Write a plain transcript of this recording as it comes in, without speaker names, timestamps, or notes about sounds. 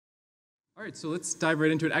All right, so let's dive right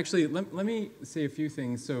into it. Actually, let me say a few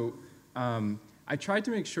things. So I tried to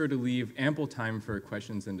make sure to leave ample time for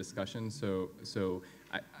questions and discussion. So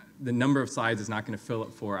the number of slides is not going to fill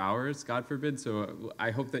up 4 hours, God forbid. So I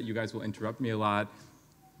hope that you guys will interrupt me a lot.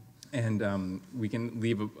 And we can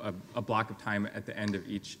leave a block of time at the end of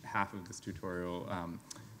each half of this tutorial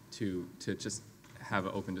to just have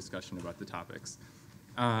an open discussion about the topics.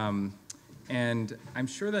 And I'm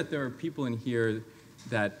sure that there are people in here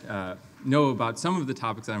that know about some of the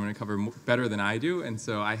topics that I'm going to cover better than I do, and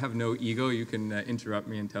so I have no ego. You can interrupt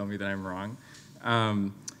me and tell me that I'm wrong. So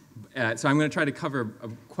I'm going to try to cover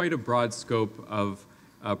quite a broad scope of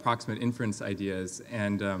approximate inference ideas,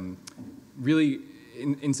 and really,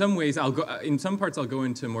 in some ways, in some parts I'll go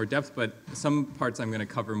into more depth, but some parts I'm going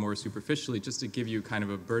to cover more superficially, just to give you kind of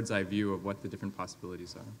a bird's eye view of what the different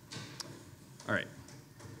possibilities are. All right.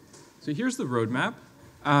 So here's the roadmap.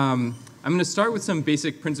 I'm going to start with some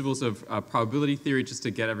basic principles of probability theory just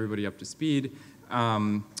to get everybody up to speed.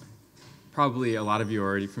 Probably a lot of you are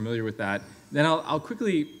already familiar with that. Then I'll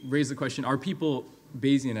quickly raise the question, are people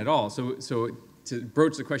Bayesian at all? So to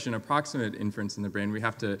broach the question of approximate inference in the brain, we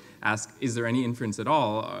have to ask, is there any inference at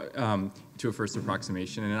all to a first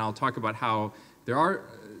approximation? And I'll talk about how there are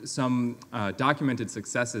some documented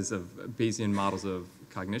successes of Bayesian models of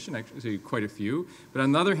cognition, actually quite a few. But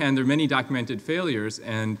on the other hand, there are many documented failures,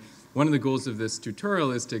 and one of the goals of this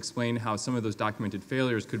tutorial is to explain how some of those documented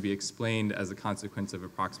failures could be explained as a consequence of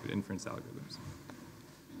approximate inference algorithms.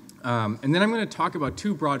 And then I'm going to talk about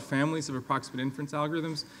two broad families of approximate inference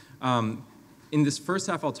algorithms. In this first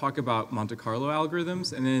half, I'll talk about Monte Carlo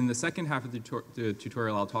algorithms, and then in the second half of the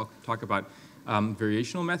tutorial, I'll talk about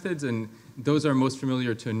variational methods, and those are most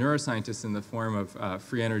familiar to neuroscientists in the form of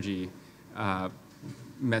free energy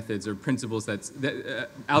methods or principles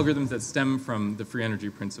algorithms that stem from the free energy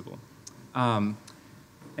principle. And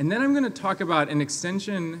then I'm going to talk about an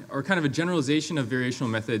extension or kind of a generalization of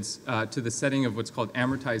variational methods to the setting of what's called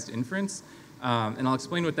amortized inference. And I'll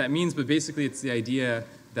explain what that means, but basically it's the idea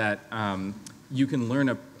that you can learn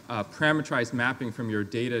a parameterized mapping from your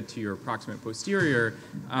data to your approximate posterior,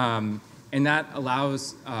 and that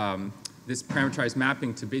allows this parameterized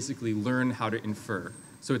mapping to basically learn how to infer.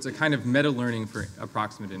 So it's a kind of meta-learning for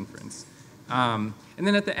approximate inference. And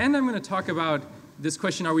then at the end, I'm going to talk about this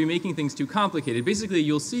question, are we making things too complicated? Basically,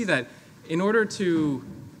 you'll see that in order to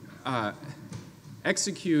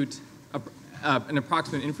execute an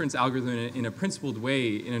approximate inference algorithm in a principled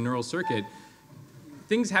way in a neural circuit,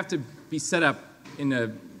 things have to be set up in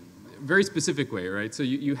a very specific way, right? So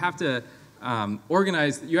you have to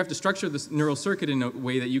you have to structure this neural circuit in a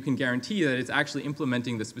way that you can guarantee that it's actually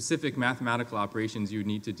implementing the specific mathematical operations you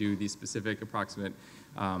need to do these specific approximate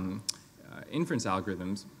inference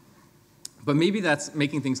algorithms. But maybe that's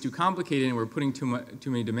making things too complicated and we're putting too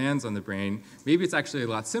many demands on the brain. Maybe it's actually a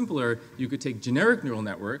lot simpler. You could take generic neural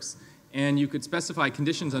networks and you could specify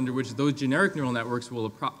conditions under which those generic neural networks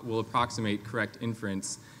will approximate correct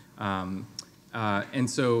inference. And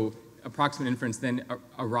so approximate inference then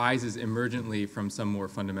arises emergently from some more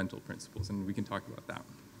fundamental principles, and we can talk about that.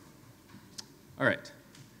 All right.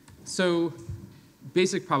 So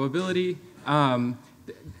basic probability. The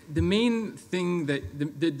main thing that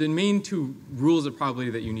the main two rules of probability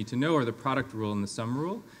that you need to know are the product rule and the sum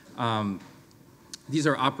rule. These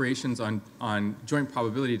are operations on joint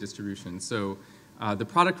probability distributions. So the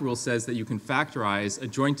product rule says that you can factorize a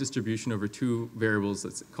joint distribution over two variables,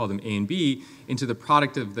 let's call them A and B, into the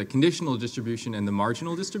product of the conditional distribution and the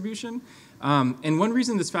marginal distribution. And one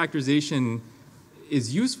reason this factorization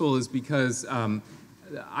is useful is because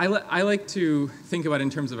I like to think about it in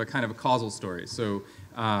terms of a kind of a causal story. So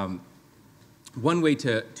one way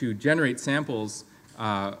to generate samples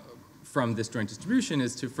from this joint distribution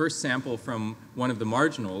is to first sample from one of the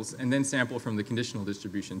marginals and then sample from the conditional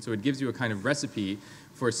distribution. So it gives you a kind of recipe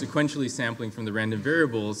for sequentially sampling from the random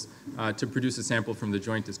variables to produce a sample from the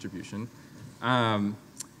joint distribution. Then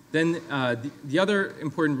the other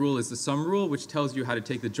important rule is the sum rule, which tells you how to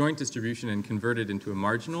take the joint distribution and convert it into a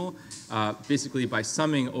marginal, basically by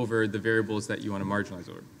summing over the variables that you want to marginalize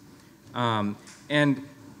over. And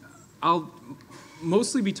I'll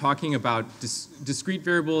mostly be talking about discrete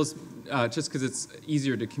variables just because it's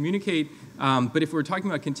easier to communicate. But if we're talking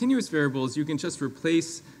about continuous variables, you can just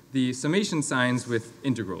replace the summation signs with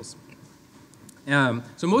integrals.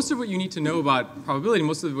 So most of what you need to know about probability,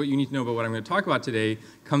 most of what you need to know about what I'm going to talk about today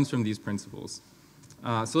comes from these principles.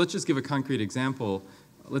 So let's just give a concrete example.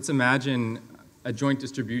 Let's imagine a joint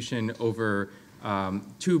distribution over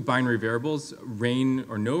two binary variables, rain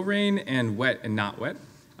or no rain, and wet and not wet.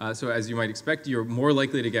 So as you might expect, you're more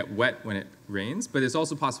likely to get wet when it rains, but it's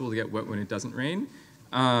also possible to get wet when it doesn't rain.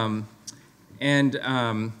 and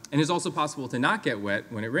it's also possible to not get wet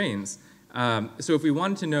when it rains. So if we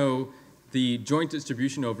wanted to know the joint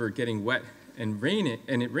distribution over getting wet and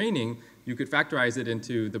it raining, you could factorize it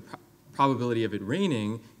into the probability of it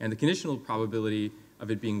raining and the conditional probability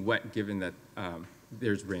of it being wet given that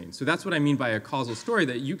there's rain. So that's what I mean by a causal story,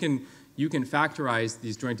 that you can factorize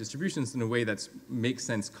these joint distributions in a way that makes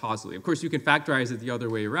sense causally. Of course, you can factorize it the other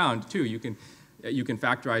way around too. You can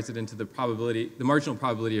factorize it into the marginal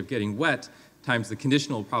probability of getting wet times the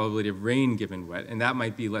conditional probability of rain given wet, and that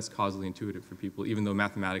might be less causally intuitive for people, even though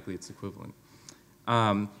mathematically it's equivalent.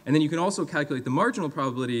 And then you can also calculate the marginal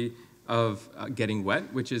probability of getting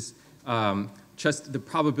wet, which is just the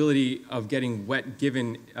probability of getting wet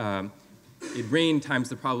given it rained times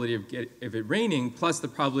the probability of it raining, plus the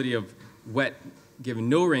probability of wet given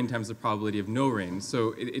no rain times the probability of no rain.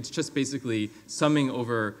 So it's just basically summing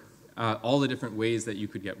over all the different ways that you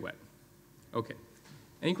could get wet. Okay.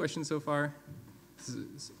 Any questions so far? This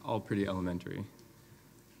is all pretty elementary.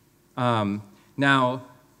 Now,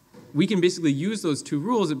 we can basically use those two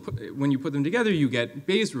rules. When you put them together, you get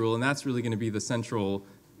Bayes' rule, and that's really going to be the central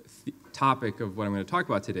topic of what I'm going to talk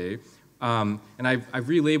about today. And I've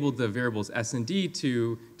relabeled the variables S and D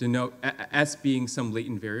to denote S being some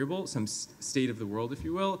latent variable, some state of the world, if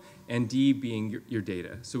you will, and D being your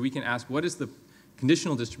data. So we can ask, what is the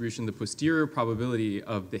conditional distribution, the posterior probability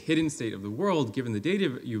of the hidden state of the world given the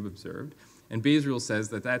data you've observed? And Bayes' rule says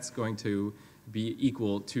that that's going to be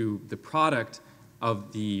equal to the product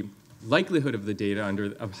of the likelihood of the data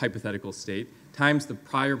under a hypothetical state times the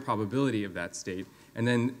prior probability of that state. And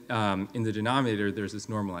then in the denominator, there's this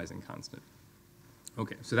normalizing constant.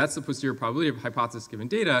 Okay, so that's the posterior probability of hypothesis given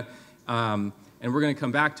data. And we're going to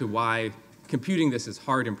come back to why computing this is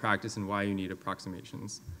hard in practice and why you need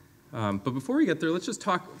approximations. But before we get there, let's just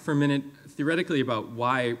talk for a minute theoretically about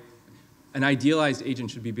why an idealized agent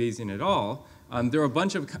should be Bayesian at all. There are a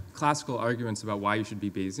bunch of classical arguments about why you should be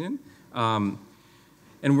Bayesian.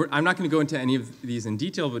 And I'm not going to go into any of these in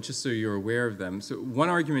detail, but just so you're aware of them. So one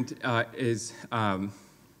argument is called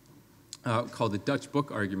the Dutch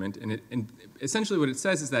book argument. And essentially what it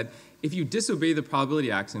says is that if you disobey the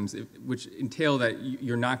probability axioms, which entail that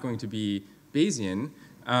you're not going to be Bayesian,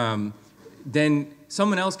 then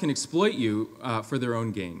someone else can exploit you for their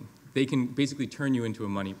own gain. They can basically turn you into a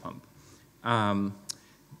money pump.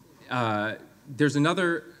 There's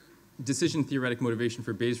another decision theoretic motivation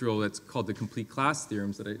for Bayes' rule that's called the complete class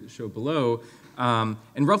theorems that I show below.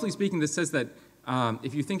 And roughly speaking, this says that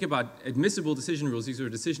if you think about admissible decision rules, these are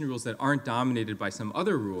decision rules that aren't dominated by some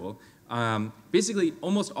other rule. Basically,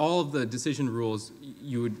 almost all of the decision rules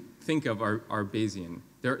you would think of are Bayesian.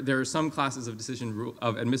 There are some classes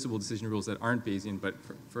of admissible decision rules that aren't Bayesian, but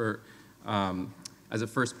as a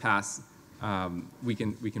first pass, we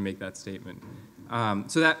can make that statement.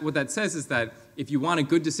 So what that says is that if you want a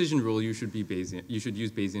good decision rule, you should be Bayesian. You should use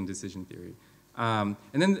Bayesian decision theory. And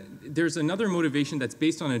then there's another motivation that's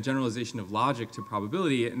based on a generalization of logic to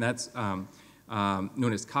probability, and that's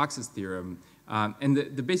known as Cox's theorem. And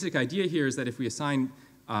the basic idea here is that if we assign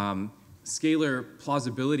scalar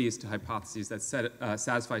plausibilities to hypotheses that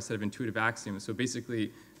satisfy a set of intuitive axioms, so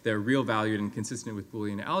basically they're real valued and consistent with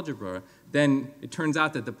Boolean algebra, then it turns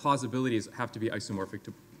out that the plausibilities have to be isomorphic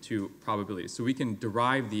to probabilities. So we can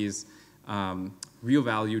derive these real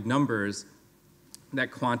valued numbers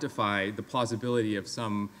that quantify the plausibility of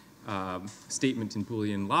some statement in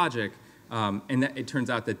Boolean logic, and that it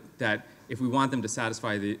turns out that if we want them to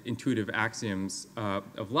satisfy the intuitive axioms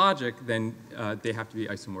of logic, then they have to be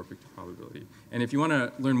isomorphic to probability. And if you want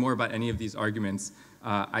to learn more about any of these arguments,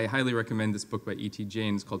 I highly recommend this book by E.T.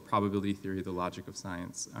 Jaynes called Probability Theory, The Logic of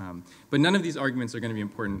Science. But none of these arguments are going to be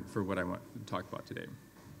important for what I want to talk about today.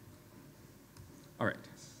 All right.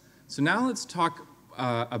 So now let's talk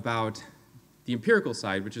about the empirical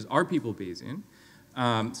side, which is, are people Bayesian?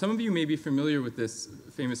 Some of you may be familiar with this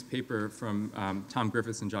famous paper from Tom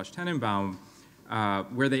Griffiths and Josh Tenenbaum,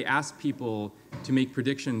 where they asked people to make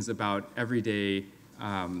predictions about everyday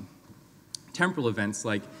temporal events,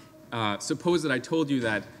 like suppose that I told you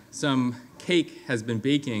that some cake has been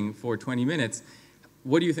baking for 20 minutes.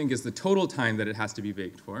 What do you think is the total time that it has to be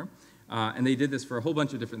baked for? And they did this for a whole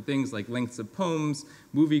bunch of different things, like lengths of poems,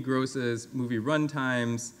 movie grosses, movie run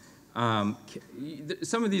times. Some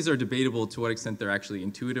of these are debatable to what extent they're actually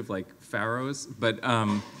intuitive, like pharaohs. But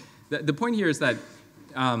the point here is that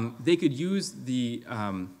they could use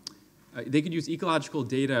ecological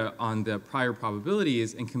data on the prior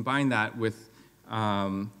probabilities and combine that with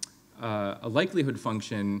a likelihood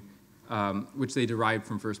function, which they derived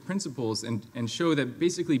from first principles, and show that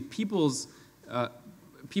basically people's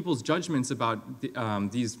judgments about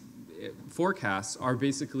these forecasts are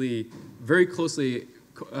basically very closely,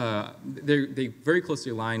 they very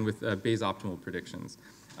closely align with Bayes' optimal predictions.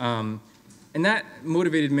 And that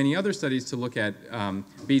motivated many other studies to look at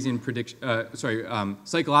Bayesian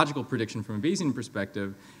psychological prediction from a Bayesian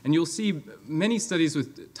perspective. And you'll see many studies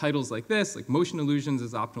with titles like this, like motion illusions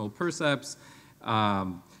as optimal percepts,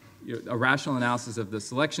 a rational analysis of the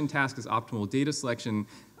selection task as optimal data selection.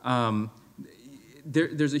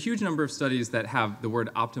 There's a huge number of studies that have the word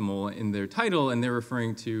optimal in their title, and they're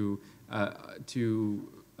referring to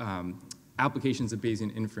applications of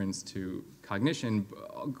Bayesian inference to cognition,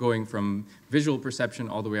 going from visual perception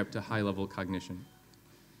all the way up to high-level cognition.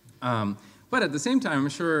 But at the same time, I'm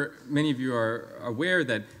sure many of you are aware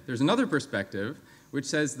that there's another perspective which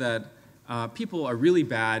says that people are really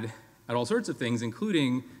bad at all sorts of things,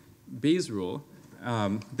 including Bayes' rule,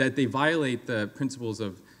 that they violate the principles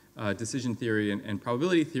of decision theory and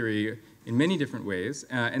probability theory in many different ways.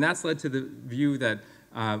 And that's led to the view that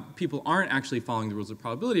people aren't actually following the rules of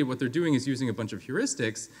probability. What they're doing is using a bunch of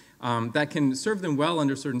heuristics that can serve them well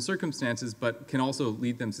under certain circumstances, but can also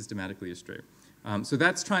lead them systematically astray. So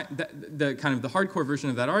that's the kind of the hardcore version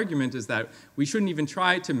of that argument is that we shouldn't even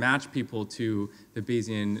try to match people to the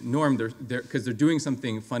Bayesian norm because they're doing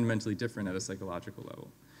something fundamentally different at a psychological level.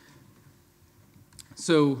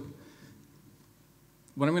 So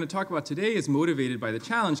what I'm going to talk about today is motivated by the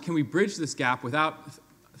challenge: can we bridge this gap without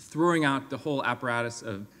throwing out the whole apparatus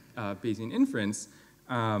of Bayesian inference,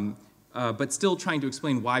 but still trying to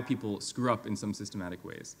explain why people screw up in some systematic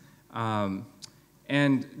ways.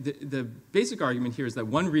 And the basic argument here is that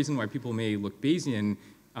one reason why people may look Bayesian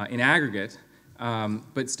in aggregate,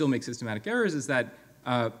 but still make systematic errors, is that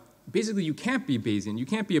basically you can't be Bayesian. You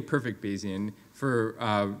can't be a perfect Bayesian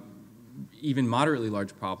for even moderately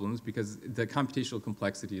large problems because the computational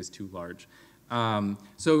complexity is too large.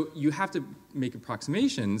 So you have to make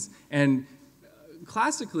approximations, and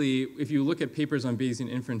classically, if you look at papers on Bayesian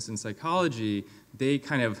inference in psychology, they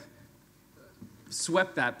kind of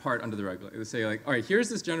swept that part under the rug. They say, like, all right, here's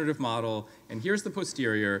this generative model, and here's the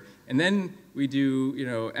posterior, and then we do,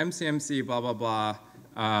 MCMC, blah, blah, blah.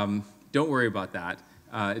 Don't worry about that.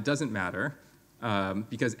 It doesn't matter,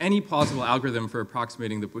 because any plausible algorithm for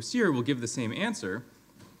approximating the posterior will give the same answer.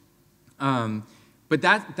 But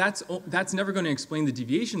that's never going to explain the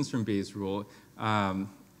deviations from Bayes' rule.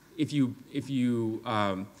 If you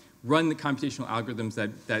run the computational algorithms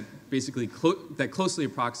that basically closely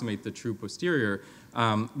approximate the true posterior,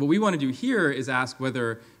 what we want to do here is ask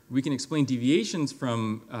whether we can explain deviations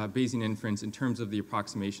from Bayesian inference in terms of the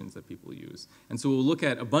approximations that people use. And so we'll look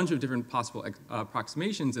at a bunch of different possible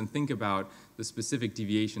approximations and think about the specific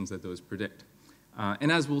deviations that those predict.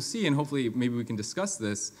 And as we'll see, and hopefully maybe we can discuss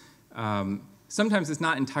this, sometimes it's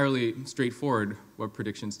not entirely straightforward what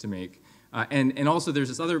predictions to make. And also there's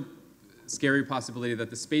this other scary possibility that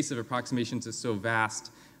the space of approximations is so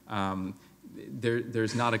vast,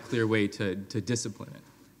 there's not a clear way to discipline it.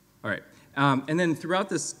 All right. And then throughout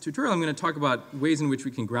this tutorial, I'm going to talk about ways in which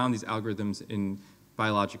we can ground these algorithms in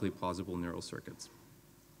biologically plausible neural circuits.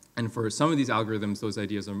 And for some of these algorithms, those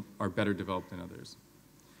ideas are better developed than others.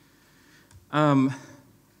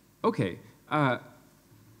 Okay.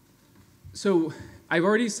 So I've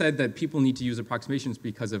already said that people need to use approximations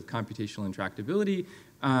because of computational intractability.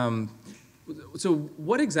 So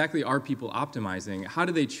what exactly are people optimizing? How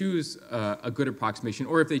do they choose a good approximation?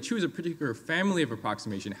 Or if they choose a particular family of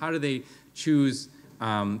approximation, how do they choose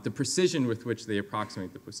the precision with which they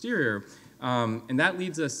approximate the posterior? And that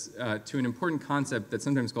leads us to an important concept that's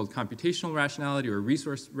sometimes called computational rationality or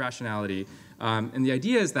resource rationality. And the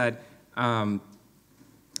idea is that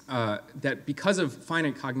that because of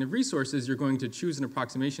finite cognitive resources, you're going to choose an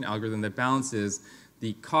approximation algorithm that balances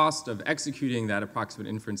the cost of executing that approximate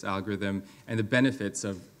inference algorithm and the benefits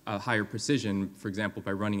of higher precision, for example,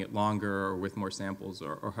 by running it longer or with more samples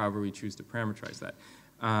or however we choose to parameterize that.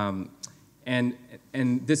 And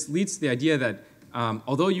this leads to the idea that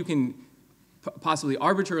although you can possibly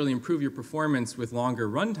arbitrarily improve your performance with longer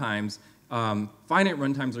runtimes, finite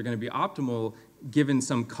runtimes are going to be optimal given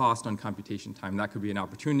some cost on computation time. That could be an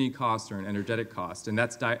opportunity cost or an energetic cost. And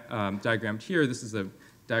that's diagrammed here. This is a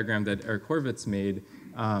diagram that Eric Horvitz made.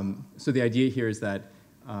 So the idea here is that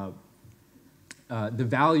the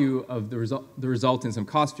value of the result in some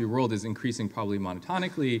cost-free world is increasing probably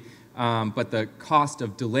monotonically, but the cost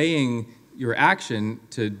of delaying your action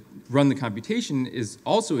to run the computation is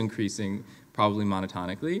also increasing probably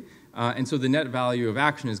monotonically. And so the net value of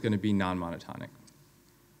action is going to be non-monotonic.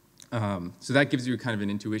 So that gives you kind of an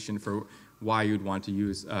intuition for why you'd want to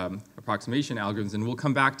use approximation algorithms. And we'll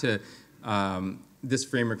come back to this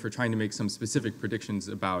framework for trying to make some specific predictions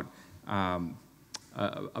about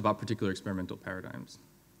about particular experimental paradigms.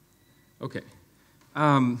 Okay.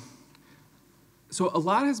 So a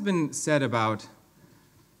lot has been said about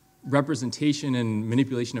representation and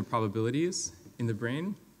manipulation of probabilities in the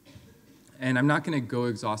brain, and I'm not going to go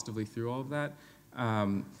exhaustively through all of that.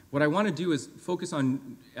 What I want to do is focus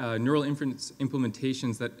on neural inference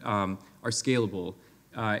implementations that are scalable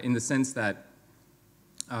in the sense that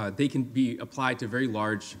they can be applied to very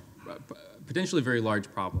large, potentially very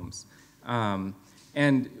large problems.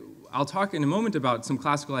 And I'll talk in a moment about some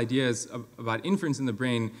classical ideas about inference in the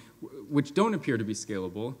brain which don't appear to be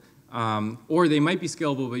scalable, or they might be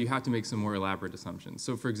scalable, but you have to make some more elaborate assumptions.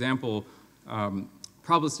 So for example,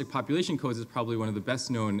 probabilistic population codes is probably one of the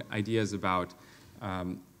best known ideas about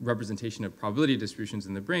representation of probability distributions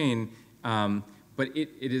in the brain, but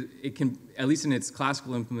it can, at least in its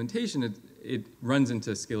classical implementation, it runs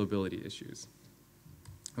into scalability issues.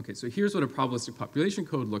 Okay, so here's what a probabilistic population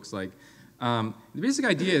code looks like. The basic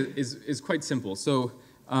idea is quite simple. So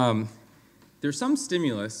there's some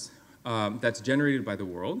stimulus that's generated by the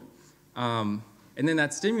world, and then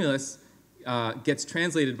that stimulus gets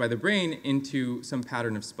translated by the brain into some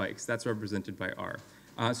pattern of spikes. That's represented by R.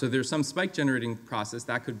 So there's some spike generating process.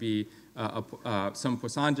 That could be some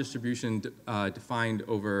Poisson distribution defined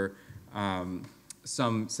over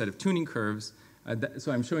some set of tuning curves.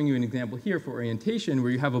 So I'm showing you an example here for orientation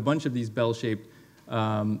where you have a bunch of these bell-shaped,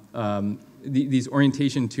 these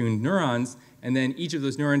orientation-tuned neurons, and then each of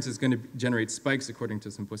those neurons is going to generate spikes according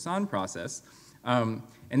to some Poisson process. And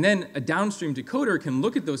then a downstream decoder can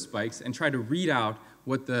look at those spikes and try to read out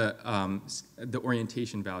what the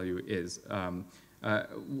orientation value is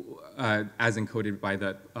as encoded by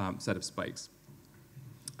that set of spikes.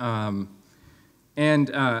 And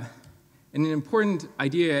an important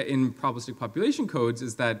idea in probabilistic population codes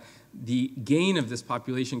is that the gain of this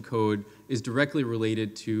population code is directly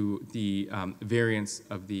related to the variance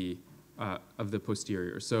of the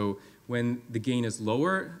posterior. So when the gain is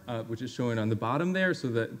lower, which is shown on the bottom there, so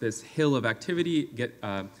that this hill of activity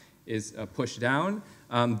is pushed down,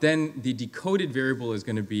 then the decoded variable is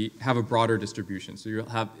going to have a broader distribution. So you'll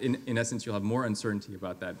have, in essence, you'll have more uncertainty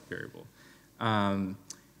about that variable.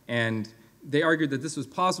 And they argued that this was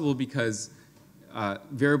possible because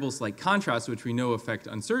variables like contrast, which we know affect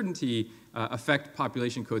uncertainty, affect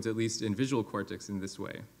population codes, at least in visual cortex, in this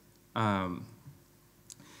way.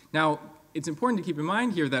 Now, it's important to keep in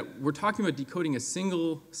mind here that we're talking about decoding a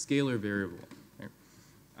single scalar variable.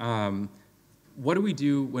 Right? What do we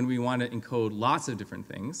do when we want to encode lots of different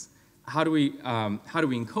things? How do we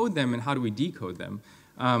encode them, and how do we decode them?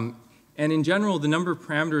 And in general, the number of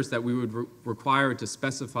parameters that we would require to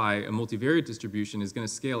specify a multivariate distribution is going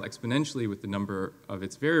to scale exponentially with the number of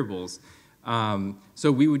its variables.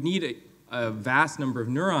 So we would need a vast number of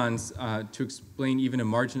neurons to explain even a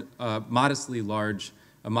modestly large,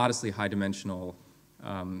 a modestly high-dimensional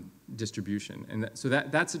distribution. And so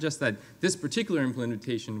that suggests that this particular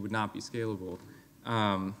implementation would not be scalable.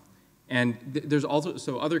 And there's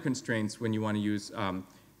also other constraints when you want to use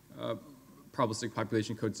probabilistic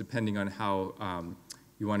population codes depending on how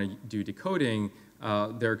you want to do decoding.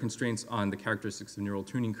 There are constraints on the characteristics of neural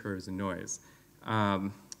tuning curves and noise.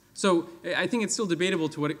 So I think it's still debatable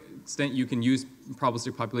to what extent you can use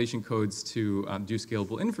probabilistic population codes to do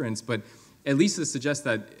scalable inference, but at least this suggests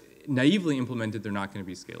that naively implemented, they're not going to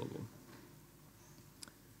be scalable.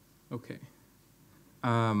 Okay.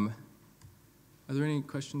 Are there any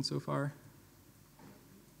questions so far?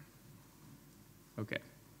 Okay.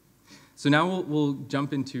 So now we'll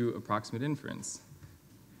jump into approximate inference.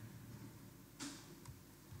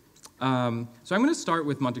 So I'm going to start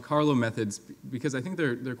with Monte Carlo methods because I think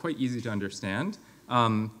they're quite easy to understand,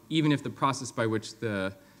 even if the process by which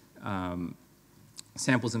the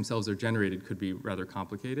samples themselves are generated could be rather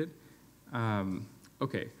complicated.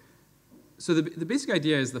 Okay. So the basic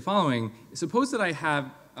idea is the following. Suppose that I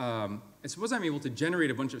have, suppose I'm able to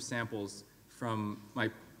generate a bunch of samples from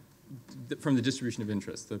the distribution of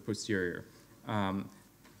interest, the posterior.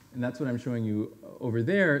 And that's what I'm showing you over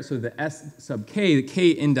there. So the S sub k, the k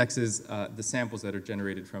indexes the samples that are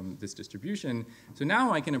generated from this distribution. So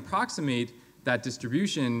now I can approximate that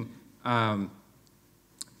distribution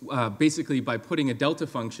basically by putting a delta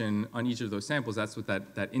function on each of those samples. That's what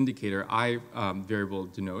that indicator I variable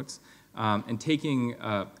denotes. And taking,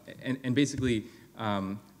 and basically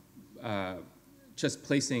just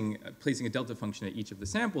placing a delta function at each of the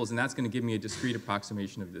samples, and that's going to give me a discrete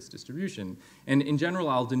approximation of this distribution. And in general,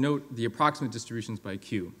 I'll denote the approximate distributions by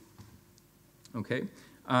Q. Okay?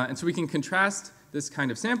 And so we can contrast this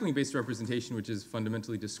kind of sampling-based representation, which is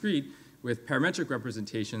fundamentally discrete, with parametric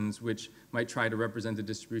representations, which might try to represent the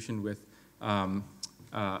distribution with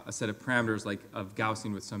a set of parameters like of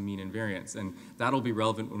Gaussian with some mean invariance. And that'll be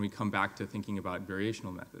relevant when we come back to thinking about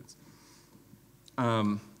variational methods.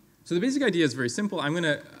 So the basic idea is very simple.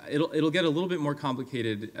 It'll get a little bit more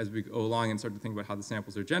complicated as we go along and start to think about how the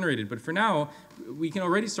samples are generated. But for now, we can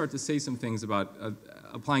already start to say some things about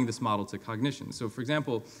applying this model to cognition. So for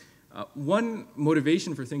example, one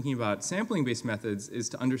motivation for thinking about sampling-based methods is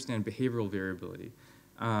to understand behavioral variability.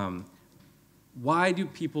 Why do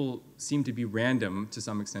people seem to be random to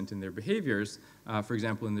some extent in their behaviors, for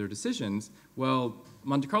example, in their decisions? Well,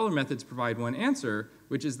 Monte Carlo methods provide one answer,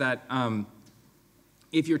 which is that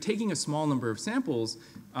if you're taking a small number of samples,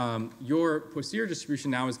 your posterior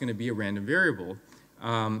distribution now is going to be a random variable.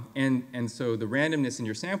 And so the randomness in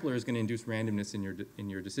your sampler is going to induce randomness in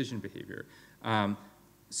your decision behavior.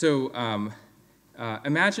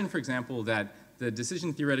 Imagine, for example, that the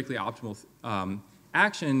decision theoretically optimal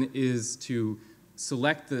action is to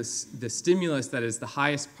select the stimulus that is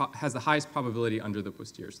has the highest probability under the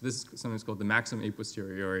posterior. So this is something called the maximum a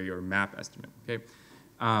posteriori or MAP estimate. Okay?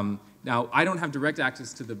 Now, I don't have direct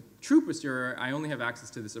access to the true posterior. I only have access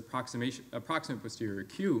to this approximate posterior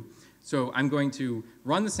Q. So I'm going to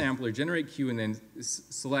run the sampler, generate Q, and then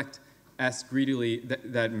select S greedily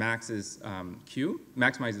that maximizes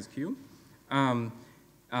Q.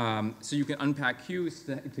 So you can unpack Q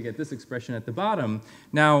to get this expression at the bottom.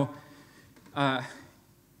 Now,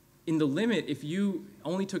 in the limit, if you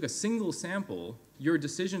only took a single sample, your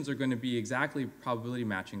decisions are going to be exactly probability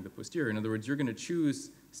matching the posterior. In other words, you're going to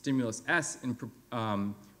choose stimulus S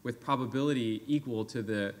with probability equal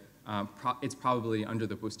to its probability under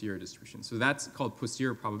the posterior distribution. So that's called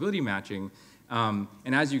posterior probability matching. And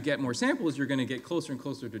as you get more samples, you're going to get closer and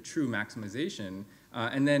closer to true maximization.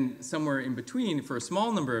 And then somewhere in between, for a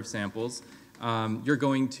small number of samples, you're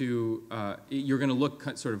going to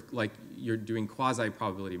look sort of like you're doing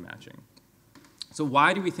quasi-probability matching. So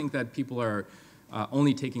why do we think that people are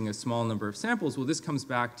only taking a small number of samples? Well, this comes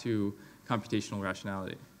back to computational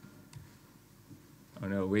rationality. Oh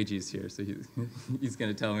no, Weiji's here, so he's going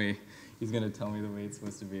to tell me. He's going to tell me the way it's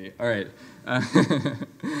supposed to be. All right.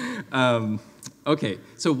 Okay.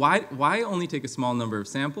 So why only take a small number of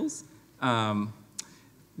samples? So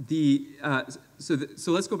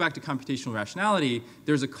let's go back to computational rationality.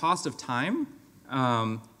 There's a cost of time,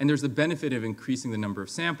 and there's the benefit of increasing the number of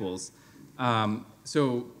samples.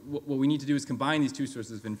 So what we need to do is combine these two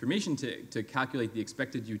sources of information to calculate the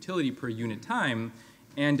expected utility per unit time.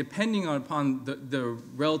 And depending upon the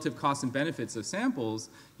relative costs and benefits of samples,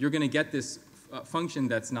 you're going to get this function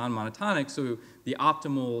that's non-monotonic. So the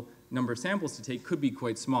optimal number of samples to take could be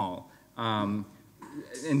quite small. And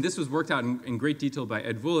this was worked out in great detail by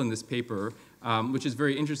Ed Vull in this paper, which is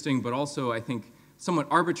very interesting, but also, I think, somewhat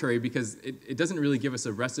arbitrary because it doesn't really give us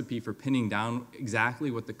a recipe for pinning down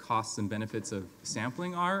exactly what the costs and benefits of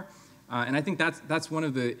sampling are. And I think that's one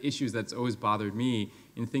of the issues that's always bothered me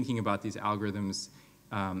in thinking about these algorithms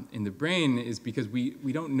in the brain, is because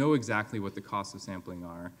we don't know exactly what the costs of sampling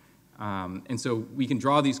are. And so we can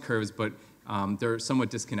draw these curves, but they're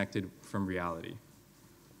somewhat disconnected from reality.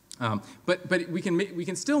 But we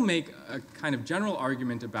can still make a kind of general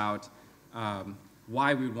argument about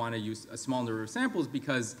why we would want to use a small number of samples,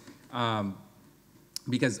 because a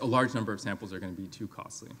large number of samples are going to be too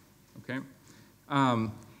costly. Okay?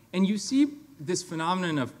 And you see this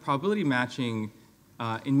phenomenon of probability matching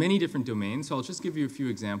in many different domains. So I'll just give you a few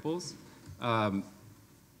examples.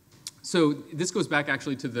 So this goes back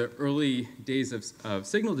actually to the early days of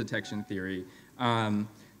signal detection theory.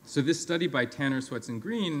 So this study by Tanner, Sweats, and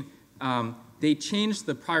Green, they changed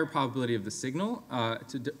the prior probability of the signal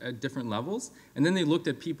at different levels, and then they looked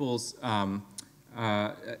at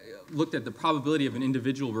looked at the probability of an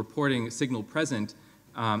individual reporting a signal present,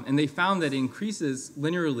 and they found that it increases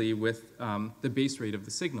linearly with the base rate of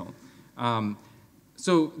the signal.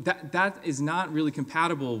 So that is not really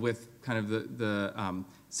compatible with kind of the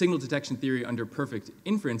signal detection theory under perfect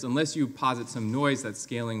inference, unless you posit some noise that's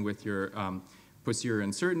scaling with your posterior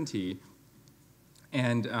uncertainty.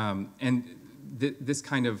 And this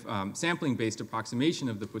kind of sampling-based approximation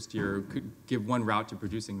of the posterior could give one route to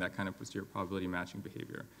producing that kind of posterior probability matching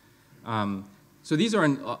behavior. So these are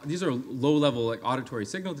low-level like auditory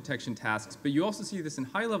signal detection tasks, but you also see this in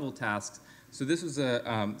high-level tasks. So this was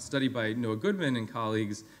a study by Noah Goodman and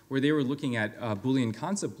colleagues where they were looking at Boolean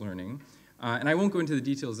concept learning. And I won't go into the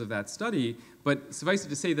details of that study, but suffice it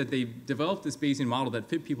to say that they developed this Bayesian model that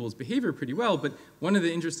fit people's behavior pretty well. But one of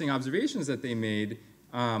the interesting observations that they made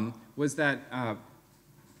was that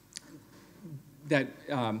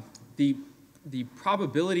the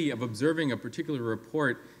probability of observing a particular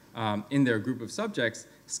report in their group of subjects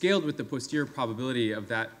scaled with the posterior probability of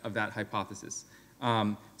that hypothesis.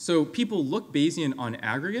 So people look Bayesian on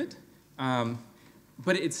aggregate,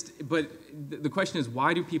 but the question is,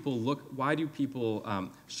 why do people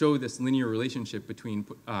show this linear relationship between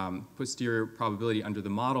posterior probability under the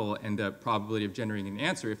model and the probability of generating an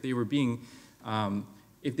answer? If they were being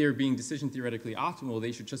decision theoretically optimal,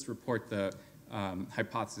 they should just report the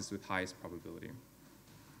hypothesis with highest probability.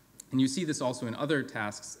 And you see this also in other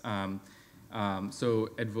tasks. So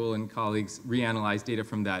Edvul and colleagues reanalyzed data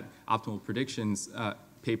from that optimal predictions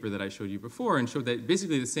paper that I showed you before and showed that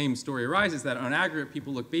basically the same story arises, that on aggregate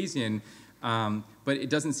people look Bayesian, but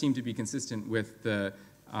it doesn't seem to be consistent with the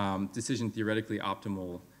decision theoretically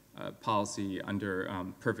optimal policy under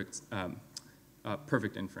perfect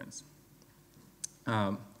inference.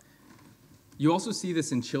 You also see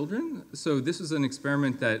this in children. So this was an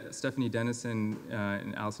experiment that Stephanie Dennison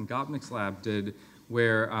and Alison Gopnik's lab did,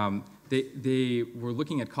 where they were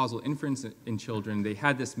looking at causal inference in children. They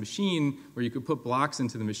had this machine where you could put blocks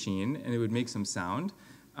into the machine and it would make some sound.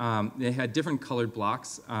 They had different colored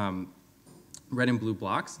blocks, red and blue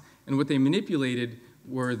blocks, and what they manipulated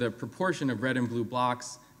were the proportion of red and blue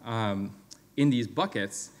blocks in these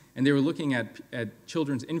buckets, and they were looking at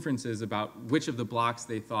children's inferences about which of the blocks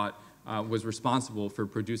they thought was responsible for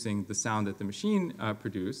producing the sound that the machine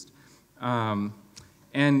produced.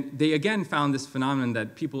 And they again found this phenomenon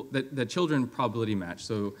that children probability match.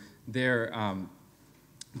 So the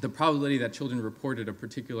probability that children reported a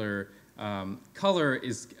particular color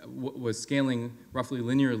was scaling roughly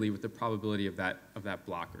linearly with the probability of that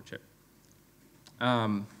block or chip.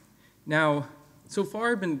 Now, so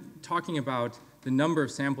far I've been talking about the number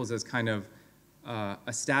of samples as kind of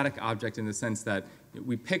a static object in the sense that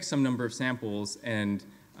we pick some number of samples and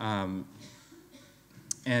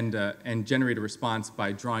generate a response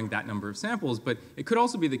by drawing that number of samples. But it could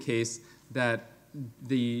also be the case that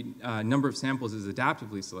the number of samples is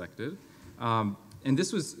adaptively selected. And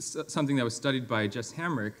this was something that was studied by Jess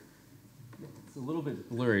Hamrick. It's a little bit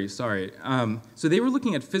blurry, sorry. So they were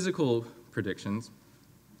looking at physical predictions.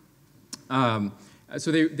 So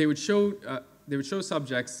they would show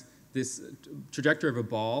subjects this trajectory of a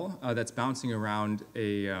ball that's bouncing around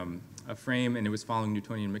a frame, and it was following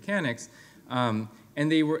Newtonian mechanics. And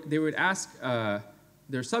they would ask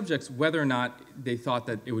their subjects whether or not they thought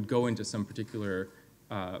that it would go into some particular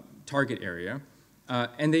target area.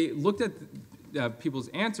 And they looked at people's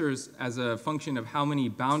answers as a function of how many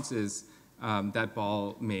bounces that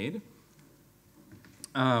ball made.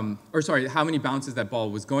 Or sorry, how many bounces that ball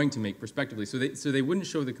was going to make prospectively. So they wouldn't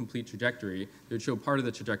show the complete trajectory. They would show part of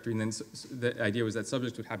the trajectory, and then the idea was that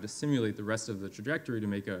subjects would have to simulate the rest of the trajectory to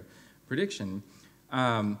make a prediction.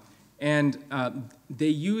 They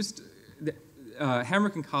used,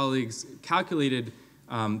 Hamrick and colleagues calculated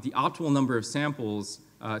the optimal number of samples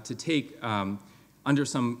to take under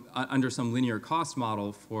some linear cost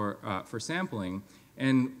model for sampling.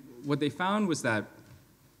 And what they found was that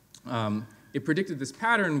it predicted this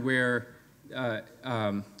pattern where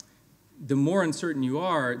the more uncertain you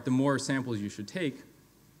are, the more samples you should take.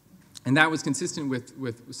 And that was consistent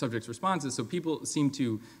with subjects' responses. So people seem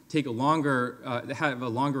to take have a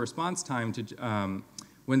longer response time to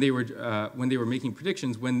when they were making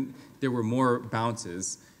predictions when there were more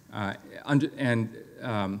bounces.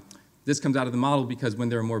 This comes out of the model because when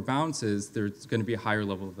there are more bounces, there's going to be a higher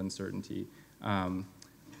level of uncertainty.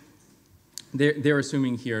 They're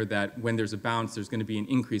assuming here that when there's a bounce, there's going to be an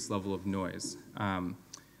increased level of noise.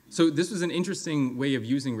 So this was an interesting way of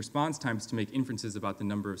using response times to make inferences about the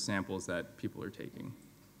number of samples that people are taking.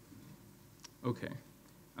 Okay.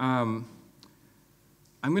 I'm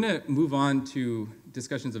going to move on to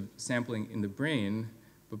discussions of sampling in the brain,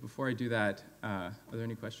 but before I do that, are there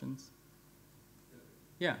any questions?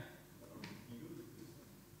 Yeah.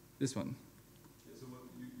 This one. Yeah, so what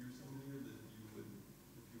you're saying here that you would,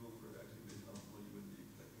 if people were actually based on what you would be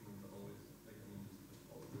expecting them to always, like, I mean, just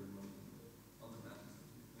all of their numbers on the map,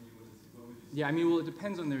 then you wouldn't see, what would you see? Yeah, I mean, well, it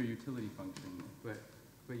depends on their utility function, but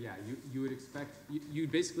yeah, you would expect,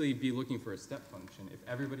 you'd basically be looking for a step function if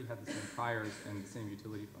everybody had the same priors and the same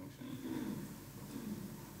utility function.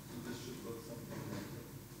 So this should look something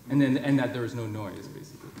like that. And that there was no noise,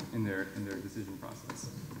 basically, in their decision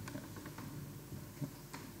process.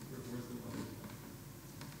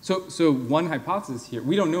 So one hypothesis here,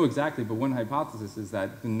 we don't know exactly, but one hypothesis is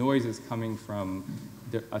that the noise is coming from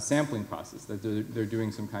a sampling process, that they're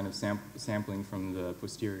doing some kind of sampling from the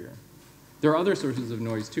posterior. There are other sources of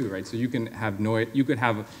noise too, right? So you can have noise, you could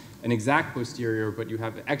have an exact posterior, but you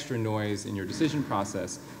have extra noise in your decision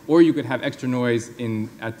process, or you could have extra noise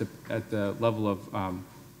at the level of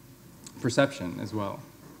perception as well.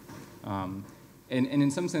 And in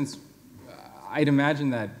some sense, I'd imagine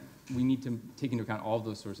that we need to take into account all of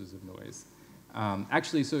those sources of noise.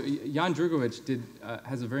 Actually, so Jan Drugovic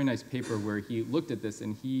has a very nice paper where he looked at this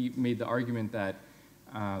and he made the argument that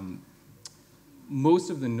most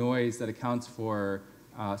of the noise that accounts for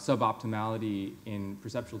suboptimality in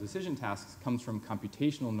perceptual decision tasks comes from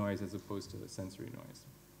computational noise as opposed to sensory noise.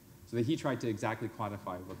 So that he tried to exactly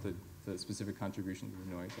quantify what the specific contributions of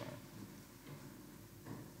noise are.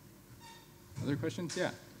 Other questions?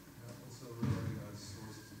 Yeah. Also regarding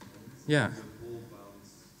sources of noise. Yeah. The full bounds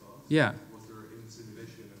thought. Yeah. Was there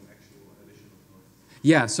insinuation and actual addition of noise?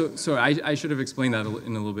 Yeah, so I should have explained that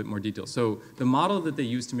in a little bit more detail. So the model that they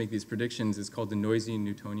use to make these predictions is called the noisy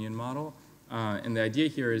Newtonian model. And the idea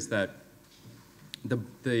here is that the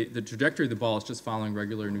trajectory of the ball is just following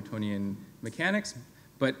regular Newtonian mechanics,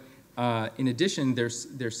 but in addition,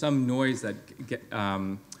 there's some noise that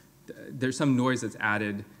there's some noise that's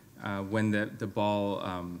added when the ball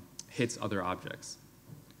hits other objects.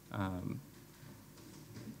 Yeah. I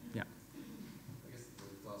guess the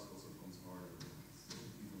task also becomes harder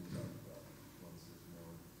even without once there's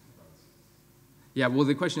more bounces. Yeah, well,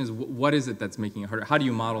 the question is, what is it that's making it harder? How do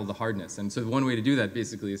you model the hardness? And so one way to do that,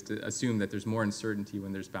 basically, is to assume that there's more uncertainty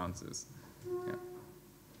when there's bounces. Yeah.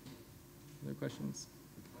 Other questions?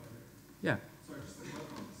 Yeah. Sorry, just a quick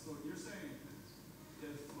one. So you're saying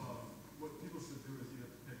if what people should do is either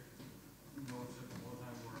pick no shift all the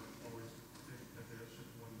time or always pick that they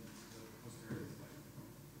shift when the posterior is like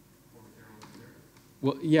over here or over there?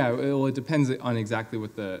 Well, yeah. Well, it depends on exactly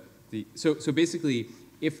what so basically,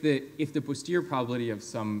 if the posterior probability of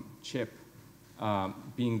some chip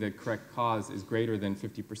being the correct cause is greater than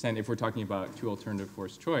 50%, if we're talking about two alternative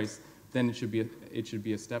force choice, then it should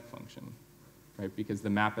be a step function, right? Because the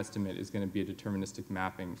map estimate is going to be a deterministic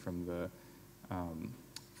mapping from the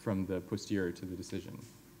posterior to the decision.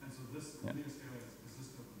 And so this linear scaling is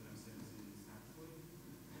consistent with MCMC naturally?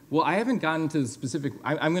 Well, I haven't gotten to the specific.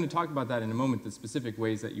 I'm going to talk about that in a moment, the specific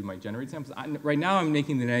ways that you might generate samples. Right now, I'm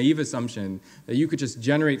making the naive assumption that you could just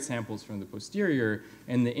generate samples from the posterior,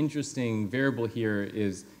 and the interesting variable here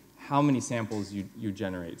is how many samples you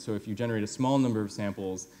generate. So if you generate a small number of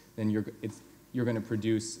samples, then you're going to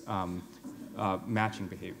produce matching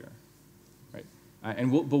behavior, right?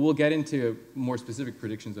 But we'll get into more specific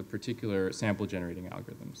predictions of particular sample generating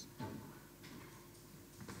algorithms.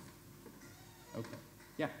 Okay.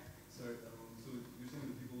 Yeah. Sorry, so you're saying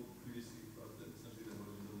that people previously thought that essentially there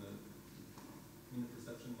wasn't in the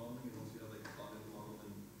perception modeling, and once you have like a cognitive model,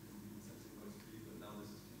 then it would be essentially noise free, but now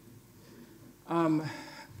this is changing.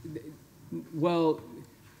 Well,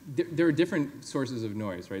 there are different sources of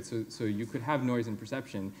noise, right? So you could have noise in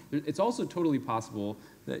perception. It's also totally possible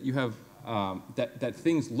that you have that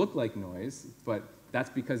things look like noise, but that's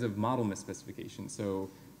because of model misspecification. So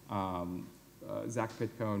Zach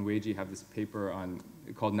Pitko and Weiji have this paper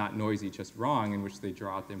called "Not Noisy, Just Wrong," in which they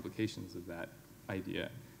draw out the implications of that idea.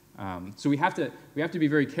 So we have to be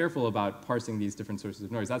very careful about parsing these different sources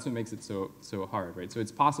of noise. That's what makes it so hard, right? So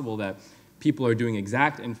it's possible that people are doing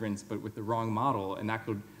exact inference, but with the wrong model, and that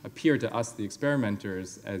could appear to us, the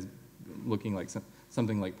experimenters, as looking like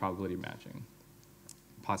something like probability matching,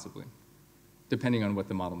 possibly, depending on what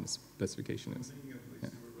the model specification is. Thinking of like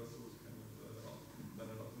Stuart Russell's kind of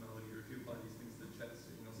method optimality, or if you apply these things to chess,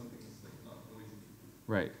 something that's like not noisy.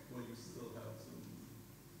 Right. Well, you still have some.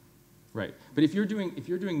 Right. But if you're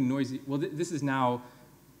doing noisy, well, this is now.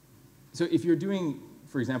 So if you're doing,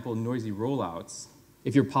 for example, noisy rollouts,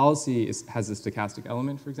 if your policy has a stochastic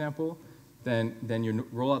element, for example, then your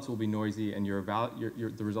rollouts will be noisy, and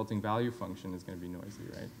the resulting value function is going to be noisy,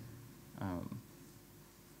 right?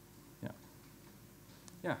 Yeah.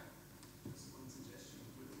 Yeah. Just one suggestion.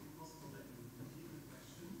 Would it be possible that you repeat the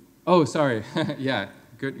question? Oh, sorry. Yeah.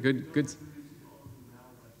 Good.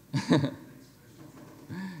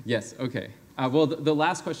 Yes. Okay. Well, the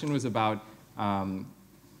last question was about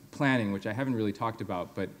planning, which I haven't really talked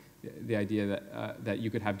about, but the idea that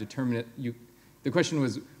you could have the question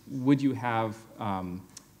was, would you have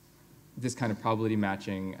this kind of probability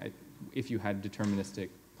matching if you had deterministic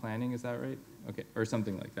planning? Is that right? Okay, or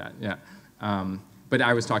something like that. Yeah. But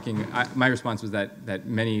I was talking. My response was that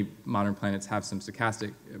many modern planets have some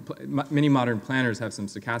stochastic. Many modern planners have some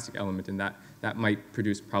stochastic element, and that might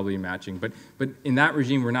produce probability matching. But in that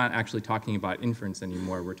regime, we're not actually talking about inference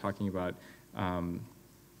anymore. We're talking about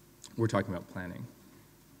planning.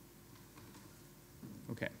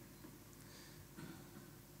 Okay.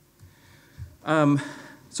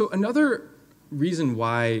 So another reason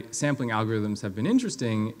why sampling algorithms have been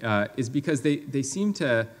interesting is because they seem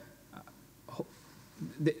to,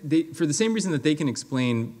 for the same reason that they can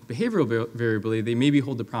explain behavioral variability, they maybe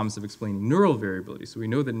hold the promise of explaining neural variability. So we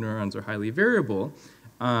know that neurons are highly variable,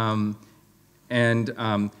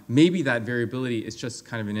 Maybe that variability is just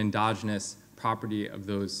kind of an endogenous property of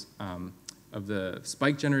those of the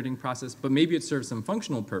spike generating process, but maybe it serves some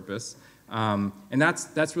functional purpose. And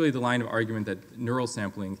that's really the line of argument that neural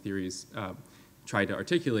sampling theories try to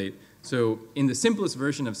articulate. So in the simplest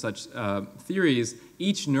version of such theories,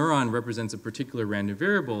 each neuron represents a particular random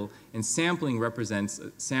variable, and sampling represents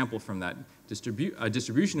a sample from that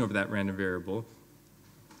distribution over that random variable.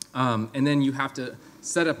 And then you have to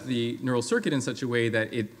set up the neural circuit in such a way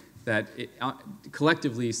that it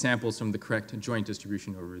collectively samples from the correct joint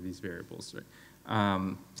distribution over these variables. Right?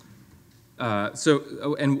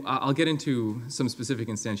 And I'll get into some specific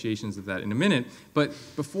instantiations of that in a minute. But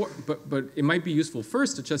it might be useful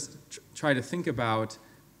first to just try to think about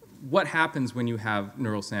what happens when you have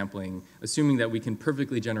neural sampling, assuming that we can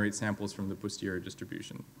perfectly generate samples from the posterior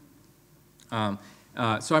distribution. So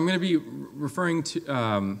I'm going to be referring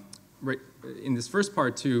to, right in this first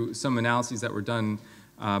part, to some analyses that were done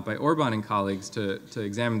by Orban and colleagues to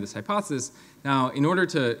examine this hypothesis. Now, in order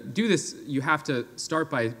to do this, you have to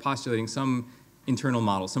start by postulating some internal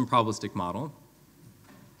model, some probabilistic model.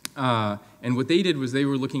 And what they did was they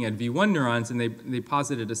were looking at V1 neurons, and they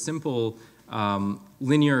posited a simple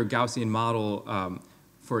linear Gaussian model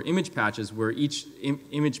for image patches, where each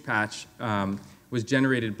image patch was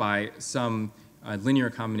generated by some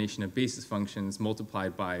linear combination of basis functions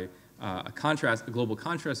multiplied by a global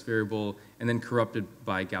contrast variable, and then corrupted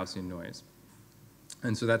by Gaussian noise.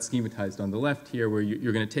 And so that's schematized on the left here, where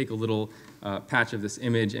you're going to take a little patch of this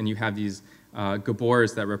image, and you have these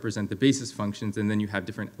gabors that represent the basis functions, and then you have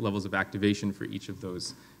different levels of activation for each of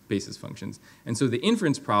those basis functions. And so the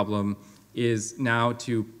inference problem is now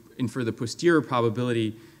to infer the posterior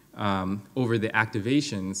probability over the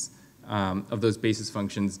activations of those basis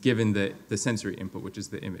functions given the sensory input, which is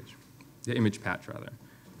the image patch, rather.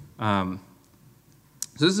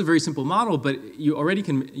 So this is a very simple model, but you already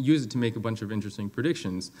can use it to make a bunch of interesting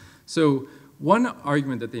predictions. So one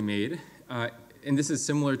argument that they made, and this is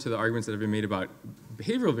similar to the arguments that have been made about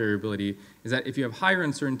behavioral variability, is that if you have higher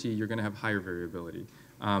uncertainty, you're going to have higher variability.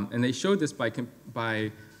 And they showed this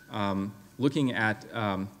by looking at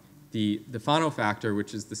the Fano factor,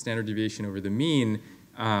 which is the standard deviation over the mean,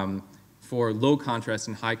 for low contrast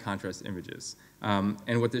and high contrast images.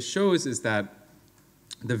 And what this shows is that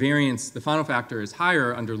the variance, the Fano factor, is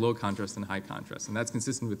higher under low contrast than high contrast. And that's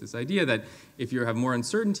consistent with this idea that if you have more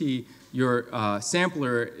uncertainty, your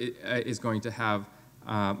sampler is going to have,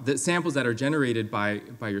 the samples that are generated by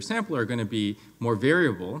your sampler are going to be more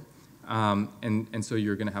variable, and so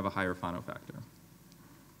you're going to have a higher Fano factor.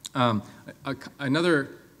 Another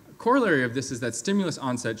corollary of this is that stimulus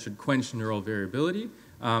onset should quench neural variability,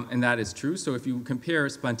 and that is true. So if you compare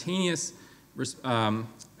spontaneous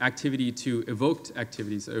activity to evoked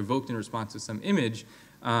activities, evoked in response to some image,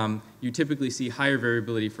 you typically see higher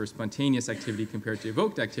variability for spontaneous activity compared to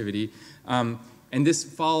evoked activity. And this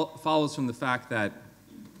follows from the fact that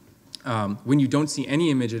when you don't see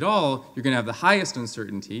any image at all, you're going to have the highest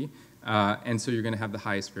uncertainty, and so you're going to have the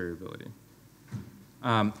highest variability.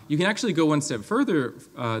 You can actually go one step further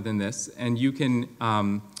than this, and you can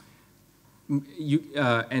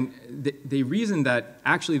they reason that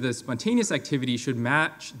actually the spontaneous activity should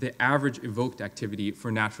match the average evoked activity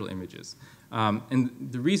for natural images. And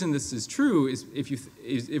the reason this is true is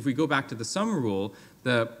if we go back to the sum rule,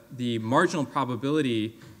 the marginal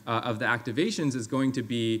probability of the activations is going to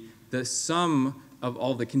be the sum of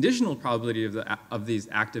all the conditional probability of these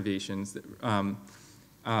activations,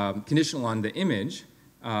 conditional on the image,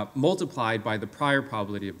 multiplied by the prior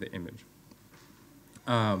probability of the image.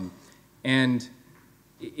 And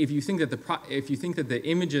if you think that the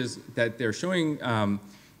images that they're showing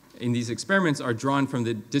in these experiments are drawn from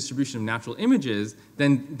the distribution of natural images,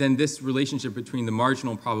 then this relationship between the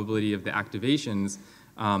marginal probability of the activations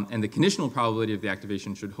and the conditional probability of the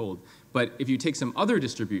activation should hold. But if you take some other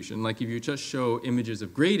distribution, like if you just show images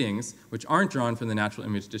of gratings, which aren't drawn from the natural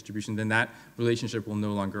image distribution, then that relationship will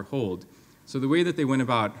no longer hold. So the way that they went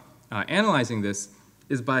about analyzing this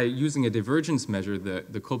is by using a divergence measure, the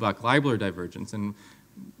Kullback-Leibler divergence. And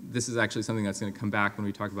this is actually something that's going to come back when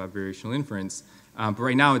we talk about variational inference. But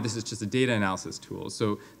right now, this is just a data analysis tool.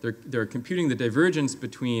 So they're computing the divergence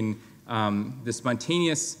between the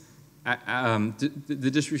spontaneous,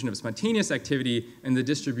 the distribution of spontaneous activity and the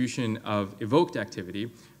distribution of evoked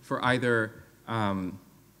activity for either,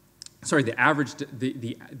 the average,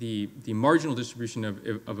 the marginal distribution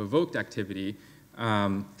of evoked activity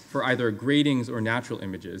for either gratings or natural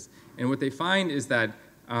images. And what they find is that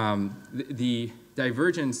the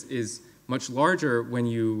divergence is much larger when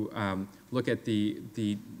you look at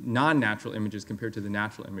the non-natural images compared to the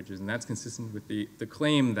natural images. And that's consistent with the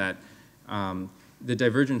claim that the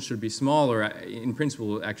divergence should be small, or in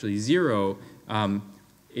principle actually zero,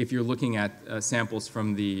 if you're looking at samples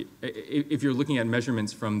from if you're looking at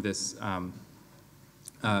measurements from this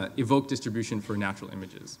evoked distribution for natural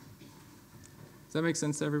images. Does that make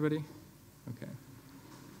sense to everybody? Okay.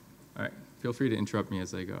 All right. Feel free to interrupt me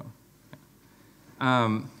as I go.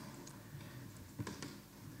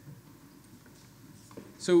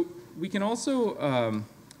 So we can also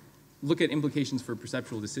look at implications for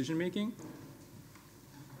perceptual decision making.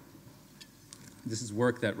 This is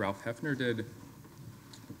work that Ralph Hefner did.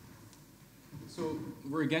 So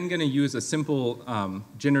we're again going to use a simple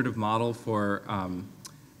generative model for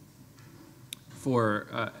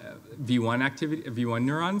V1 activity, V1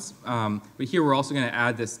 neurons. But here we're also going to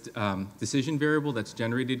add this decision variable that's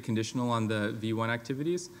generated conditional on the V1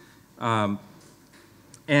 activities. And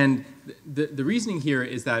the reasoning here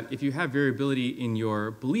is that if you have variability in your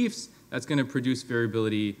beliefs, that's going to produce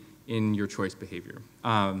variability in your choice behavior.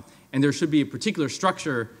 And there should be a particular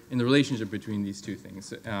structure in the relationship between these two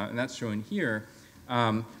things, and that's shown here.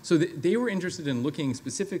 So they were interested in looking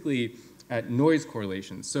specifically at noise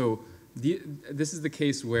correlations. So this is the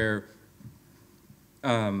case where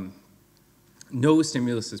no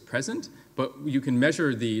stimulus is present, but you can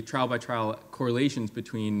measure the trial-by-trial correlations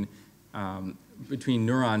between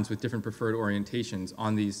neurons with different preferred orientations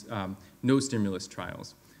on these no stimulus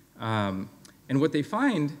trials. And what they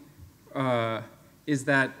find is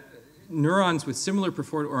that neurons with similar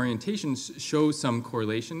preferred orientations show some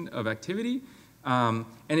correlation of activity, and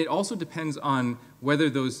it also depends on whether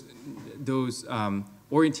those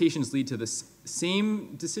orientations lead to the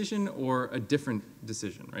same decision or a different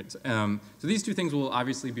decision, right? So these two things will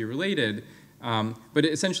obviously be related, but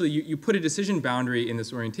essentially you put a decision boundary in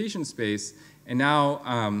this orientation space, and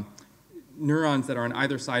now neurons that are on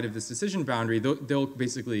either side of this decision boundary, they'll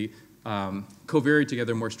basically covary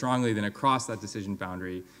together more strongly than across that decision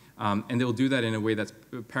boundary. And they'll do that in a way that's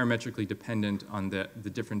parametrically dependent on the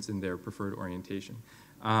difference in their preferred orientation.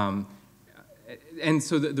 And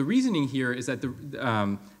so the reasoning here is that,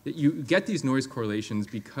 that you get these noise correlations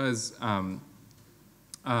because of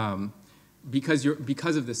the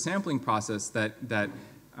sampling process that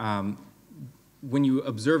when you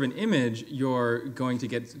observe an image, you're going to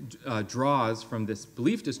get draws from this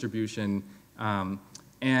belief distribution,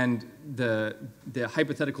 and the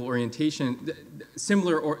hypothetical orientation,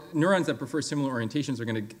 neurons that prefer similar orientations are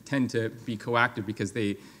going to tend to be coactive because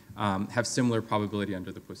they have similar probability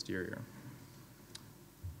under the posterior.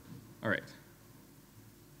 All right.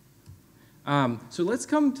 So let's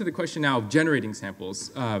come to the question now of generating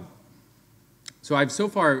samples. So I've so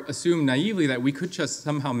far assumed naively that we could just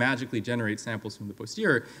somehow magically generate samples from the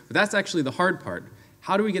posterior, but that's actually the hard part.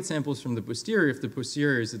 How do we get samples from the posterior if the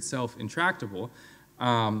posterior is itself intractable?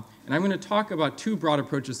 And I'm going to talk about two broad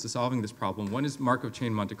approaches to solving this problem. One is Markov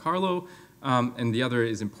chain Monte Carlo, and the other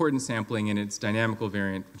is importance sampling and its dynamical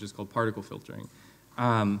variant, which is called particle filtering.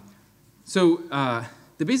 The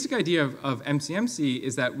basic idea of MCMC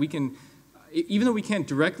is that we can, even though we can't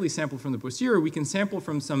directly sample from the posterior, we can sample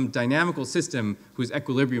from some dynamical system whose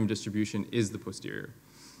equilibrium distribution is the posterior.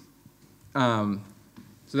 So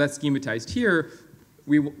that's schematized here.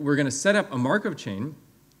 We're going to set up a Markov chain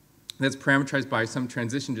that's parameterized by some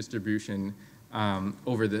transition distribution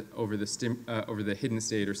over the hidden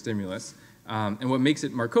state or stimulus. And what makes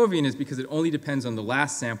it Markovian is because it only depends on the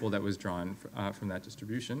last sample that was drawn from that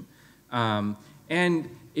distribution. And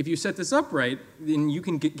if you set this up right, then you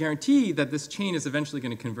can guarantee that this chain is eventually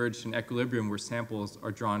going to converge to an equilibrium where samples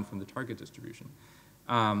are drawn from the target distribution.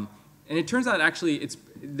 And it turns out actually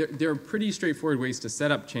there are pretty straightforward ways to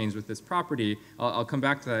set up chains with this property. I'll come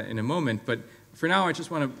back to that in a moment. But for now, I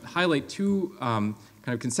just want to highlight two kind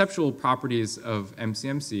of conceptual properties of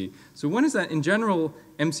MCMC. So one is that in general,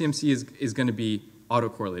 MCMC is going to be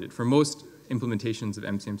autocorrelated. For most implementations of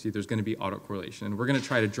MCMC, there's going to be autocorrelation. And we're going to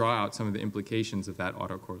try to draw out some of the implications of that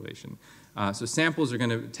autocorrelation. So samples are going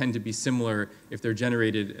to tend to be similar if they're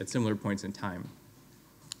generated at similar points in time.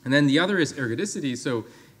 And then the other is ergodicity. So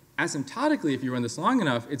asymptotically, if you run this long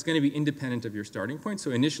enough, it's going to be independent of your starting point.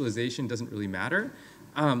 So initialization doesn't really matter.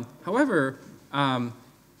 However,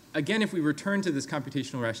 again, if we return to this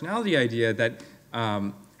computational rationality idea that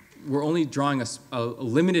we're only drawing a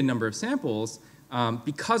limited number of samples,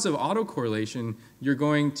 because of autocorrelation, you're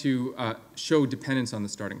going to show dependence on the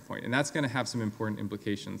starting point. And that's going to have some important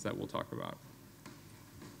implications that we'll talk about.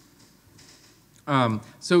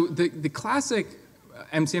 So the classic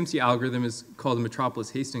MCMC algorithm is called the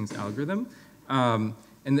Metropolis-Hastings algorithm. And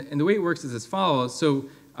the way it works is as follows. So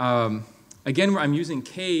Again, I'm using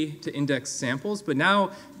K to index samples, but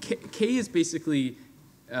now K is basically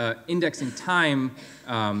indexing time,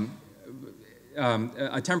 a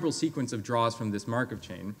temporal sequence of draws from this Markov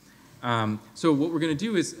chain. So what we're going to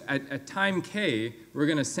do is, at time K, we're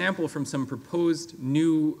going to sample from some proposed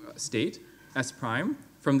new state, S prime,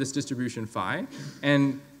 from this distribution phi.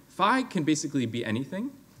 And phi can basically be anything,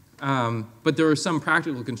 but there are some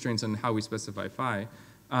practical constraints on how we specify phi.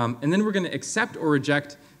 And then we're going to accept or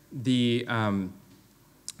reject the,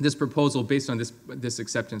 this proposal based on this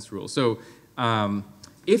acceptance rule. So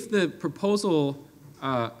if the proposal,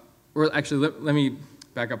 or actually let me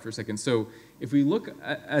back up for a second. So if we look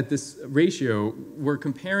at this ratio, we're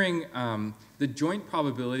comparing the joint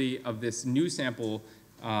probability of this new sample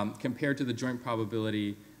compared to the joint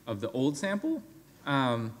probability of the old sample.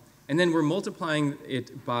 And then we're multiplying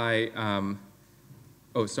it by,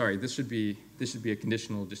 oh, sorry, this should be a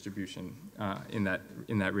conditional distribution in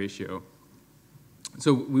that ratio.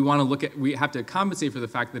 So we want to look at, we have to compensate for the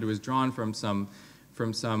fact that it was drawn from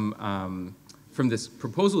this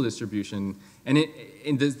proposal distribution. And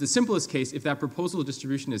in the simplest case, if that proposal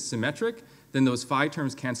distribution is symmetric, then those phi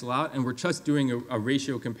terms cancel out, and we're just doing a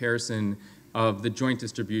ratio comparison of the joint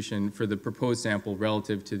distribution for the proposed sample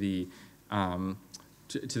relative to the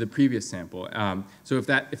previous sample. So if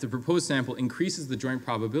the proposed sample increases the joint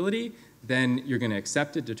probability, then you're going to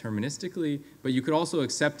accept it deterministically, but you could also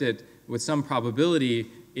accept it with some probability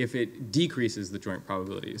if it decreases the joint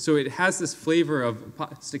probability. So it has this flavor of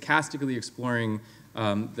stochastically exploring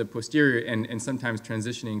the posterior and sometimes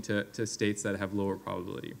transitioning to states that have lower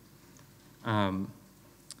probability.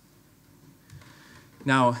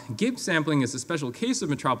 Now, Gibbs sampling is a special case of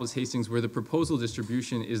Metropolis Hastings where the proposal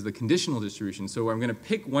distribution is the conditional distribution. So I'm going to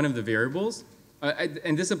pick one of the variables,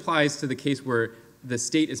 and this applies to the case where the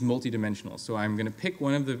state is multidimensional. So I'm going to pick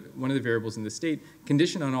one of the variables in the state,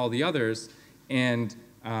 condition on all the others, and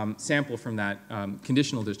sample from that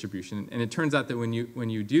conditional distribution. And it turns out that when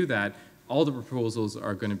you do that, all the proposals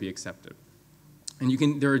are going to be accepted.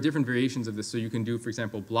 And there are different variations of this. So you can do, for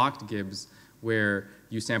example, blocked Gibbs, where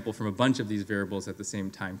you sample from a bunch of these variables at the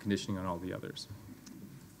same time, conditioning on all the others.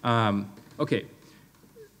 Okay,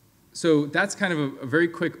 so that's kind of a very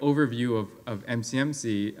quick overview of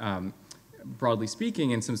MCMC, broadly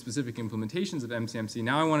speaking, and some specific implementations of MCMC.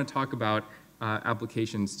 Now I want to talk about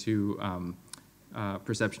applications to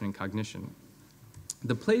perception and cognition.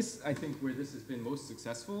 The place, I think, where this has been most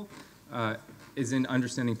successful is in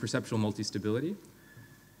understanding perceptual multi-stability.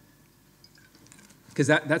 Because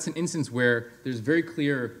that's an instance where there's very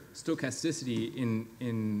clear stochasticity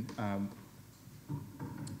in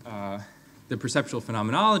the perceptual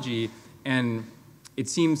phenomenology, and it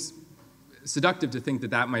seems seductive to think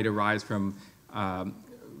that that might arise from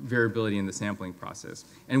variability in the sampling process.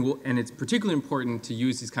 And it's particularly important to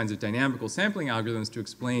use these kinds of dynamical sampling algorithms to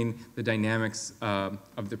explain the dynamics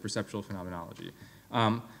of the perceptual phenomenology.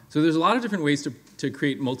 So there's a lot of different ways to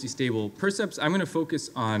create multi-stable percepts. I'm going to focus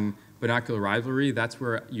on binocular rivalry. That's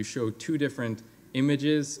where you show two different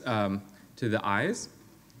images to the eyes.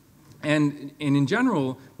 And in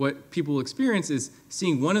general, what people experience is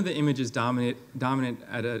seeing one of the images dominant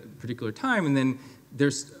at a particular time, and then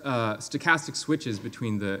there's stochastic switches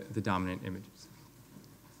between the dominant images.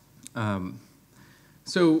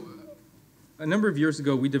 So a number of years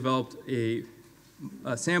ago, we developed a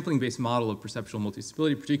sampling-based model of perceptual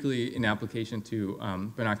multi-stability, particularly in application to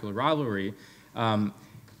binocular rivalry. And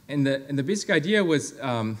the basic idea was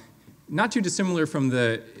not too dissimilar from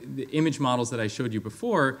the image models that I showed you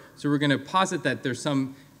before. So we're going to posit that there's there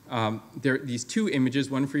are these two images,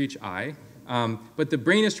 one for each eye. But the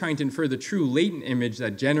brain is trying to infer the true latent image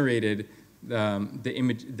that generated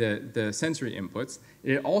the sensory inputs.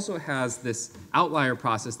 It also has this outlier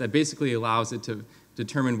process that basically allows it to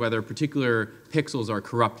determine whether particular pixels are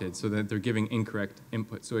corrupted so that they're giving incorrect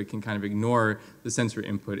input. So it can kind of ignore the sensory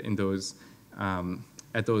input in those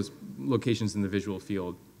at those locations in the visual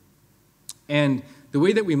field. And the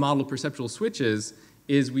way that we model perceptual switches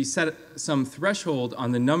is we set some threshold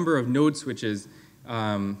on the number of node switches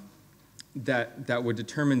that would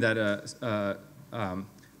determine that a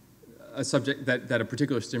subject that a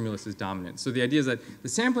particular stimulus is dominant. So the idea is that the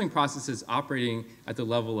sampling process is operating at the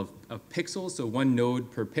level of pixels, so one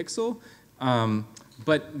node per pixel,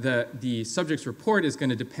 but the subject's report is going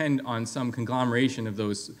to depend on some conglomeration of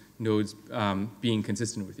those nodes being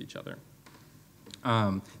consistent with each other.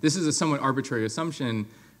 This is a somewhat arbitrary assumption,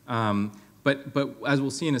 but as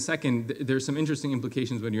we'll see in a second, there's some interesting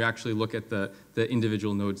implications when you actually look at the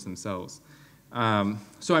individual nodes themselves.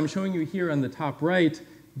 So I'm showing you here on the top right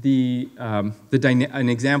an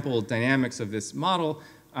example dynamics of this model.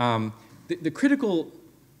 The critical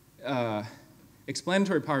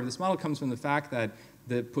explanatory power of this model comes from the fact that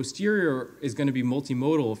the posterior is going to be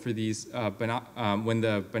multimodal for these when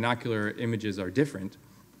the binocular images are different.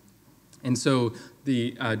 And so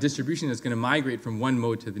the distribution is going to migrate from one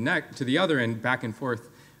mode to the other and back and forth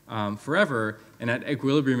forever. And at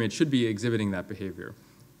equilibrium, it should be exhibiting that behavior.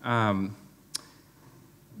 One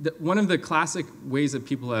of the classic ways that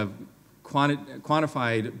people have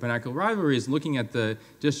quantified binocular rivalry is looking at the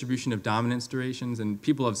distribution of dominance durations. And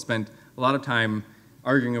people have spent a lot of time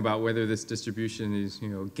arguing about whether this distribution is,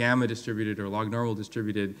 gamma distributed or log normal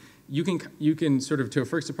distributed. You can sort of, to a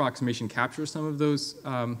first approximation, capture some of those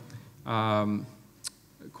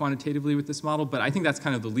quantitatively with this model, but I think that's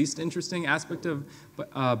kind of the least interesting aspect of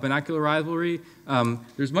binocular rivalry.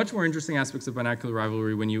 There's much more interesting aspects of binocular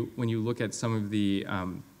rivalry when you look at some of the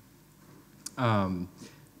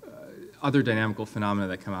other dynamical phenomena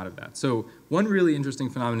that come out of that. So one really interesting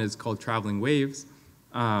phenomenon is called traveling waves.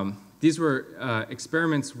 These were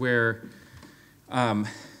experiments where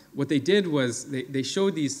what they did was they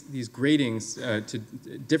showed these gratings,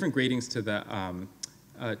 different gratings to the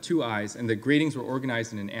two eyes, and the gratings were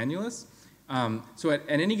organized in an annulus. So at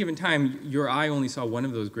any given time, your eye only saw one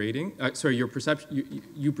of those gratings.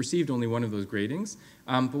 You perceived only one of those gratings.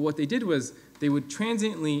 But what they did was they would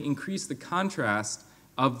transiently increase the contrast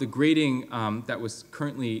of the grating that was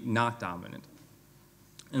currently not dominant.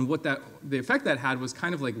 And what the effect that had was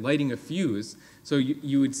kind of like lighting a fuse. So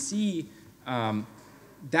you would see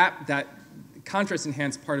that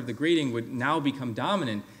contrast-enhanced part of the grating would now become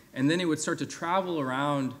dominant, and then it would start to travel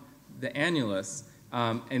around the annulus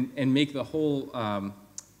and make the whole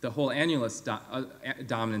annulus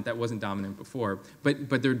dominant that wasn't dominant before.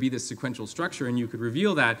 But there would be this sequential structure, and you could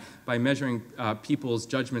reveal that by measuring people's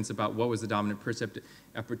judgments about what was the dominant percept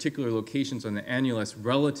at particular locations on the annulus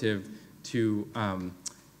relative to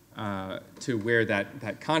where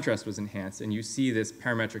that contrast was enhanced. And you see this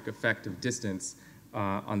parametric effect of distance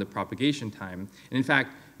on the propagation time. And in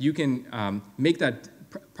fact, you can make that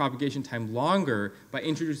propagation time longer by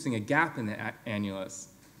introducing a gap in the annulus,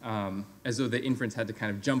 as though the inference had to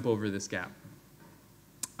kind of jump over this gap.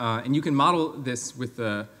 And you can model this with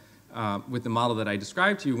the model that I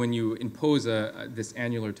described to you when you impose this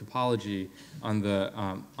annular topology on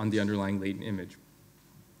the underlying latent image.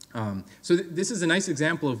 So this is a nice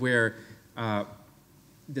example of where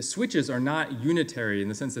the switches are not unitary in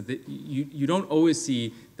the sense that you don't always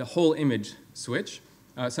see the whole image switch.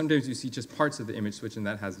 Sometimes you see just parts of the image switch, and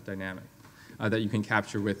that has a dynamic that you can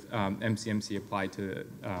capture with MCMC applied to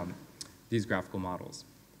these graphical models.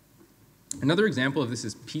 Another example of this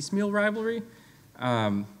is piecemeal rivalry.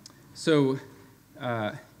 If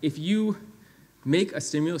you make a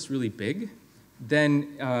stimulus really big,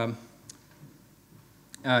 then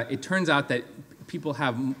it turns out that people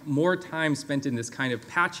have more time spent in this kind of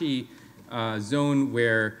patchy zone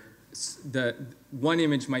where the one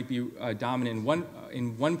image might be dominant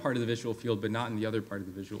in one part of the visual field, but not in the other part of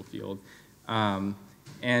the visual field. And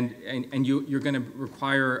you're going to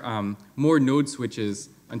require more node switches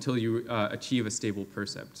until you achieve a stable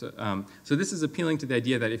percept. So this is appealing to the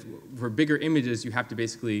idea that for bigger images, you have to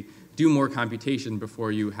basically do more computation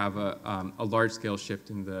before you have a large-scale shift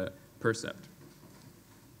in the percept.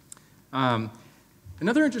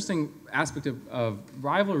 Another interesting aspect of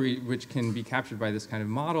rivalry, which can be captured by this kind of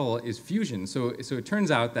model, is fusion. So it turns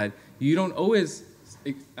out that you don't always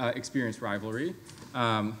experience rivalry.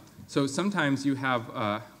 So sometimes you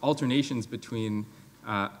have alternations between,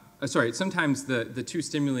 sometimes the two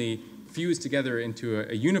stimuli fuse together into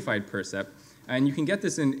a unified percept. And you can get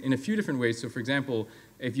this in a few different ways. So for example,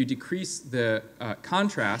 if you decrease the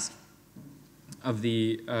contrast of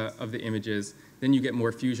the images, then you get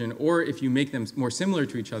more fusion. Or if you make them more similar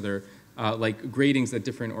to each other, like gratings at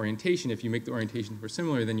different orientation, if you make the orientations more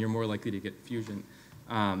similar, then you're more likely to get fusion.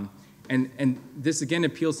 And this again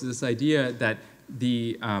appeals to this idea that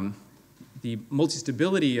the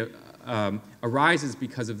multistability arises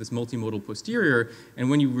because of this multimodal posterior, and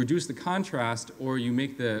when you reduce the contrast or you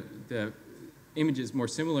make the images more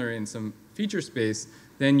similar in some feature space,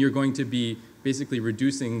 then you're going to be basically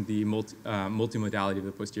reducing the multimodality of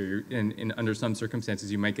the posterior, and under some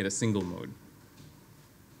circumstances you might get a single mode.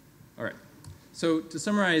 All right, so to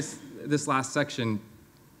summarize this last section,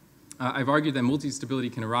 I've argued that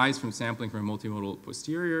multistability can arise from sampling from a multimodal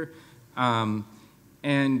posterior,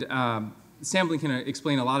 sampling can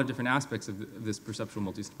explain a lot of different aspects of this perceptual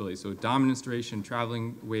multistability, so dominance duration,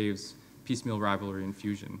 traveling waves, piecemeal rivalry, and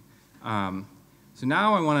fusion. So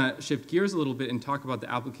now I want to shift gears a little bit and talk about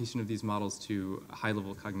the application of these models to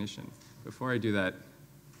high-level cognition. Before I do that,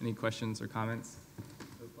 any questions or comments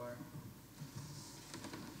so far?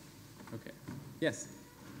 Okay. Yes?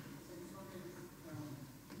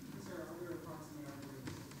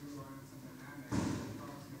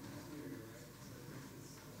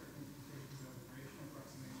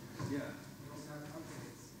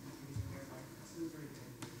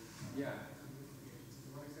 Yeah. To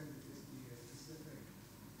what extent would this be a specific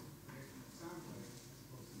prediction of sampling as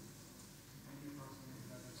opposed to any approximate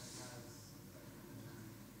method that has that kind of time?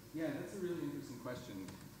 Yeah, that's a really interesting question.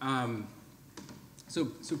 So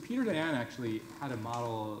Peter Dayan actually had a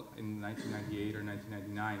model in 1998 or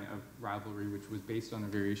 1999 of rivalry, which was based on a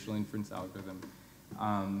variational inference algorithm.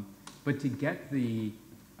 But to get the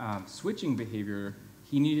switching behavior,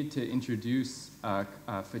 he needed to introduce a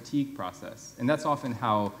fatigue process. And that's often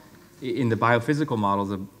how, in the biophysical models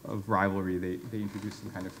of rivalry, they introduce some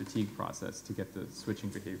kind of fatigue process to get the switching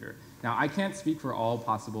behavior. Now, I can't speak for all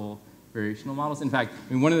possible variational models. In fact,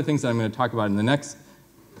 I mean, one of the things that I'm going to talk about in the next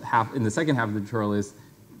half, in the second half of the tutorial, is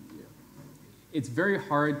it's very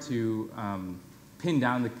hard to pin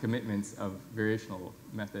down the commitments of variational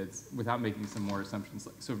methods without making some more assumptions.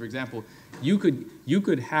 So, for example, you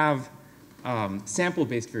could have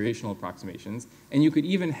sample-based variational approximations, and you could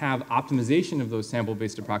even have optimization of those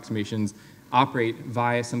sample-based approximations operate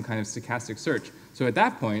via some kind of stochastic search. So at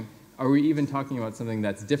that point, are we even talking about something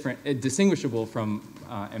that's different, distinguishable from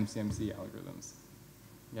MCMC algorithms?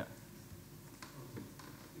 Yeah. It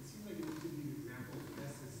seems like if you give these examples,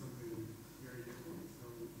 S is something very different. So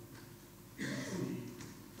C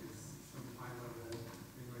is some high-level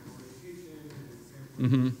thing like orientation and sampling.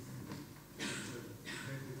 Mm-hmm. It's a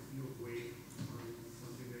vector field weight on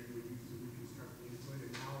something that you would use to reconstruct the input,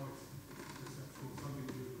 and now it's perceptual, something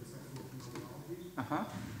to do with perceptual phenomenology. Uh-huh.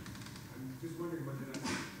 I'm just wondering whether it's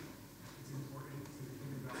important to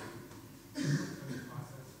think about what kind of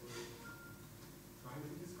process we're trying to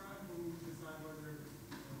describe when we decide whether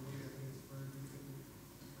a way that is for using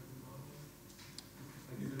as a model.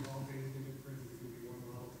 Like, is it all based in inference? Is it going to be one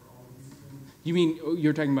model for all of these things? You mean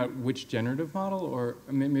you're talking about which generative model, or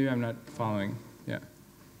maybe I'm not following? Yeah.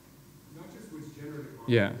 Not just which generative model,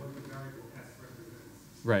 Yeah. but what the variable S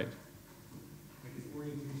represents. Right. Like, is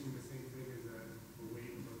orientation the same thing as a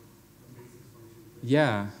weight of a basis function?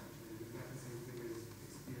 Yeah. Is that the same thing as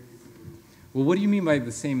experiencing? Well, what do you mean by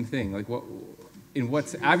the same thing? Like, what? In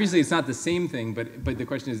what's obviously it's not the same thing, but the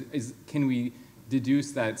question is can we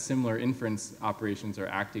deduce that similar inference operations are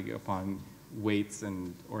acting upon weights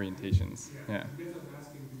and orientations? Yeah. I guess I'm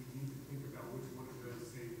asking, do we need to think about which one of those,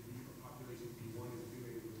 say, population B1 is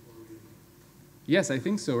doing before we? Yes, I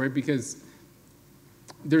think so, right? Because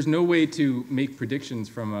there's no way to make predictions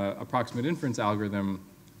from an approximate inference algorithm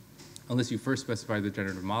unless you first specify the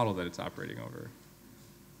generative model that it's operating over,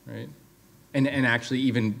 right? And actually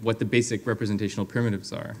even what the basic representational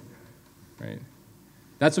primitives are, right?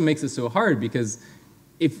 That's what makes it so hard, because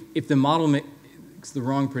if the model makes the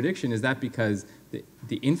wrong prediction, is that because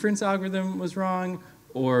the inference algorithm was wrong,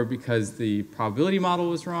 or because the probability model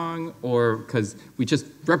was wrong, or because we just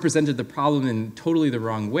represented the problem in totally the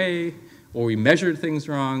wrong way, or we measured things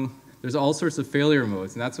wrong? There's all sorts of failure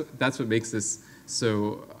modes, and that's what makes this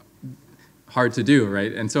so hard to do,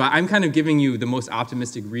 right? And so I'm kind of giving you the most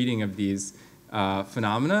optimistic reading of these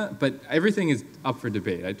phenomena, but everything is up for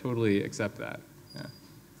debate. I totally accept that. Yeah.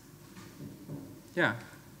 Yeah. I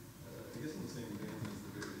guess in the same vein as the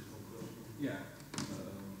variational question. Yeah.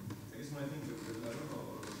 I guess when I think of it, I don't know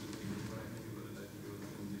what I was thinking, when I think of it, I think of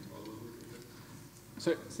it in the Carlos work.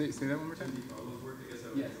 So say that one more time. In the Carlos work, I guess I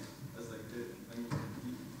would, Yes. as like, I mean,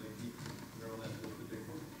 deep neural network predict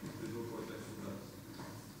visual cortex does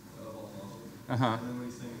all models. Uh-huh. And then what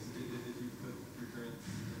he's saying is, if you put recurrent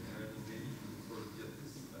inherent engagement, you can sort of get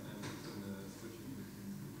this dynamics and the switching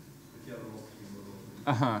between, if you have a multi-modal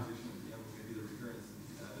Uh-huh. maybe the recurrence that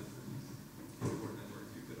you added to these network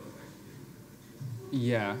networks, you could actually get recurrence.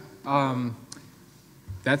 Yeah.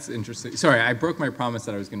 That's interesting. Sorry, I broke my promise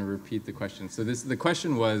that I was going to repeat the question. So the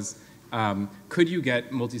question was, could you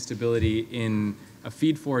get multi-stability in a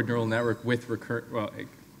feed-forward neural network with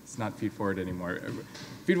it's not feed-forward anymore.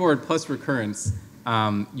 Feed-forward plus recurrence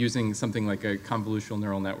using something like a convolutional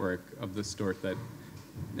neural network of the sort that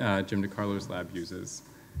Jim DiCarlo's lab uses.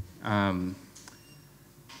 I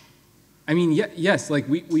mean, yes, like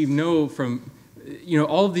we know from,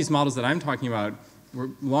 all of these models that I'm talking about were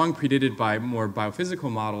long predated by more biophysical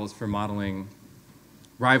models for modeling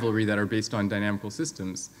rivalry that are based on dynamical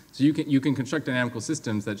systems. So you can construct dynamical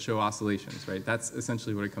systems that show oscillations, right? That's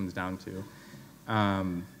essentially what it comes down to.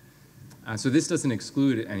 So this doesn't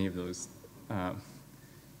exclude any of those kinds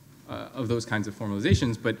of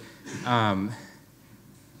formalizations, but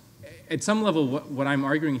at some level, what I'm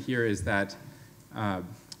arguing here is that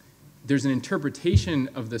there's an interpretation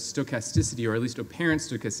of the stochasticity, or at least apparent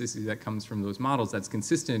stochasticity, that comes from those models that's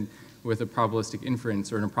consistent with a probabilistic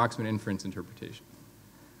inference or an approximate inference interpretation.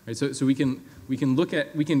 Right? So we can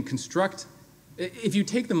construct. If you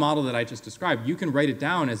take the model that I just described, you can write it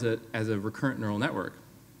down as a recurrent neural network.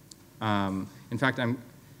 In fact, I'm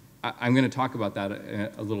going to talk about that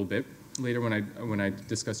a little bit later when I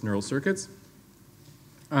discuss neural circuits.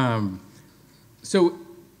 So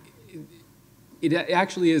it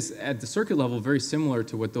actually is, at the circuit level, very similar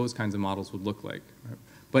to what those kinds of models would look like. Right?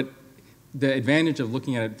 But the advantage of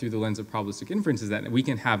looking at it through the lens of probabilistic inference is that we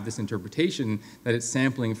can have this interpretation that it's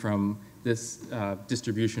sampling from this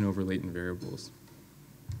distribution over latent variables.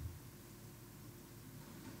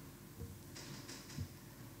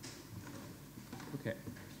 Okay.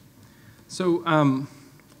 So I'm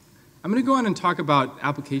going to go on and talk about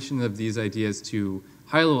application of these ideas to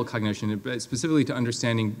high-level cognition, but specifically to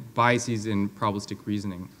understanding biases in probabilistic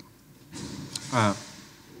reasoning.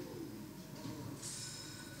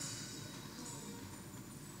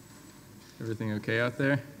 Everything okay out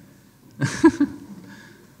there?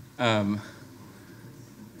 All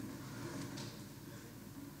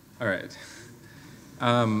right.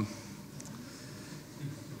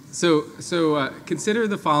 So consider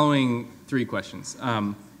the following three questions.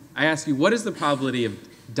 I ask you, what is the probability of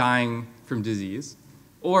dying from disease?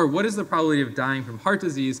 Or what is the probability of dying from heart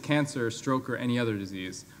disease, cancer, stroke, or any other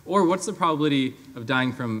disease? Or what's the probability of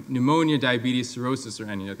dying from pneumonia, diabetes, cirrhosis, or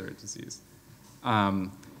any other disease?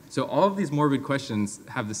 So all of these morbid questions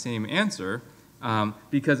have the same answer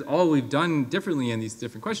because all we've done differently in these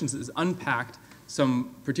different questions is unpacked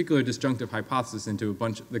some particular disjunctive hypothesis into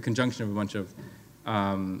the conjunction of a bunch of,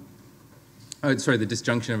 the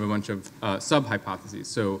disjunction of a bunch of sub-hypotheses.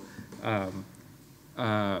 So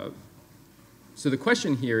the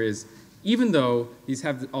question here is, even though these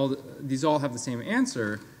all have the same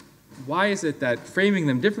answer, why is it that framing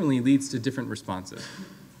them differently leads to different responses?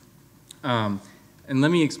 And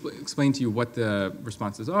let me explain to you what the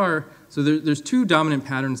responses are. So there's two dominant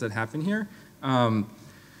patterns that happen here.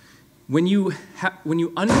 When you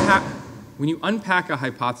unpack a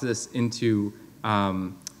hypothesis into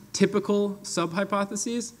typical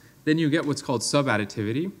sub-hypotheses, then you get what's called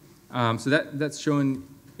sub-additivity. So that's shown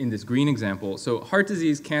in this green example. So heart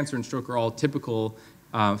disease, cancer, and stroke are all typical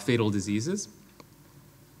fatal diseases,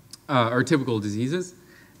 or typical diseases.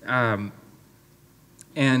 And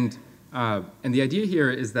the idea here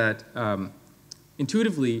is that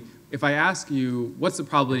intuitively, if I ask you what's the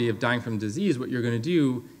probability of dying from disease, what you're going to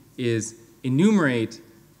do is enumerate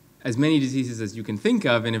as many diseases as you can think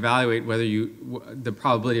of and evaluate whether the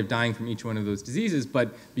probability of dying from each one of those diseases.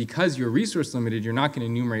 But because you're resource limited, you're not going to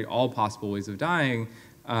enumerate all possible ways of dying.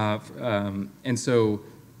 And so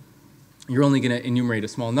you're only going to enumerate a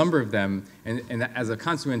small number of them. And as a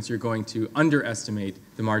consequence, you're going to underestimate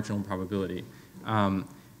the marginal probability. And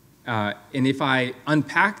if I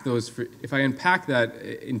unpack that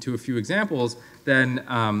into a few examples, then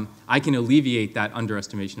I can alleviate that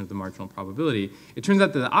underestimation of the marginal probability. It turns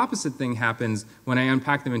out that the opposite thing happens when I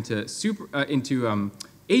unpack them into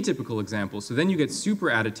atypical examples. So then you get super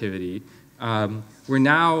additivity, where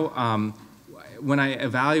now when I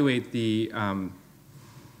evaluate the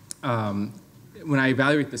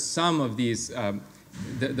sum of these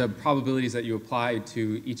the probabilities that you apply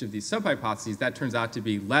to each of these sub-hypotheses, that turns out to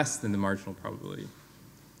be less than the marginal probability. All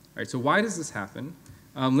right, so why does this happen?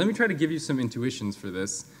 Let me try to give you some intuitions for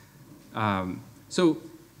this. So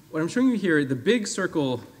what I'm showing you here, the big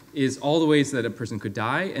circle is all the ways that a person could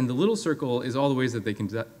die, and the little circle is all the ways that they can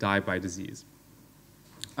die by disease.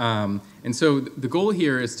 And so the goal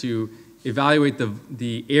here is to evaluate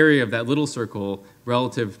the area of that little circle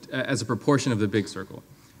relative as a proportion of the big circle.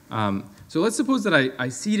 So let's suppose that I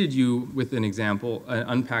seeded you with an example, an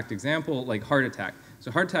unpacked example, like heart attack.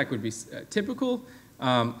 So heart attack would be typical,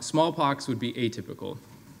 smallpox would be atypical.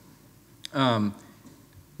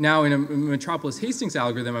 Now in a Metropolis Hastings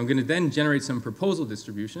algorithm, I'm going to then generate some proposal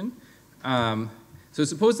distribution. So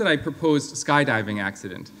suppose that I proposed skydiving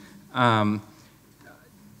accident.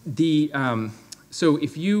 So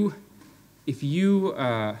if you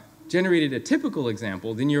generated a typical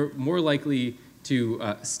example, then you're more likely to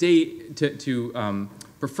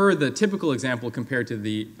prefer the typical example compared to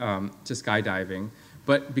to skydiving,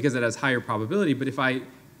 but because it has higher probability. But if I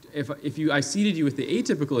seeded you with the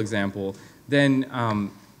atypical example, then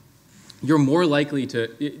you're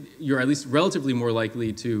at least relatively more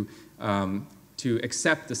likely to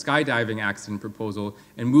accept the skydiving accident proposal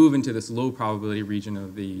and move into this low probability region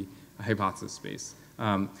of the hypothesis space.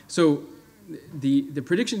 So the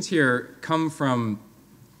predictions here come from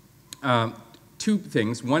two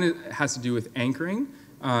things. One has to do with anchoring.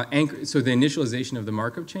 So the initialization of the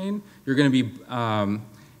Markov chain. You're going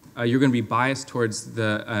to be biased towards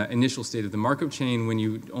the initial state of the Markov chain when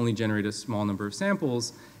you only generate a small number of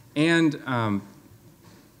samples. And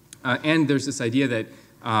there's this idea that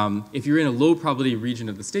if you're in a low probability region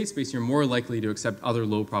of the state space, you're more likely to accept other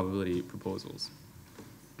low probability proposals.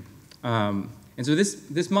 And so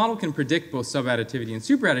this model can predict both subadditivity and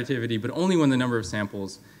superadditivity, but only when the number of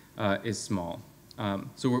samples is small.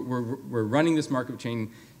 So we're running this Markov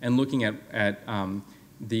chain and looking at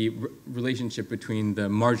the relationship between the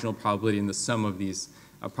marginal probability and the sum of these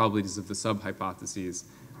probabilities of the sub-hypotheses.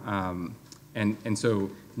 And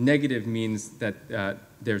so negative means that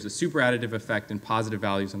there's a superadditive effect, and positive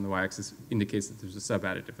values on the y-axis indicates that there's a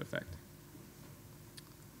subadditive effect.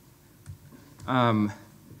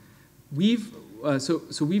 We've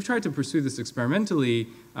tried to pursue this experimentally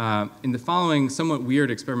in the following somewhat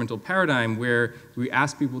weird experimental paradigm, where we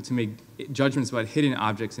ask people to make judgments about hidden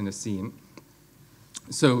objects in a scene.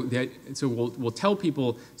 So we'll tell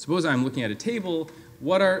people, suppose I'm looking at a table,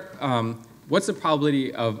 what's the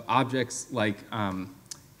probability of objects like,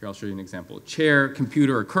 here I'll show you an example, chair,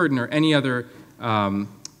 computer, or curtain, or any other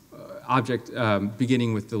object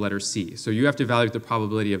beginning with the letter C. So you have to evaluate the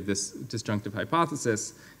probability of this disjunctive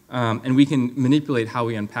hypothesis, and we can manipulate how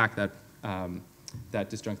we unpack that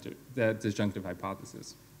disjunctive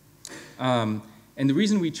hypothesis. And the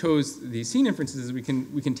reason we chose these scene inferences is we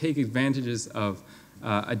can take advantages of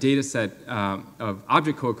a data set of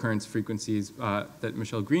object co-occurrence frequencies that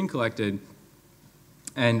Michelle Green collected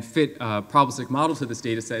and fit a probabilistic model to this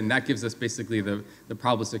data set, and that gives us basically the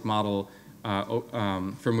probabilistic model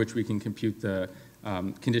from which we can compute the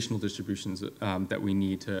conditional distributions that we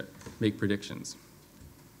need to make predictions.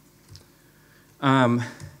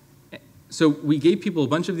 So we gave people a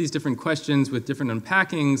bunch of these different questions with different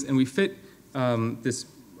unpackings, and we fit this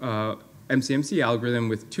MCMC algorithm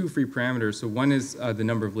with two free parameters. So one is the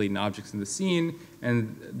number of latent objects in the scene,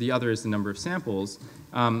 and the other is the number of samples.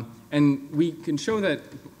 And we can show that,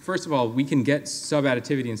 first of all, we can get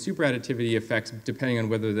subadditivity and superadditivity effects depending on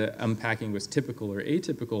whether the unpacking was typical or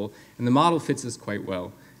atypical, and the model fits this quite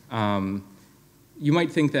well. You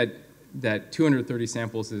might think that 230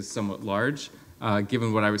 samples is somewhat large,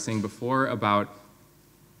 given what I was saying before about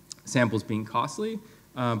samples being costly.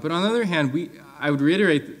 But on the other hand, I would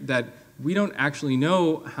reiterate that we don't actually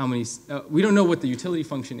know how many, we don't know what the utility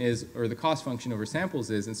function is or the cost function over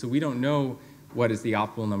samples is, and so we don't know what is the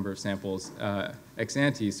optimal number of samples ex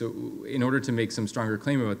ante. So in order to make some stronger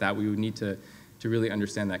claim about that, we would need to really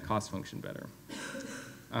understand that cost function better.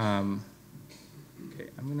 Okay,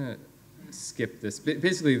 I'm gonna skip this.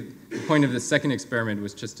 Basically, the point of the second experiment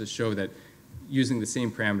was just to show that using the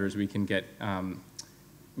same parameters, we can get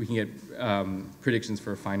predictions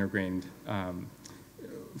for a finer grained.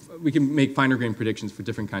 We can make finer grained predictions for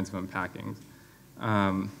different kinds of unpacking.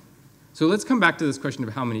 So let's come back to this question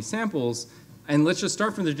of how many samples, and let's just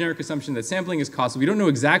start from the generic assumption that sampling is costly. We don't know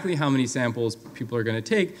exactly how many samples people are going to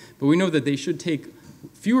take, but we know that they should take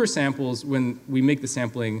fewer samples when we make the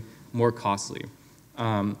sampling more costly.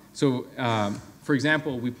 For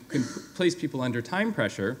example, we can place people under time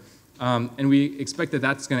pressure, and we expect that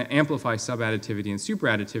that's going to amplify subadditivity and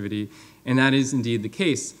superadditivity, and that is indeed the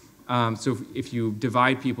case. So if you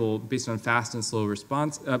divide people based on fast and slow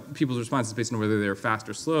response, people's responses based on whether they're fast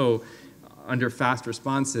or slow, under fast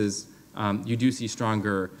responses, you do see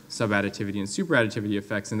stronger subadditivity and superadditivity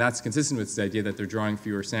effects, and that's consistent with this idea that they're drawing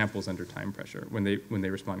fewer samples under time pressure when they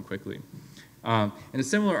respond quickly. And a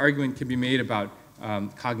similar argument can be made about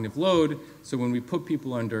cognitive load. So when we put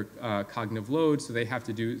people under cognitive load, so they have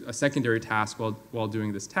to do a secondary task while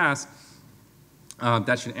doing this task,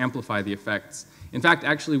 that should amplify the effects. In fact,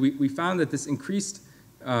 actually, we found that this increased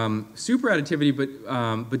superadditivity,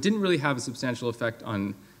 but didn't really have a substantial effect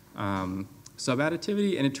on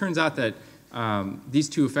subadditivity. And it turns out that these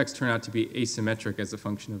two effects turn out to be asymmetric as a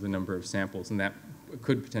function of the number of samples, and that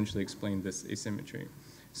could potentially explain this asymmetry.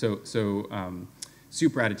 So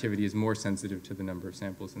superadditivity is more sensitive to the number of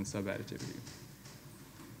samples than subadditivity.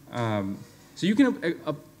 So you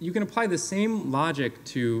can apply the same logic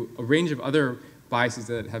to a range of other biases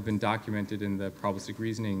that have been documented in the probabilistic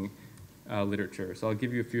reasoning literature. So I'll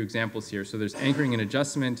give you a few examples here. So there's anchoring and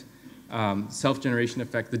adjustment, self-generation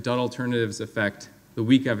effect, the Dutt alternatives effect, the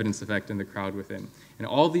weak evidence effect, and the crowd within. And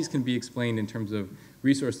all of these can be explained in terms of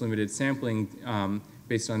resource-limited sampling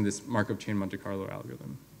based on this Markov chain Monte Carlo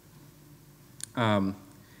algorithm.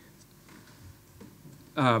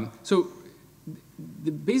 So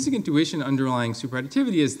the basic intuition underlying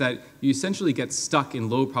superadditivity is that you essentially get stuck in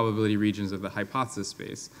low probability regions of the hypothesis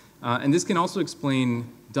space. And this can also explain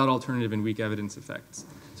Dutt alternative and weak evidence effects.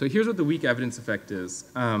 So here's what the weak evidence effect is.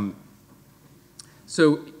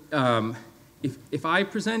 If I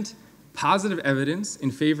present positive evidence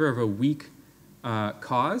in favor of a weak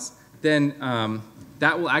cause, then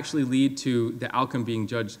that will actually lead to the outcome being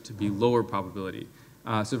judged to be lower probability.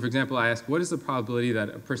 So for example, I ask, what is the probability that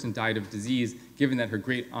a person died of disease given that her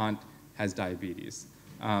great aunt has diabetes?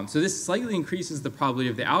 So this slightly increases the probability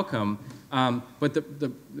of the outcome, but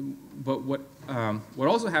what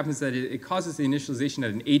also happens is that it causes the initialization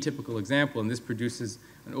at an atypical example, and this produces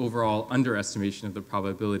an overall underestimation of the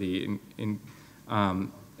probability.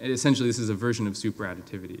 Essentially, this is a version of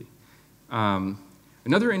superadditivity.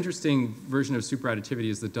 Another interesting version of superadditivity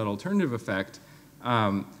is the Dutt alternative effect.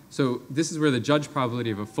 So this is where the judged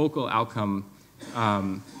probability of a focal outcome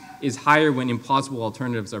is higher when implausible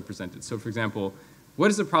alternatives are presented. So for example, what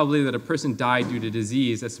is the probability that a person died due to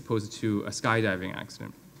disease as opposed to a skydiving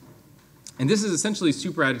accident? And this is essentially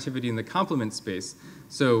superadditivity in the complement space.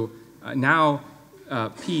 So now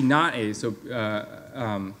P not A, so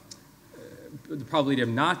the probability of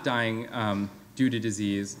not dying due to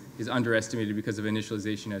disease is underestimated because of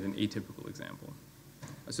initialization at an atypical example.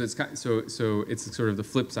 So it's sort of the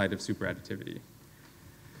flip side of superadditivity.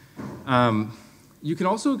 You can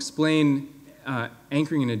also explain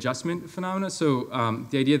anchoring and adjustment phenomena. So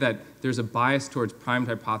the idea that there's a bias towards primed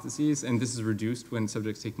hypotheses, and this is reduced when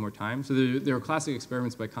subjects take more time. So there are classic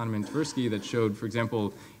experiments by Kahneman and Tversky that showed, for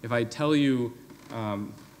example, if I tell you,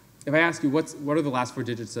 if I ask you what are the last 4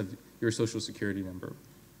 digits of your social security number,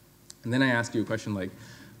 and then I ask you a question like,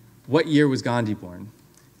 what year was Gandhi born?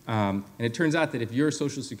 And it turns out that if your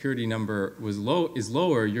social security number is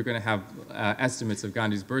lower, you're going to have estimates of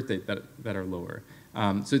Gandhi's birth date that are lower.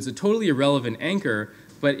 So it's a totally irrelevant anchor,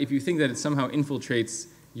 but if you think that it somehow infiltrates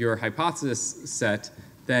your hypothesis set,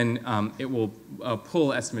 then it will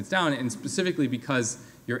pull estimates down, and specifically because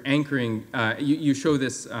you're anchoring, you show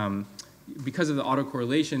this because of the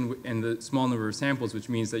autocorrelation and the small number of samples, which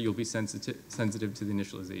means that you'll be sensitive to the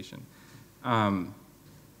initialization.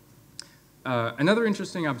 Another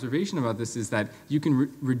interesting observation about this is that you can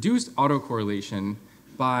reduce autocorrelation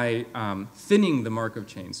by thinning the Markov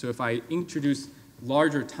chain. So if I introduce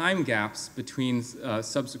larger time gaps between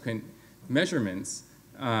subsequent measurements,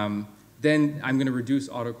 then I'm going to reduce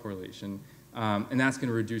autocorrelation, and that's going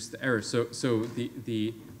to reduce the error. So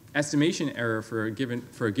the estimation error for a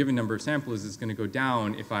given number of samples is going to go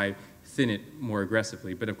down if I thin it more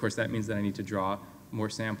aggressively. But of course, that means that I need to draw more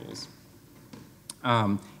samples.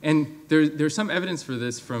 And there's some evidence for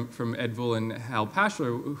this from Edvul and Hal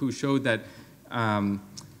Pashler, who showed that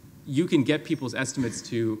you can get people's estimates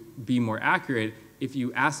to be more accurate if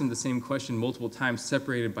you ask them the same question multiple times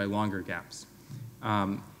separated by longer gaps.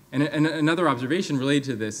 And another observation related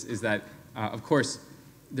to this is that, of course,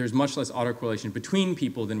 there's much less autocorrelation between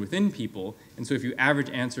people than within people. And so if you average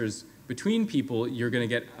answers between people, you're going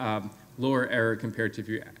to get lower error compared to if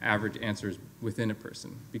you average answers within a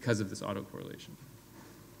person because of this autocorrelation.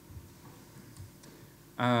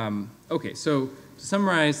 Okay, so to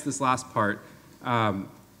summarize this last part,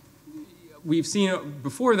 we've seen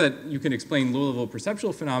before that you can explain low-level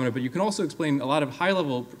perceptual phenomena, but you can also explain a lot of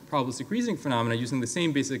high-level probabilistic reasoning phenomena using the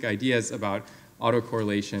same basic ideas about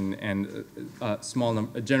autocorrelation and a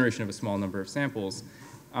generation of a small number of samples.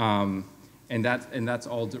 And that's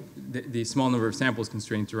all, the small number of samples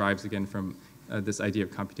constraint derives again from this idea of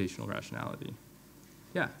computational rationality.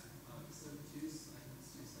 Yeah? So two cents.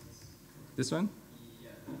 This one?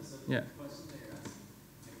 So yeah. The question that you're asking,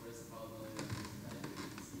 like, what is the probability of person dying of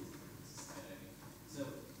disease versus skydiving? So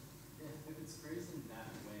if it's phrased in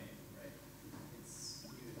that way, right, it's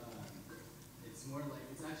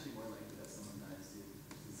actually more likely that someone dies due to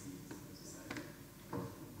disease versus skydiving.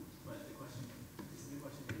 But the question you're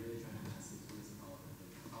really trying to ask is what is the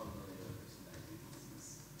probability of a person dying due to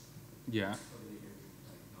disease? Yeah. Totally you're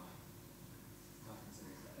like not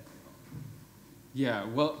considering skydiving at all. Yeah.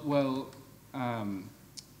 Well.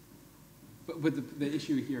 But the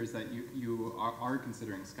issue here is that you are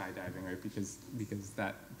considering skydiving, right? Because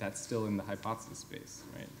that's still in the hypothesis space,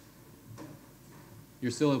 right?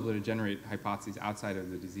 You're still able to generate hypotheses outside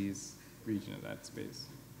of the disease region of that space.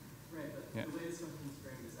 Right, but yeah. The way this question is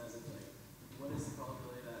framed is as if, like, what is the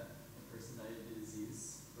probability that a person died of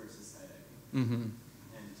disease versus skydiving? Mm-hmm.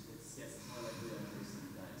 And it's, yes, it's more likely that a person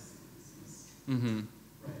dies of disease. Mm-hmm.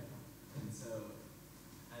 Right. And so,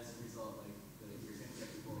 as a result, like, you're going to get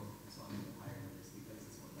people responding with higher numbers because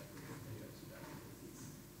it's more likely that you actually die of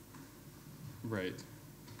disease. Right.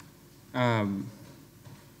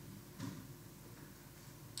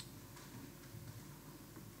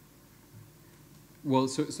 Well,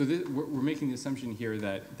 so we're making the assumption here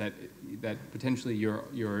that potentially you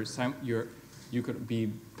could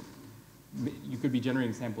be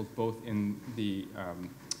generating samples both in the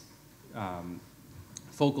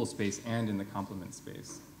focal space and in the complement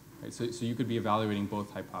space, right? So you could be evaluating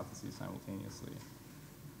both hypotheses simultaneously.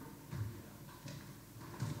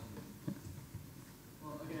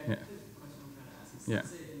 So Yeah.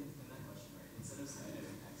 let's say in that question, right, instead of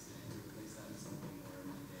skydiving accident, you replace that with something more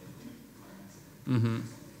mundane, like car accident. Mm-hmm.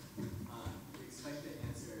 You expect the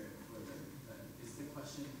answer for is the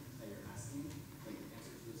question that you're asking, like the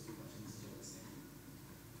answer to those two questions still the same?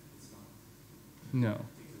 It's not. No.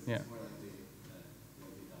 Because Yeah. it's more likely that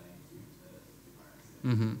you'll be dying due to the car accident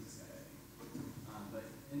Mm-hmm. than skydiving. But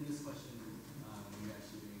in this question, when you're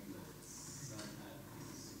actually doing the sun at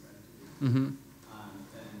gratitude, Mm-hmm.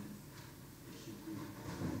 then it should be.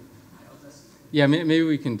 I'll just. Yeah, maybe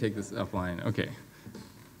we can take this offline. Okay.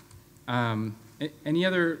 Any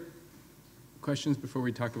other questions before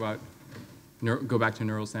we talk about go back to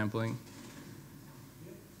neural sampling?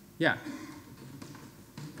 Yeah.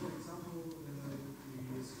 For example,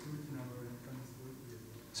 the security number in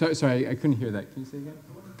Computational. Sorry, I couldn't hear that. Can you say again?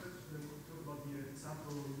 I want to talk about the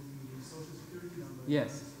example using the social security number.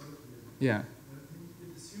 Yes. Yeah.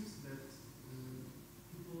 It assumes that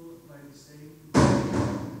people apply the same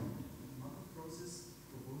markup process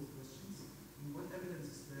for both questions. And what evidence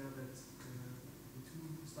is there that the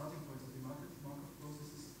two starting points of the markup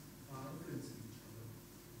processes are influencing each other?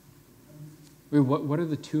 Wait, what are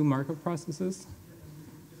the two markup processes?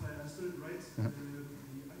 If I understood it right, the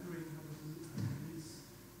anchoring hypothesis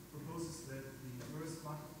proposes that the first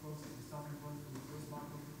markup process, the starting point from the first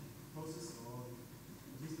markup process, or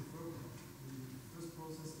at least the first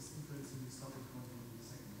process is influencing the starting point from the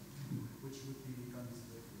second, which would be Gandhi's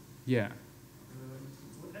theory. Yeah.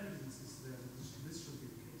 What evidence is there that this should be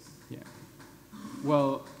the case? Yeah.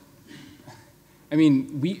 Well, I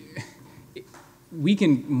mean, we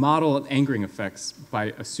can model anchoring effects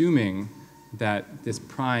by assuming that this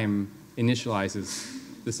prime initializes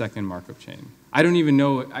the second Markov chain. I don't even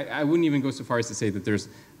know, I wouldn't even go so far as to say that there's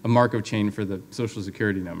a Markov chain for the social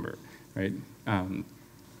security number, right?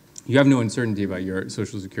 You have no uncertainty about your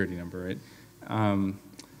social security number, right?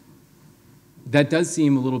 That does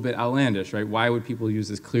seem a little bit outlandish, right? Why would people use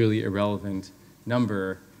this clearly irrelevant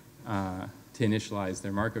number to initialize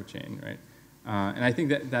their Markov chain, right? And I think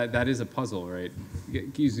that is a puzzle, right?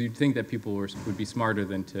 Because you'd think that people would be smarter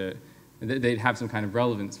than they'd have some kind of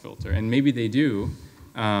relevance filter. And maybe they do,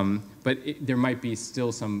 but there might be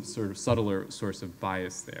still some sort of subtler source of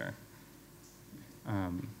bias there.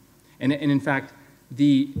 And in fact,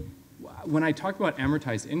 when I talk about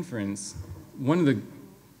amortized inference, one of the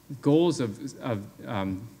goals of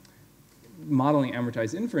modeling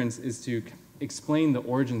amortized inference is to explain the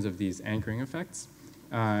origins of these anchoring effects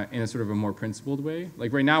in a sort of a more principled way.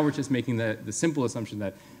 Like right now, we're just making the simple assumption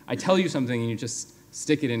that I tell you something and you just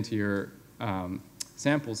stick it into your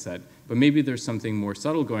sample set. But maybe there's something more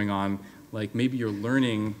subtle going on, like maybe you're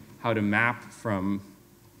learning how to map from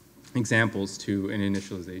examples to an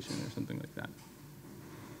initialization or something like that.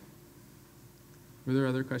 Were there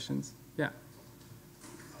other questions? Yeah.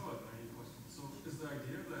 Oh, I need a question. So is the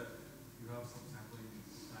idea that you have some sampling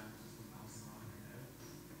time system bounces around in your head,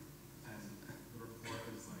 and the report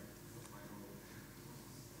is like the final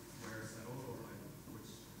where settled, or like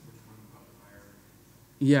which one got higher?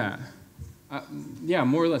 Yeah. Yeah,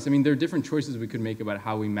 more or less. I mean, there are different choices we could make about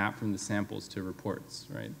how we map from the samples to reports,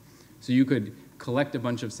 right? So you could collect a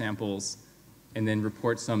bunch of samples and then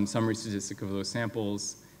report some summary statistic of those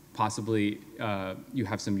samples. Possibly you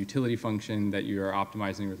have some utility function that you are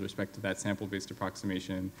optimizing with respect to that sample-based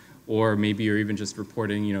approximation, or maybe you're even just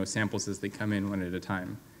reporting, samples as they come in one at a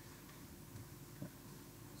time.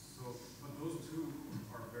 So, but those two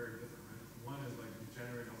are very different, right? One is like you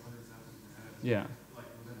generate 100 samples in your head, Yeah. like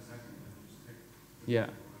within a second, and you just pick Yeah.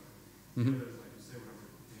 the Mm-hmm. other is like you say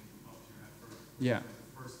whatever came up to your head first. Yeah. Like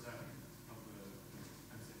the first step of the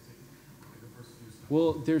MCT, like the first few steps.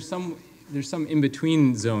 Well, there's some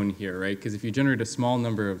in-between zone here, right? Because if you generate a small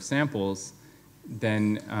number of samples,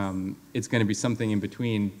 then it's going to be something in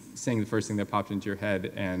between saying the first thing that popped into your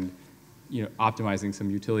head and optimizing some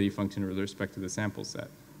utility function with respect to the sample set.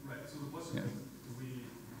 Right. So the question Yeah.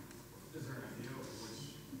 is there an idea of which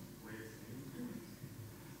way it's aimed?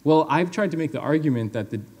 Well, I've tried to make the argument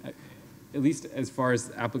that at least as far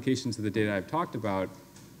as applications of the data I've talked about,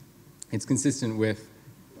 it's consistent with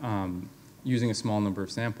using a small number of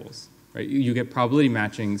samples. Right? You get probability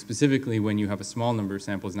matching specifically when you have a small number of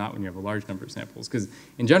samples, not when you have a large number of samples. Because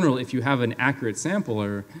in general, if you have an accurate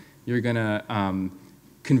sampler, you're going to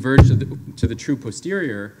converge to the true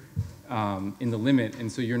posterior in the limit,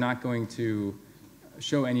 and so you're not going to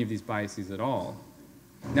show any of these biases at all.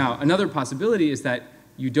 Now, another possibility is that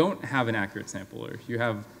you don't have an accurate sampler.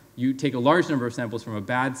 You take a large number of samples from a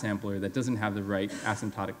bad sampler that doesn't have the right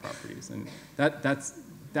asymptotic properties, and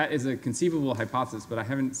that is a conceivable hypothesis, but I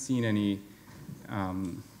haven't seen any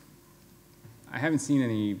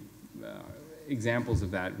examples of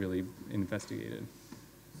that really investigated.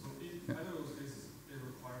 So either of those cases, it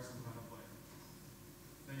requires some kind of like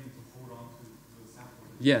thing to hold on to the sample.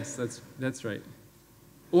 Yes, that's right.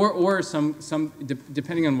 Or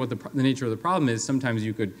depending on what the nature of the problem is, sometimes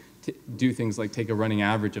you could do things like take a running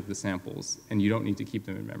average of the samples, and you don't need to keep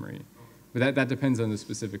them in memory. But that depends on the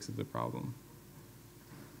specifics of the problem.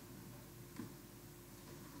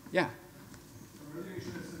 Yeah? So earlier you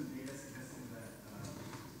showed us some data suggesting that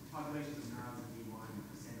populations of neurons in D1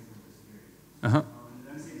 are sampling over this period. Uh-huh. In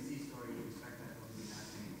the MCMC story, you expect that those will be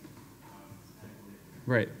happening at equilibrium.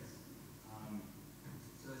 Right.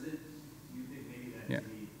 So is it, do you think maybe that Yeah.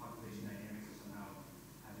 the population dynamics are somehow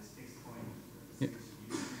at this fixed point? Yeah.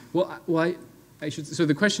 Well, I should. So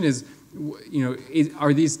the question is, you know,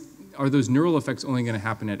 are those neural effects only going to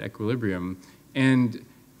happen at equilibrium? And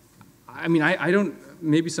I mean, I don't.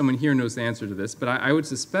 Maybe someone here knows the answer to this, but I would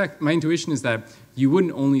suspect, my intuition is that you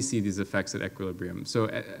wouldn't only see these effects at equilibrium. So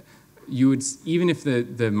you would, even if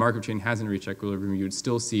the Markov chain hasn't reached equilibrium, you would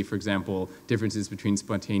still see, for example, differences between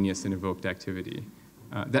spontaneous and evoked activity.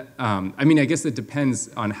 I mean, I guess it depends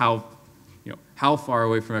on how far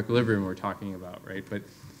away from equilibrium we're talking about, right?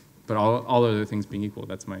 But all other things being equal,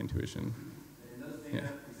 that's my intuition. And those data,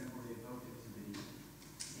 for example, the evoked activity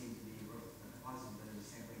seem to be positive that it was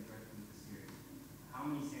sampling directly from the posterior. How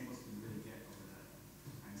many samples can you really get over that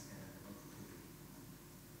time span of evoked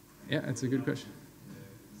activity? Yeah, that's a good question.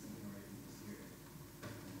 Something right from the posterior.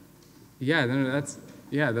 Yeah,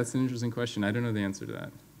 no, that's an interesting question. I don't know the answer to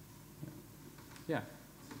that. Yeah.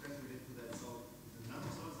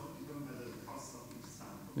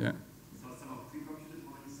 Yeah.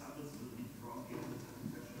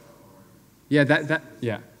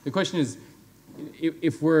 Yeah. The question is,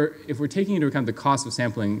 if we're taking into account the cost of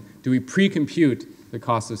sampling, do we pre-compute the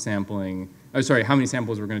cost of sampling? Oh, sorry, how many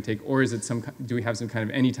samples we're going to take, or is it do we have some kind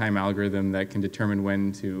of anytime algorithm that can determine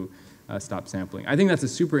when to stop sampling? I think that's a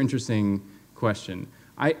super interesting question.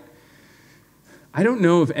 I don't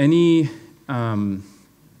know of any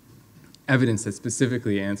evidence that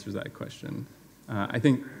specifically answers that question. I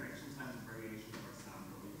think.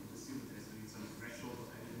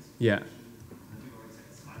 Yeah.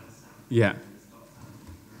 Yeah.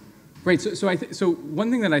 Right. So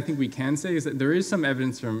one thing that I think we can say is that there is some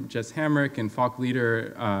evidence from Jess Hamrick and Falk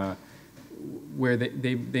Leader where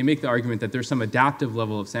they make the argument that there's some adaptive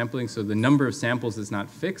level of sampling. So the number of samples is not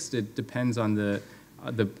fixed. It depends on the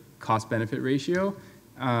cost-benefit ratio.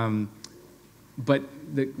 But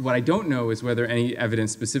what I don't know is whether any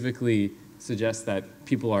evidence specifically suggests that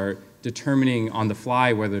people are determining on the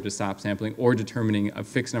fly whether to stop sampling or determining a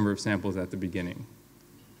fixed number of samples at the beginning.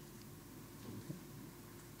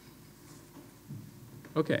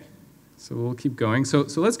 Okay, so we'll keep going. So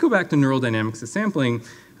let's go back to neural dynamics of sampling.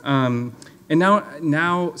 And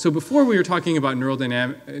now, so before we were talking about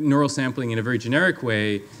neural sampling in a very generic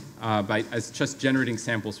way as just generating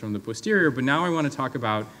samples from the posterior, but now I want to talk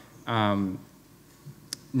about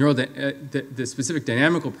the specific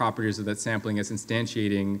dynamical properties of that sampling as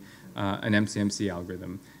instantiating an MCMC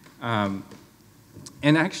algorithm. And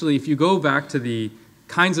actually, if you go back to the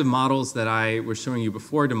kinds of models that I was showing you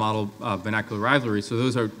before to model binocular rivalry, so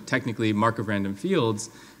those are technically Markov random fields,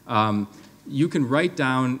 you can write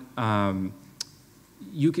down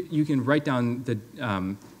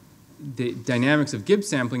the dynamics of Gibbs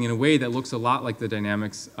sampling in a way that looks a lot like the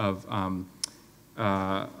dynamics of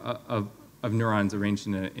neurons arranged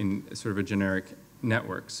in sort of a generic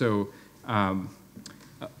network. So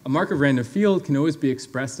a Markov random field can always be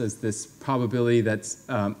expressed as this probability that's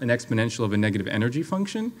an exponential of a negative energy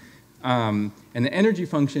function. And the energy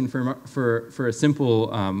function for a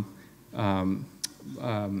simple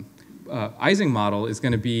Ising model is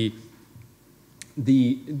going to be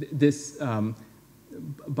this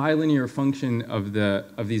bilinear function of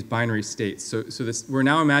these binary states. So we're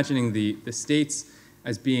now imagining the states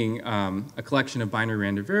as being a collection of binary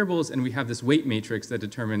random variables, and we have this weight matrix that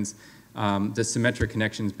determines the symmetric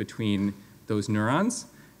connections between those neurons.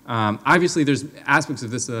 Obviously, there's aspects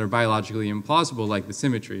of this that are biologically implausible, like the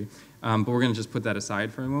symmetry, but we're going to just put that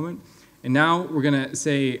aside for a moment. And now we're going to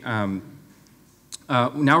say, now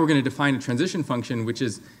we're going to define a transition function, which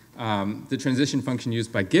is the transition function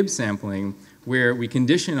used by Gibbs sampling, where we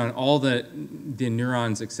condition on all the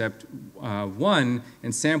neurons except one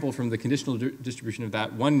and sample from the conditional distribution of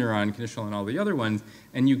that one neuron, conditional on all the other ones,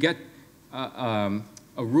 and you get a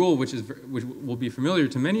rule which will be familiar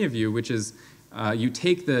to many of you, which is you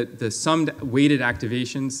take the summed weighted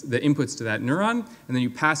activations, the inputs to that neuron, and then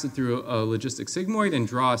you pass it through a logistic sigmoid and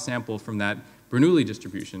draw a sample from that Bernoulli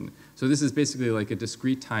distribution. So this is basically like a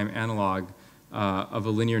discrete time analog of a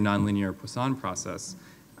linear nonlinear Poisson process.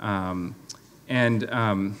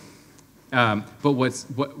 But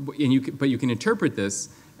you can interpret this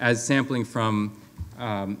as sampling from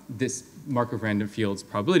this Markov random field's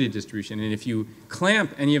probability distribution. And if you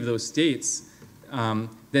clamp any of those states,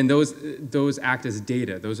 then those act as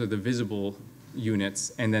data. Those are the visible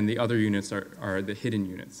units, and then the other units are the hidden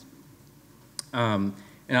units. And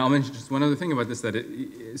I'll mention just one other thing about this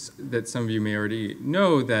that some of you may already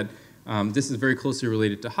know, that this is very closely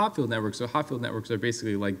related to hot field networks. So hot field networks are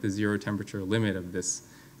basically like the zero temperature limit of this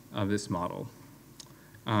model.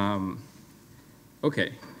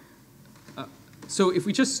 Okay. So if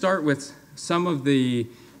we just start with some of the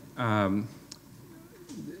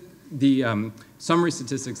summary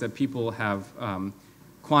statistics that people have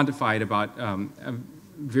quantified about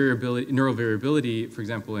neural variability, for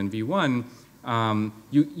example, in V1,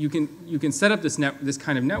 you can set up this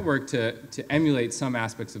kind of network to emulate some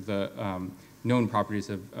aspects of the known properties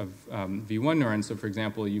of V1 neurons. So, for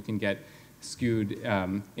example, you can get skewed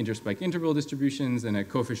interspike interval distributions and a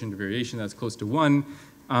coefficient of variation that's close to 1.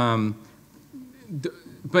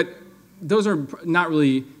 But those are not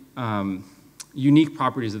really unique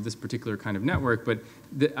properties of this particular kind of network. But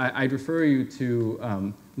I'd refer you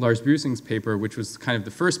to Lars Busing's paper, which was kind of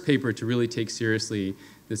the first paper to really take seriously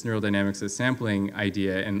this neural dynamics as sampling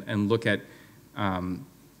idea and look at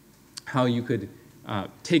how you could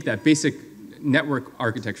take that basic network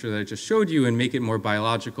architecture that I just showed you and make it more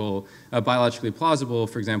biologically plausible,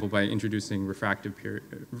 for example, by introducing refractory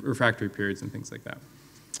periods and things like that.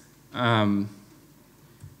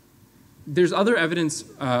 There's other evidence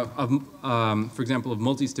for example, of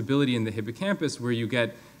multi-stability in the hippocampus, where you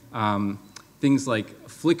get things like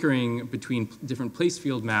flickering between different place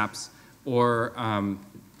field maps or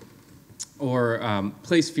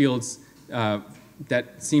place fields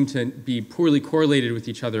that seem to be poorly correlated with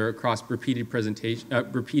each other across repeated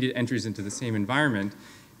entries into the same environment.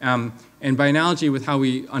 And by analogy with how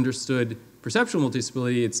we understood perceptual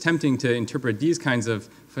multi-stability, it's tempting to interpret these kinds of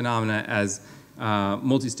phenomena as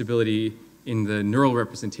multi-stability in the neural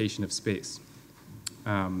representation of space.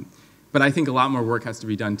 But I think a lot more work has to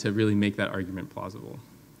be done to really make that argument plausible.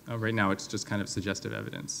 Right now, it's just kind of suggestive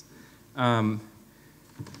evidence.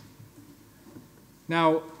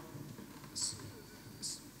 Now,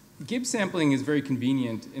 Gibbs sampling is very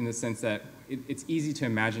convenient in the sense that it's easy to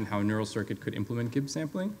imagine how a neural circuit could implement Gibbs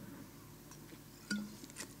sampling.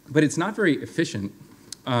 But it's not very efficient.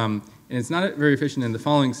 And it's not very efficient in the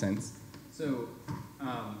following sense. So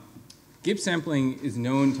Gibbs sampling is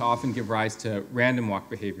known to often give rise to random walk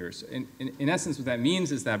behaviors. In essence, what that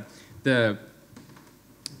means is that the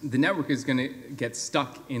network is going to get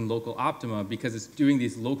stuck in local optima because it's doing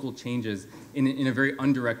these local changes in a very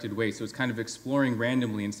undirected way. So it's kind of exploring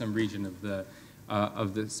randomly in some region of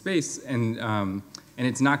the space, and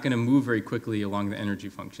it's not going to move very quickly along the energy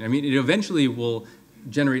function. I mean, it eventually will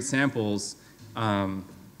generate samples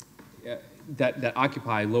that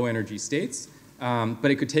occupy low energy states, but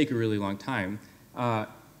it could take a really long time. And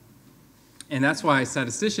that's why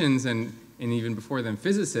statisticians and even before them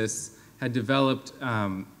physicists had developed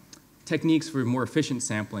techniques for more efficient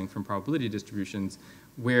sampling from probability distributions,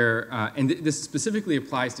 where and this specifically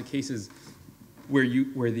applies to cases where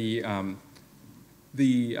the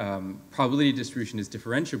probability distribution is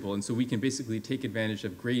differentiable, and so we can basically take advantage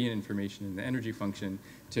of gradient information in the energy function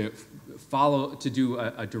to do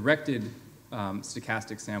a directed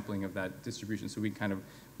stochastic sampling of that distribution, so we can kind of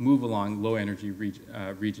move along low energy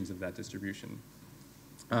regions of that distribution.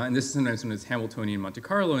 And this is sometimes known as Hamiltonian Monte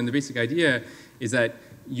Carlo, and the basic idea is that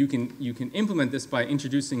you can implement this by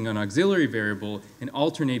introducing an auxiliary variable and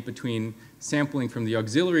alternate between sampling from the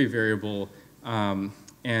auxiliary variable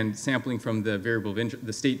and sampling from the variable of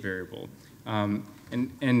the state variable. And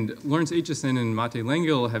Lawrence Aitchison and Mate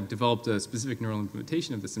Lengel have developed a specific neural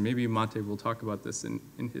implementation of this, and maybe Mate will talk about this in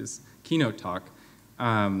his keynote talk.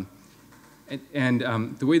 The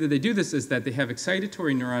way that they do this is that they have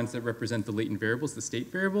excitatory neurons that represent the latent variables, the state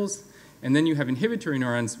variables, and then you have inhibitory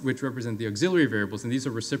neurons which represent the auxiliary variables, and these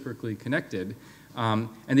are reciprocally connected. And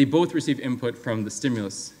they both receive input from the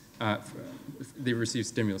stimulus. They receive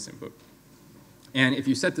stimulus input. And if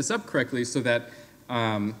you set this up correctly so that,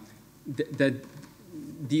 that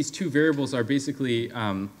these two variables are basically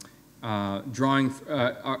the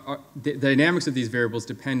dynamics of these variables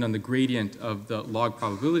depend on the gradient of the log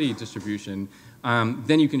probability distribution,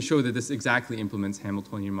 then you can show that this exactly implements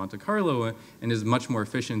Hamiltonian Monte Carlo and is much more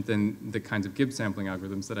efficient than the kinds of Gibbs sampling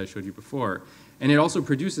algorithms that I showed you before. And it also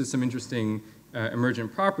produces some interesting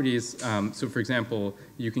emergent properties. So for example,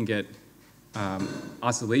 you can get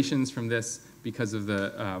oscillations from this because of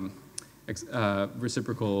the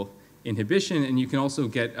reciprocal inhibition, and you can also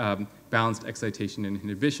get balanced excitation and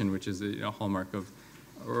inhibition, which is a hallmark of,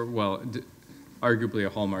 or well, arguably a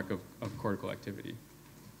hallmark of cortical activity.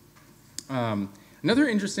 Another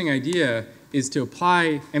interesting idea is to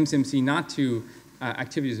apply MCMC not to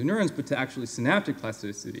activities of neurons, but to actually synaptic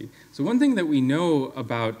plasticity. So one thing that we know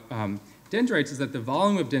about dendrites is that the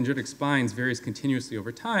volume of dendritic spines varies continuously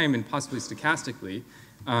over time and possibly stochastically.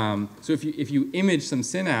 So if you image some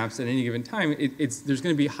synapse at any given time, there's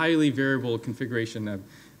going to be highly variable configuration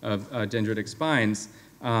of dendritic spines.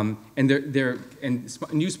 And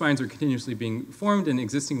new spines are continuously being formed, and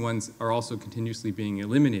existing ones are also continuously being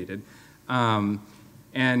eliminated. One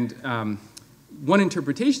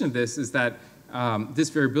interpretation of this is that this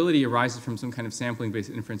variability arises from some kind of sampling-based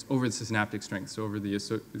inference over the synaptic strength, so over the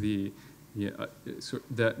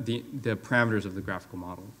parameters of the graphical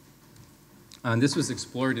model. This was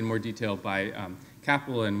explored in more detail by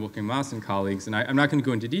Kappel and Wolfgang Maas and colleagues, and I'm not going to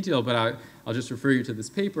go into detail, but I'll just refer you to this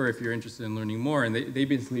paper if you're interested in learning more. And they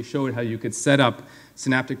basically showed how you could set up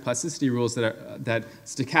synaptic plasticity rules that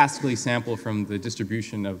stochastically sample from the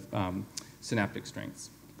distribution of synaptic strengths.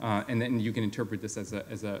 And then you can interpret this as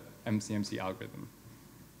a MCMC algorithm.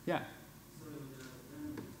 Yeah? So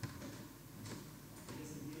then, I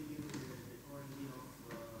guess if you give the origin of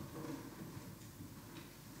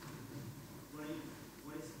what are we trying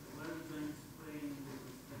to explain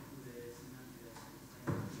with respect to the synaptic?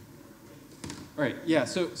 All right, yeah,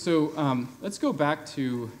 so let's go back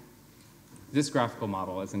to this graphical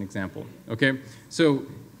model as an example, okay? So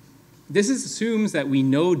this assumes that we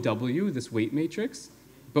know W, this weight matrix,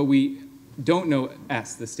 but we don't know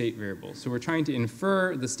S, the state variable. So we're trying to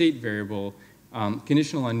infer the state variable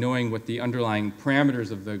conditional on knowing what the underlying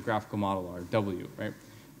parameters of the graphical model are, W, right?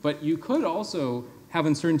 But you could also have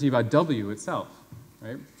uncertainty about W itself,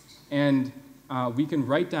 right? And we can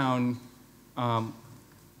write down,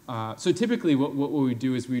 so typically what we would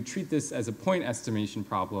do is we would treat this as a point estimation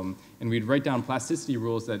problem, and we'd write down plasticity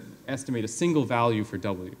rules that estimate a single value for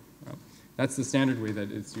W. That's the standard way that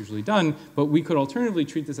it's usually done, but we could alternatively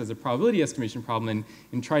treat this as a probability estimation problem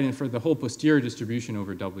and try to infer the whole posterior distribution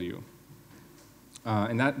over W.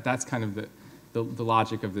 And that's kind of the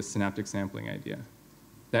logic of this synaptic sampling idea.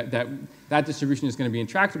 That distribution is going to be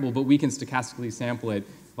intractable, but we can stochastically sample it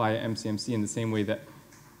via MCMC in the same way that,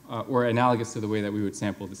 or analogous to the way that we would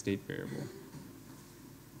sample the state variable.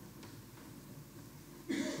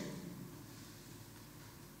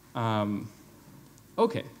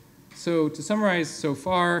 Okay. So to summarize so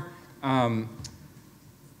far,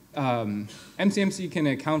 MCMC can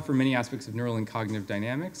account for many aspects of neural and cognitive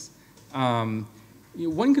dynamics.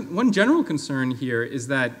 One general concern here is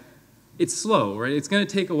that it's slow, right? It's going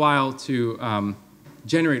to take a while to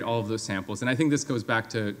generate all of those samples. And I think this goes back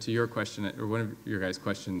to your question, or one of your guys'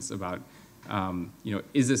 questions about,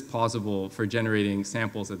 is this plausible for generating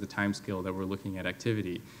samples at the time scale that we're looking at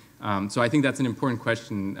activity? So I think that's an important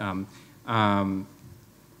question.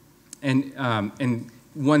 And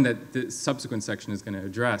one that the subsequent section is going to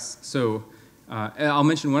address. So I'll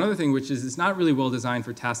mention one other thing, which is it's not really well designed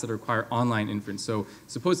for tasks that require online inference. So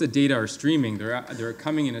suppose the data are streaming, they're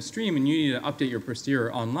coming in a stream, and you need to update your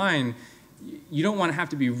posterior online. You don't want to have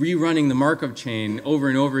to be rerunning the Markov chain over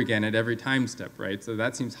and over again at every time step, right? So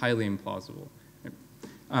that seems highly implausible.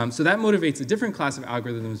 So that motivates a different class of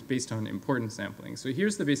algorithms based on importance sampling. So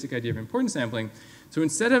here's the basic idea of importance sampling. So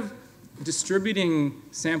instead of distributing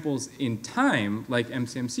samples in time, like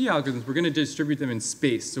MCMC algorithms, we're going to distribute them in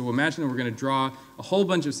space. So imagine that we're going to draw a whole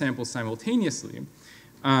bunch of samples simultaneously.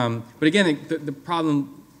 But again, the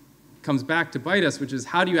problem comes back to bite us, which is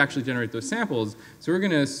how do you actually generate those samples? So we're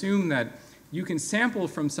going to assume that you can sample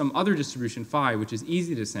from some other distribution phi, which is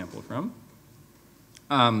easy to sample from.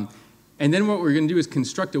 And then what we're going to do is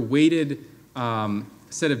construct a weighted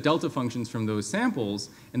set of delta functions from those samples,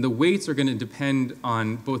 and the weights are going to depend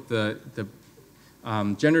on both the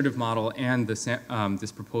generative model and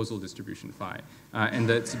this proposal distribution phi. And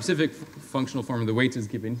the specific functional form of the weights is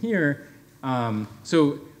given here. In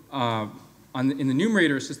the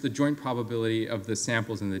numerator, it's just the joint probability of the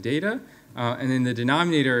samples in the data, and then the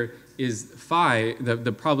denominator is phi,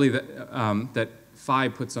 the probability that phi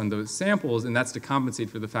puts on those samples, and that's to compensate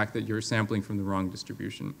for the fact that you're sampling from the wrong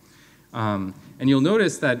distribution. And you'll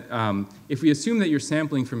notice that if we assume that you're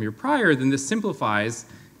sampling from your prior, then this simplifies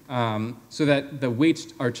so that the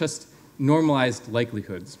weights are just normalized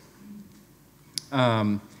likelihoods.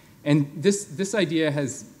 And this idea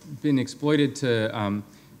has been exploited to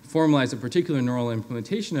formalize a particular neural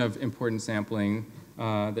implementation of importance sampling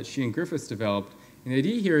that she and Griffiths developed. And the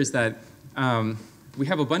idea here is that we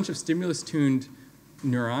have a bunch of stimulus-tuned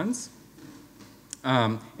neurons,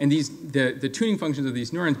 And the tuning functions of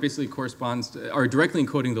these neurons basically are directly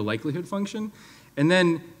encoding the likelihood function. And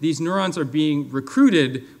then these neurons are being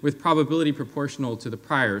recruited with probability proportional to the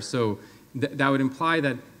prior. So that would imply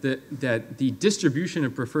that the distribution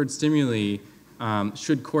of preferred stimuli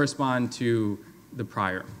should correspond to the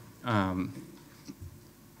prior. And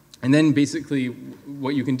then basically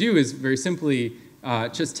what you can do is very simply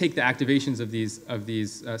just take the activations of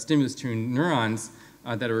these stimulus-tuned neurons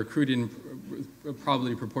that are recruited in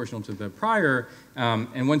probability proportional to the prior,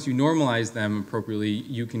 and once you normalize them appropriately,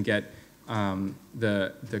 you can get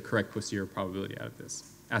the correct posterior probability out of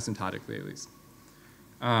this, asymptotically at least.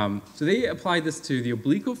 So they applied this to the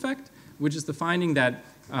oblique effect, which is the finding that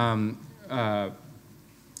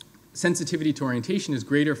sensitivity to orientation is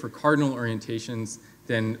greater for cardinal orientations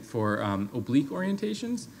than for oblique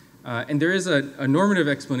orientations. And there is a normative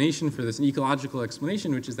explanation for this, an ecological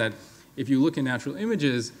explanation, which is that if you look in natural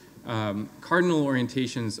images, cardinal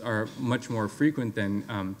orientations are much more frequent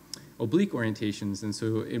than oblique orientations, and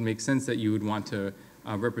so it makes sense that you would want to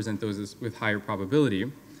represent those with higher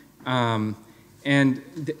probability. And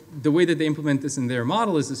the way that they implement this in their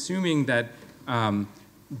model is assuming that,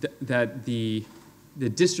 that the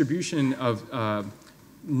distribution of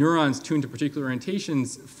neurons tuned to particular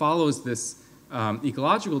orientations follows this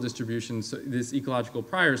ecological distribution, so this ecological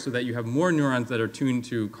prior, so that you have more neurons that are tuned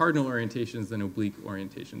to cardinal orientations than oblique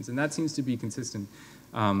orientations. And that seems to be consistent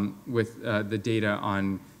with the data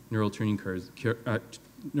on neural tuning curves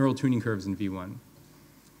in V1.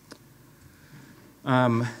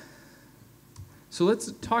 So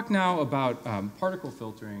let's talk now about particle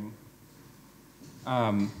filtering,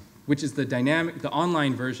 which is the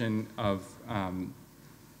online version of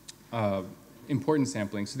importance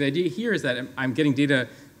sampling. So the idea here is that I'm getting data,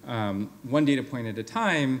 one data point at a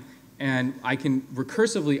time, and I can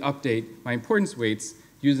recursively update my importance weights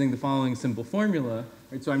using the following simple formula.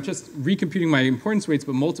 Right? So I'm just recomputing my importance weights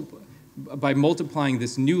by multiplying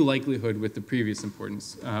this new likelihood with the previous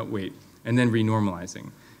importance weight, and then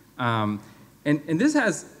renormalizing. And this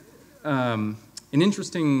has an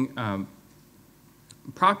interesting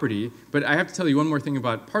property, but I have to tell you one more thing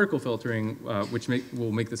about particle filtering, which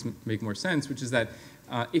will make this make more sense, which is that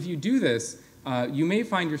if you do this, you may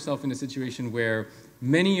find yourself in a situation where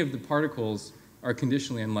many of the particles are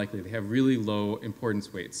conditionally unlikely. They have really low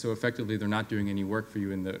importance weights, so effectively they're not doing any work for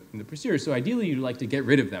you in the posterior. So ideally, you'd like to get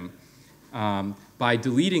rid of them by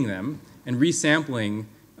deleting them and resampling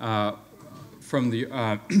from the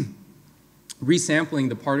resampling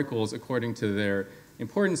the particles according to their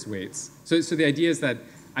importance weights. So the idea is that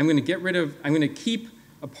I'm going to keep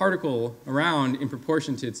a particle around in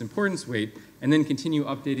proportion to its importance weight, and then continue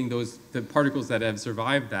updating the particles that have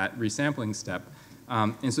survived that resampling step.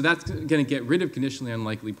 And so that's going to get rid of conditionally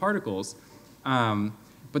unlikely particles.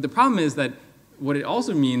 But the problem is that what it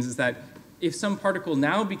also means is that if some particle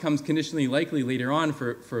now becomes conditionally likely later on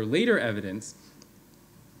for later evidence,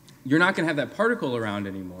 you're not going to have that particle around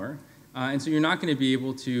anymore. And so you're not going to be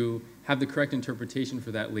able to have the correct interpretation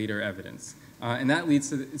for that later evidence. And that leads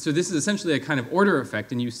to, so this is essentially a kind of order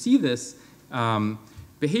effect, and you see this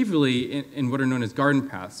behaviorally in what are known as garden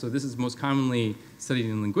paths. So this is most commonly studied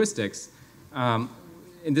in linguistics. And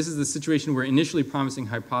this is the situation where initially promising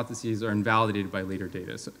hypotheses are invalidated by later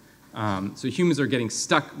data. So humans are getting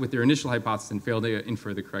stuck with their initial hypothesis and fail to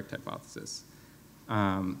infer the correct hypothesis.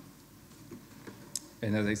 And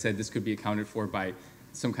as I said, this could be accounted for by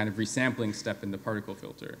some kind of resampling step in the particle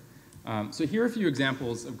filter. So here are a few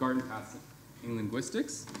examples of garden paths in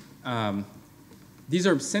linguistics. These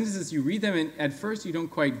are sentences, you read them, and at first you don't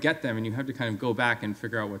quite get them, and you have to kind of go back and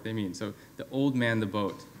figure out what they mean. So the old man, the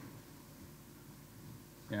boat.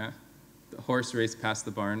 Yeah? The horse raced past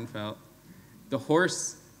the barn, fell. The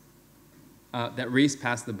horse that raced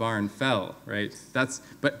past the barn fell, right?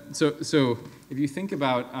 So if you think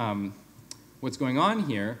about what's going on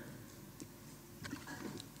here,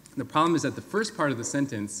 the problem is that the first part of the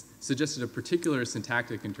sentence suggested a particular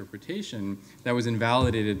syntactic interpretation that was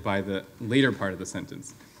invalidated by the later part of the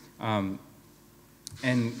sentence. And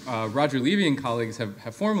Roger Levy and colleagues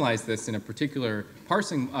have formalized this in a particular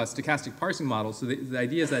stochastic parsing model. So the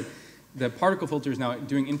idea is that the particle filter is now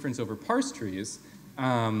doing inference over parse trees,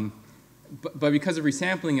 but because of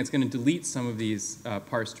resampling, it's going to delete some of these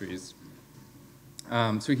parse trees.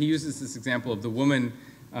 So he uses this example of the woman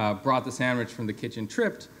brought the sandwich from the kitchen,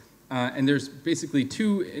 tripped, and there's basically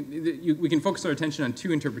we can focus our attention on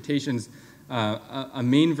two interpretations, a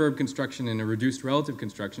main verb construction and a reduced relative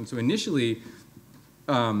construction. So initially,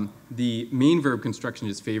 the main verb construction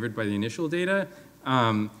is favored by the initial data,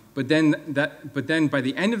 but then by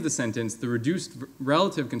the end of the sentence, the reduced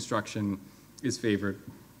relative construction is favored.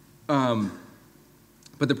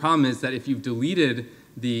 But the problem is that if you've deleted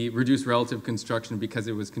the reduced relative construction because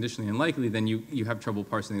it was conditionally unlikely, then you have trouble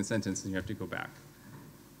parsing the sentence and you have to go back.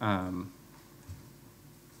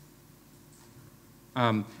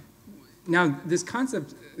 Now, this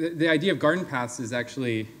concept, the idea of garden paths is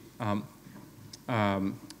actually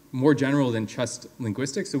more general than just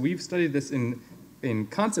linguistics. So we've studied this in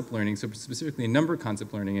concept learning, so specifically in number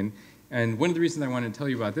concept learning. And one of the reasons I wanted to tell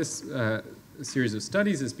you about this series of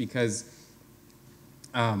studies is because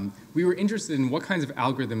we were interested in what kinds of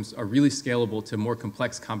algorithms are really scalable to more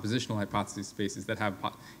complex compositional hypothesis spaces that have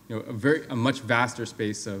a much vaster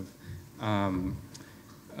space of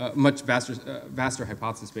vaster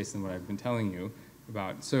hypothesis space than what I've been telling you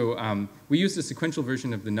about. So we used a sequential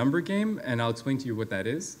version of the number game, and I'll explain to you what that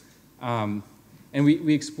is. And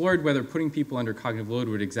we explored whether putting people under cognitive load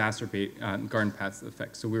would exacerbate garden paths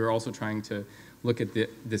effects. So we were also trying to look at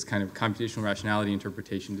this kind of computational rationality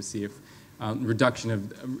interpretation to see if reduction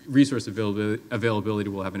of resource availability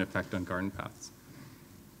will have an effect on garden paths.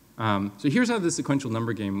 So here's how the sequential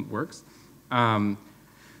number game works. So I'm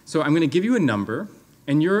going to give you a number,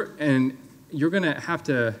 and you're going to have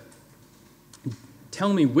to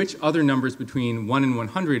tell me which other numbers between 1 and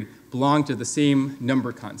 100 belong to the same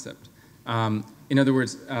number concept. In other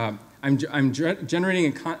words, I'm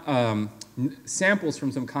generating samples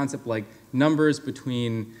from some concept like numbers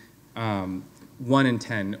between 1 and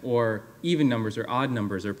 10, or even numbers, or odd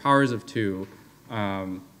numbers, or powers of 2.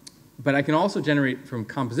 But I can also generate from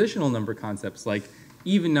compositional number concepts like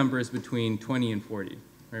even numbers between 20 and 40.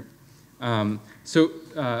 Right? So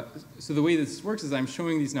the way this works is I'm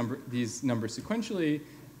showing these numbers sequentially,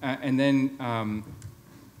 and then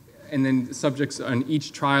subjects on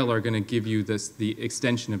each trial are going to give you the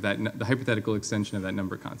extension of that, the hypothetical extension of that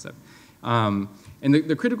number concept. And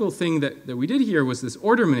the critical thing that we did here was this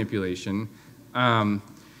order manipulation,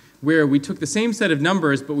 where we took the same set of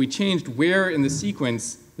numbers, but we changed where in the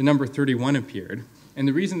sequence the number 31 appeared. And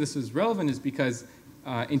the reason this is relevant is because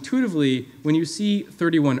intuitively, when you see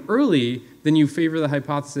 31 early, then you favor the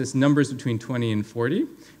hypothesis numbers between 20 and 40.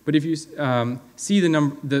 But if you see the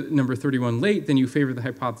number 31 late, then you favor the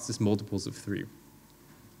hypothesis multiples of 3.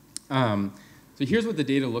 So here's what the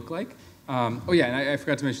data look like. Oh yeah, and I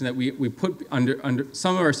forgot to mention that we put under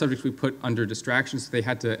some of our subjects we put under distractions, so they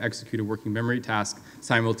had to execute a working memory task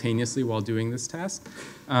simultaneously while doing this task.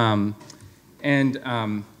 And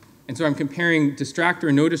so I'm comparing distractor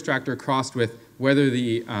and no distractor crossed with whether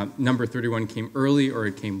the number 31 came early or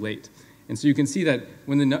it came late. And so you can see that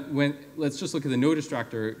when let's just look at the no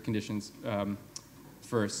distractor conditions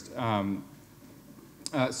first.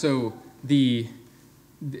 So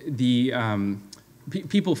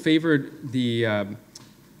people favored the,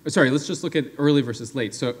 sorry, let's just look at early versus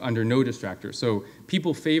late, so under no distractor. So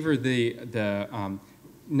people favor the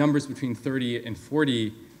numbers between 30 and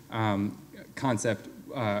 40 concept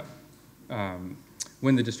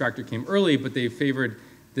when the distractor came early, but they favored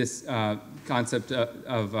this concept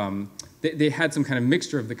of, they had some kind of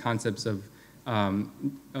mixture of the concepts of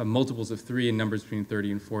multiples of 3 and numbers between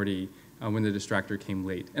 30 and 40 when the distractor came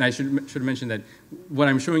late. And I should have mentioned that what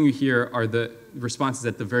I'm showing you here are the responses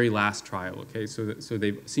at the very last trial, okay? So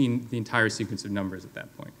they've seen the entire sequence of numbers at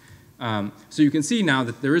that point. So you can see now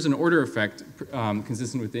that there is an order effect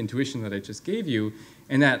consistent with the intuition that I just gave you,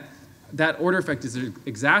 and that order effect is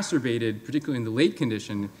exacerbated, particularly in the late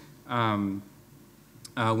condition, when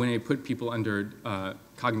I put people under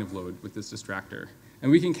cognitive load with this distractor.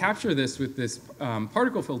 And we can capture this with this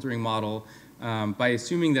particle filtering model by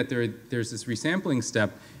assuming that there's this resampling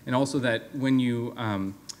step, and also that when you're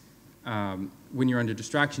under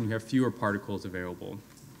distraction, you have fewer particles available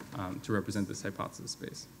to represent this hypothesis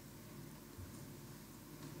space.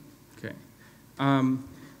 Okay.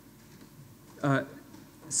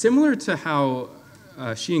 Similar to how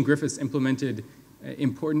Shi and Griffiths implemented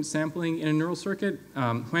importance sampling in a neural circuit,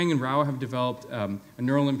 Huang and Rao have developed a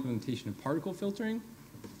neural implementation of particle filtering.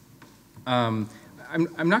 I'm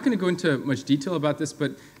not going to go into much detail about this,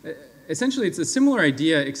 but essentially it's a similar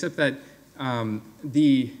idea, except that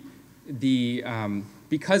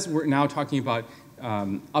because we're now talking about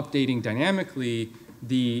updating dynamically,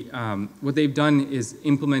 what they've done is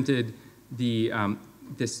implemented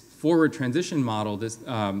this forward transition model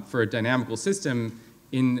for a dynamical system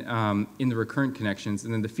in the recurrent connections,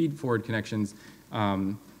 and then the feed-forward connections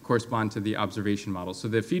correspond to the observation model. So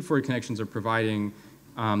the feed-forward connections are providing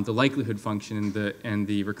the likelihood function, and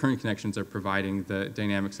the recurrent connections are providing the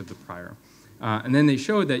dynamics of the prior. And then they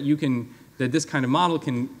showed that that this kind of model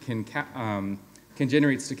can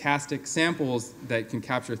generate stochastic samples that can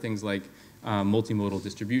capture things like multimodal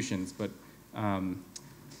distributions, but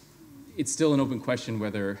it's still an open question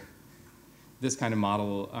whether this kind of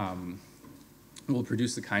model will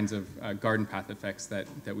produce the kinds of garden path effects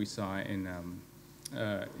that we saw in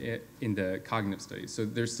the cognitive studies. So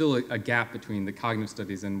there's still a gap between the cognitive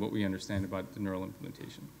studies and what we understand about the neural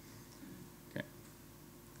implementation. Okay.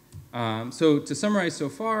 So to summarize so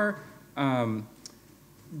far,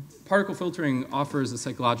 particle filtering offers a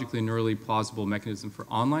psychologically and neurally plausible mechanism for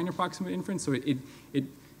online approximate inference. So it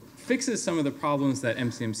fixes some of the problems that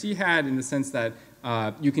MCMC had in the sense that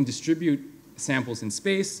you can distribute samples in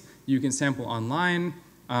space, you can sample online,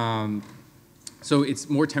 so it's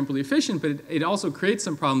more temporally efficient, but it also creates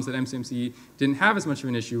some problems that MCMC didn't have as much of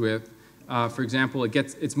an issue with. For example,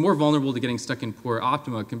 it's more vulnerable to getting stuck in poor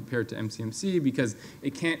optima compared to MCMC because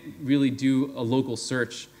it can't really do a local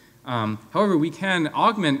search. However, we can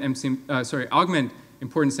augment augment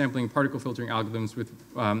importance sampling particle filtering algorithms with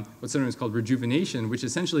what's sometimes called rejuvenation, which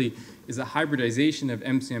essentially is a hybridization of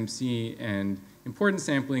MCMC and importance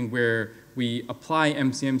sampling where we apply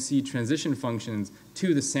MCMC transition functions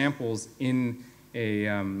to the samples in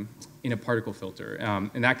a particle filter.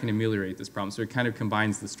 And that can ameliorate this problem. So it kind of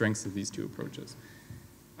combines the strengths of these two approaches.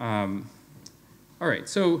 All right,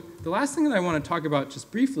 so the last thing that I want to talk about just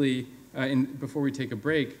briefly before we take a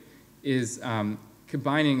break is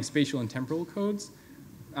combining spatial and temporal codes.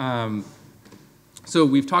 So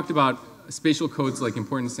we've talked about spatial codes like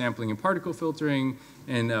importance sampling and particle filtering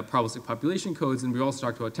and probabilistic population codes, and we've also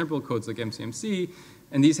talked about temporal codes like MCMC,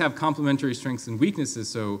 and these have complementary strengths and weaknesses.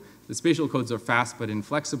 So the spatial codes are fast but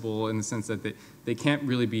inflexible in the sense that they can't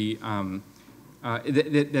really be,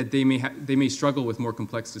 that they may struggle with more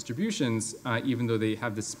complex distributions even though they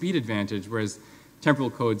have the speed advantage, whereas temporal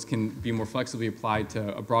codes can be more flexibly applied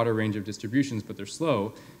to a broader range of distributions, but they're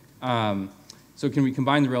slow. So can we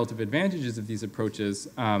combine the relative advantages of these approaches?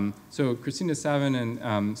 So Christina Savin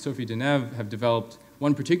and Sophie Deneve have developed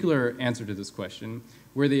one particular answer to this question,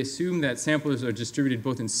 where they assume that samplers are distributed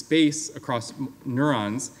both in space across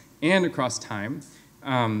neurons and across time.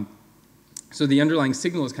 So the underlying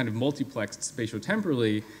signal is kind of multiplexed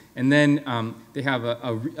spatiotemporally, and then they have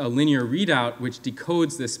a linear readout which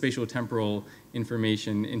decodes this spatiotemporal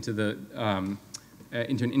information into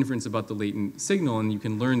an inference about the latent signal, and you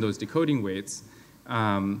can learn those decoding weights.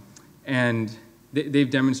 And they've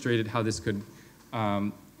demonstrated how this could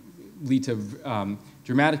lead to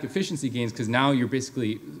dramatic efficiency gains, because now you're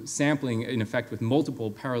basically sampling, in effect, with multiple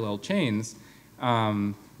parallel chains.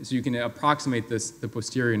 So you can approximate the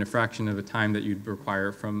posterior in a fraction of the time that you'd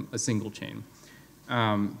require from a single chain.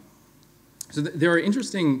 So there are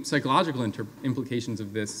interesting psychological implications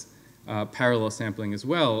of this parallel sampling as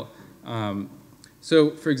well.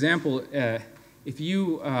 So for example, if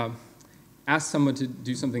you ask someone to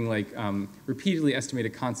do something like repeatedly estimate a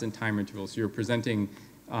constant time interval, so you're presenting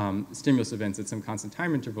stimulus events at some constant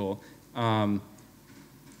time interval,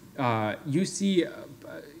 you see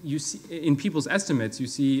in people's estimates, you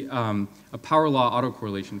see a power law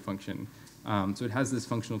autocorrelation function. So it has this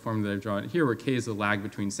functional formula that I've drawn here where k is the lag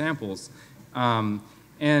between samples.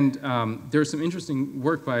 There's some interesting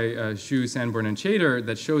work by Xu, Sanborn, and Chater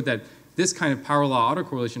that showed that this kind of power law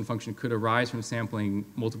autocorrelation function could arise from sampling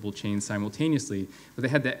multiple chains simultaneously. But they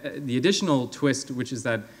had the additional twist, which is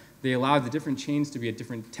that they allowed the different chains to be at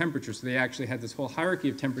different temperatures. So they actually had this whole hierarchy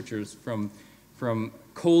of temperatures from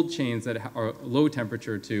cold chains that are low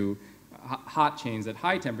temperature to hot chains at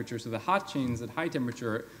high temperature. So the hot chains at high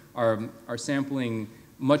temperature are sampling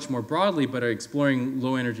much more broadly, but are exploring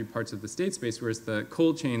low energy parts of the state space, whereas the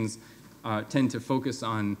cold chains tend to focus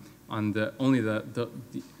on the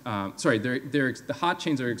hot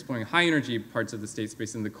chains are exploring high energy parts of the state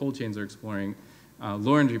space, and the cold chains are exploring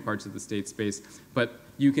low energy parts of the state space. But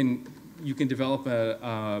you can develop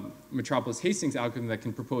a Metropolis Hastings algorithm that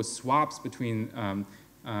can propose swaps between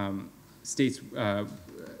states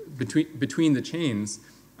between the chains,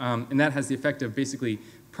 and that has the effect of basically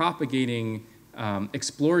propagating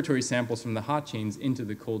exploratory samples from the hot chains into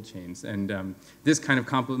the cold chains. And this kind of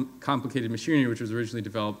complicated machinery, which was originally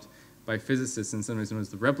developed by physicists and sometimes known as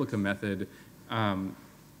the replica method,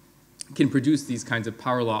 can produce these kinds of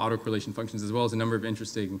power law autocorrelation functions, as well as a number of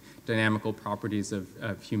interesting dynamical properties of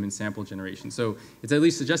human sample generation. So it's at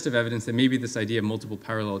least suggestive evidence that maybe this idea of multiple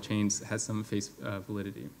parallel chains has some face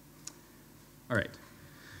validity. All right.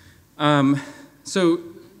 So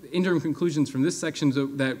interim conclusions from this section, so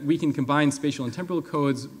that we can combine spatial and temporal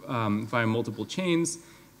codes via multiple chains.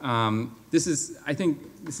 I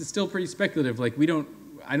think this is still pretty speculative. Like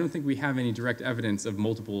I don't think we have any direct evidence of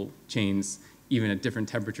multiple chains even at different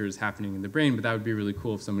temperatures happening in the brain, but that would be really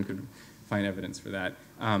cool if someone could find evidence for that.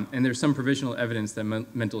 And there's some provisional evidence that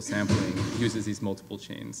mental sampling uses these multiple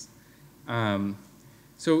chains.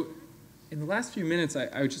 So in the last few minutes,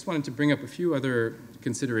 I just wanted to bring up a few other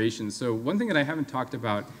considerations. So one thing that I haven't talked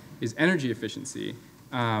about is energy efficiency.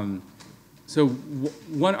 So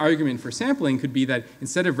one argument for sampling could be that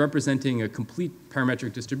instead of representing a complete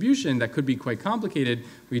parametric distribution that could be quite complicated,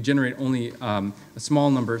 we generate only a small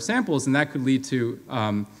number of samples, and that could lead to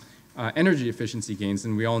energy efficiency gains.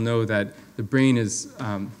 And we all know that the brain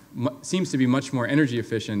seems to be much more energy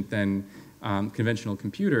efficient than conventional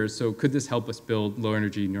computers. So could this help us build low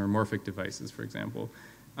energy neuromorphic devices, for example?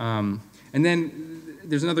 And then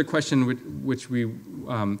there's another question which we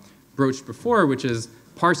broached before, which is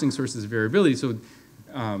parsing sources of variability. So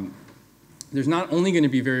there's not only going to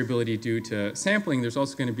be variability due to sampling, there's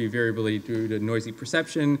also going to be variability due to noisy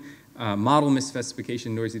perception, model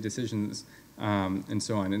misspecification, noisy decisions, and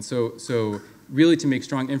so on. And so really to make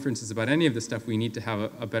strong inferences about any of this stuff, we need to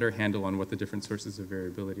have a better handle on what the different sources of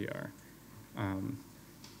variability are.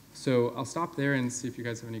 So I'll stop there and see if you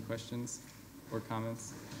guys have any questions or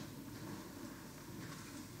comments.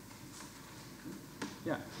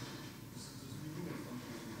 Yeah.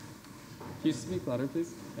 Can you speak louder,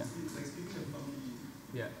 please? Yeah. Like speaking of funky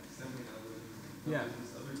sampling algorithms, Yeah. there's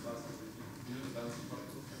this other class of, you know, the bouncy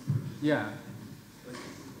particle. Yeah. Like,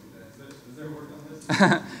 is there work on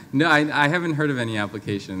this? No, I haven't heard of any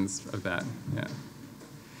applications of that. Yeah.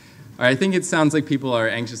 All right, I think it sounds like people are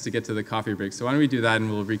anxious to get to the coffee break, so why don't we do that and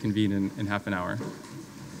we'll reconvene in half an hour.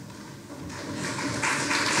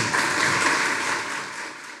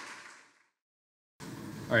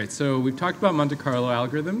 All right, so we've talked about Monte Carlo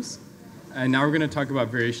algorithms, and now we're going to talk about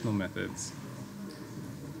variational methods.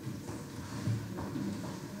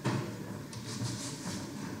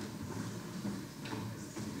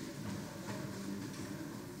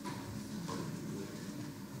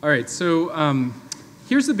 All right, so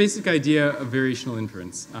here's the basic idea of variational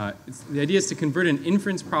inference. The idea is to convert an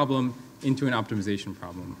inference problem into an optimization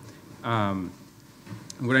problem.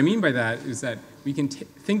 What I mean by that is that we can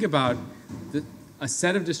think about a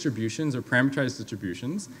set of distributions or parameterized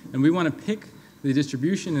distributions, and we want to pick the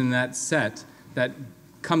distribution in that set that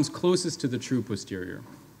comes closest to the true posterior.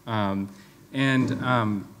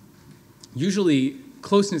 Usually,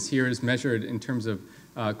 closeness here is measured in terms of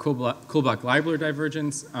Kullback-Leibler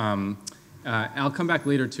divergence. I'll come back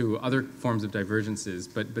later to other forms of divergences,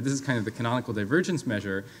 but this is kind of the canonical divergence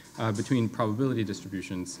measure between probability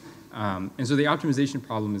distributions. And so the optimization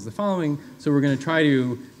problem is the following. So we're going to try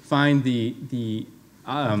to find the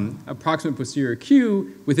approximate posterior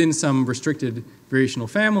Q within some restricted variational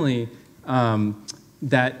family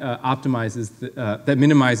that optimizes, that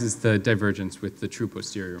minimizes the divergence with the true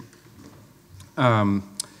posterior.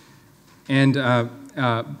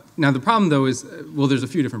 Now the problem, though, is, well, there's a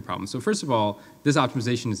few different problems. So first of all, this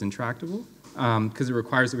optimization is intractable because it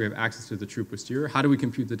requires that we have access to the true posterior. How do we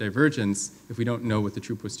compute the divergence if we don't know what the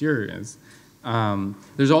true posterior is?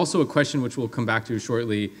 There's also a question which we'll come back to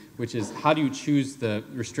shortly, which is how do you choose the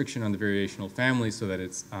restriction on the variational family so that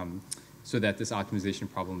it's so that this optimization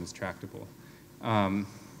problem is tractable?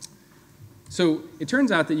 So it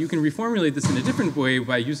turns out that you can reformulate this in a different way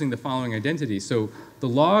by using the following identity. So the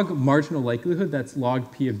log marginal likelihood, that's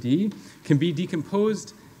log P of D, can be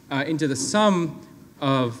decomposed into the sum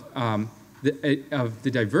of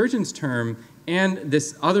the divergence term and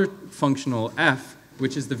this other functional F,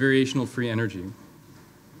 which is the variational free energy.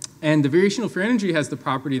 And the variational free energy has the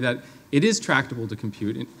property that it is tractable to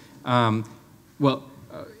compute.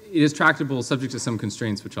 It is tractable subject to some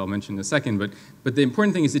constraints, which I'll mention in a second, but the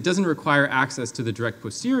important thing is it doesn't require access to the direct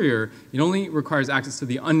posterior. It only requires access to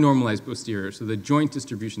the unnormalized posterior, so the joint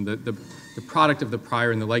distribution, the product of the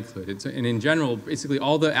prior and the likelihood. And in general, basically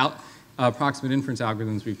all the approximate inference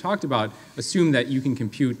algorithms we've talked about assume that you can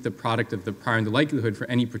compute the product of the prior and the likelihood for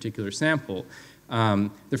any particular sample.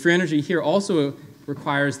 The free energy here also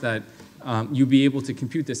requires that you be able to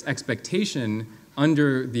compute this expectation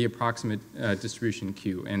under the approximate distribution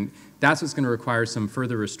Q, and that's what's going to require some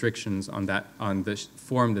further restrictions on the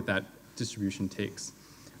form that distribution takes.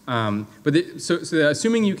 So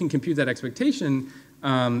assuming you can compute that expectation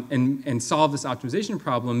and solve this optimization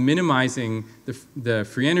problem, minimizing the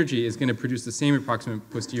free energy is going to produce the same approximate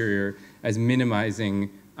posterior as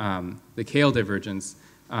minimizing the KL divergence,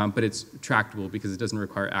 but it's tractable because it doesn't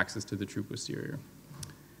require access to the true posterior.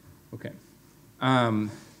 Okay.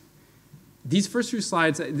 These first few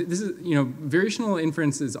slides, this is, variational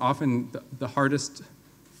inference is often the hardest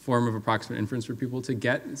form of approximate inference for people to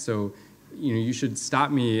get. So, you should stop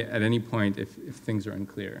me at any point if things are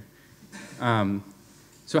unclear.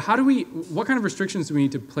 So what kind of restrictions do we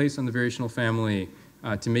need to place on the variational family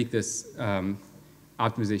to make this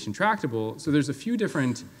optimization tractable? So there's a few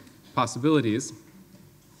different possibilities.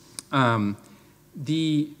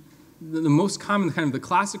 the most common, kind of the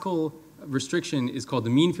classical restriction is called the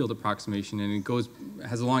mean field approximation, and it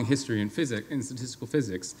has a long history in physics, in statistical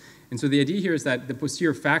physics. And so the idea here is that the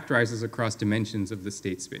posterior factorizes across dimensions of the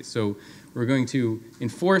state space. So we're going to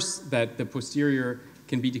enforce that the posterior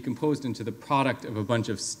can be decomposed into the product of a bunch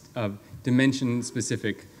of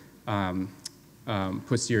dimension-specific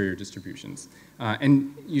posterior distributions.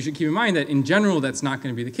 And you should keep in mind that in general, that's not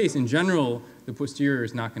going to be the case. In general, the posterior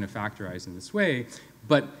is not going to factorize in this way.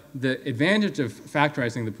 But the advantage of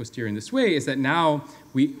factorizing the posterior in this way is that now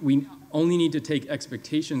we only need to take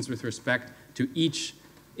expectations with respect to each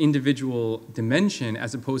individual dimension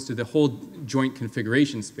as opposed to the whole joint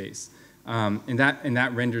configuration space. And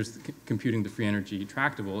that renders computing the free energy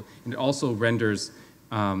tractable. And it also renders,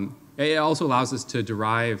 it also allows us to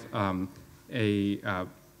derive a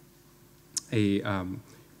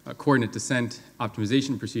coordinate descent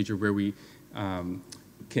optimization procedure where we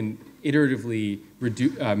can iteratively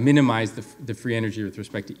minimize the free energy with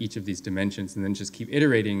respect to each of these dimensions, and then just keep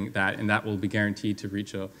iterating that, and that will be guaranteed to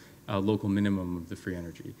reach a local minimum of the free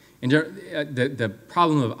energy. And the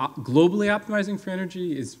problem of globally optimizing free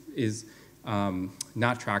energy is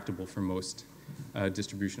not tractable for most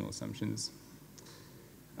distributional assumptions.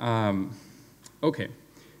 Okay,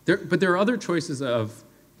 but there are other choices of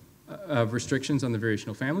restrictions on the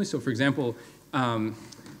variational family. So, for example,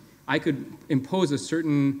 I could impose a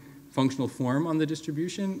certain functional form on the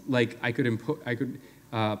distribution. Like I could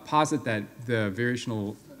posit that the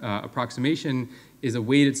variational approximation is a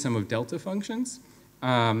weighted sum of delta functions.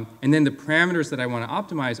 And then the parameters that I want to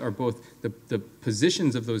optimize are both the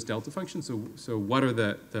positions of those delta functions, so what are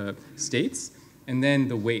the states, and then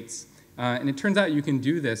the weights. And it turns out you can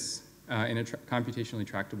do this in a computationally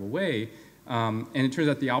tractable way. And it turns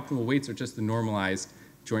out the optimal weights are just the normalized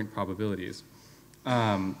joint probabilities.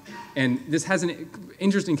 And this has an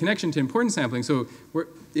interesting connection to importance sampling. So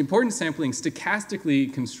importance sampling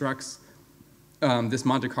stochastically constructs this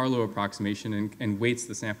Monte Carlo approximation and weights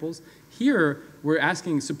the samples. Here, we're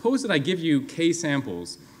asking, suppose that I give you k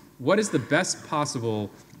samples, what is the best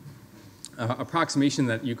possible approximation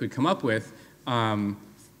that you could come up with for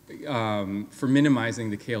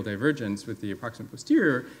minimizing the KL divergence with the approximate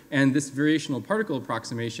posterior? And this variational particle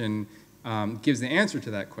approximation gives the answer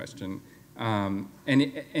to that question. And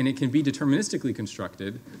it can be deterministically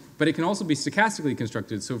constructed, but it can also be stochastically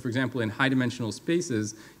constructed. So for example, in high dimensional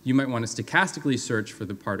spaces, you might want to stochastically search for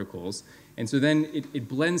the particles. And so then it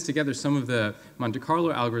blends together some of the Monte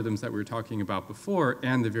Carlo algorithms that we were talking about before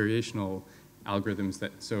and the variational algorithms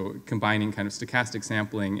so combining kind of stochastic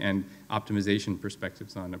sampling and optimization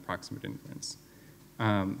perspectives on approximate inference.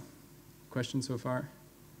 Questions so far?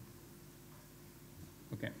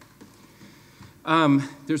 Okay.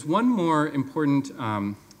 There's one more important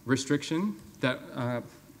restriction that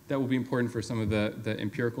will be important for some of the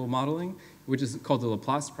empirical modeling, which is called the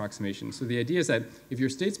Laplace approximation. So the idea is that if your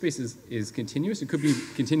state space is continuous, it could be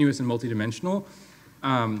continuous and multidimensional,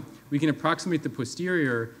 we can approximate the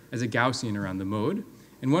posterior as a Gaussian around the mode.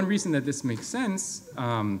 And one reason that this makes sense,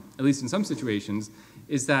 at least in some situations,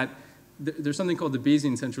 is that there's something called the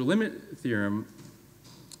Bayesian central limit theorem,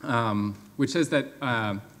 which says that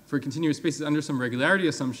for continuous spaces under some regularity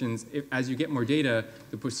assumptions, as you get more data,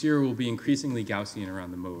 the posterior will be increasingly Gaussian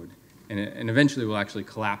around the mode. And eventually will actually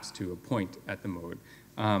collapse to a point at the mode.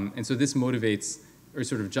 And so this motivates or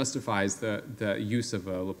sort of justifies the use of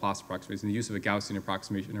a Laplace approximation, the use of a Gaussian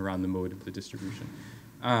approximation around the mode of the distribution.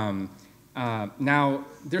 Now,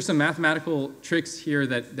 there's some mathematical tricks here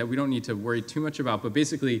that we don't need to worry too much about, but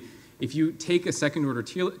basically, if you take a second order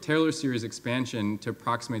Taylor series expansion to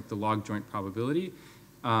approximate the log joint probability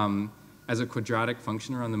as a quadratic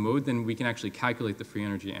function around the mode, then we can actually calculate the free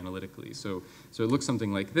energy analytically. So it looks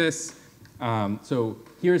something like this. So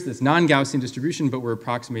here's this non-Gaussian distribution, but we're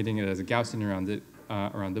approximating it as a Gaussian around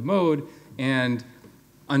the mode. And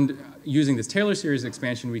using this Taylor series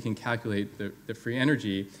expansion, we can calculate the free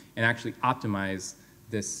energy and actually optimize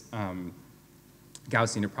this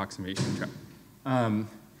Gaussian approximation.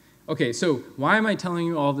 Okay, so why am I telling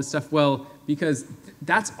you all this stuff? Well, because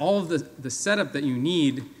that's all of the setup that you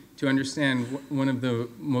need to understand one of the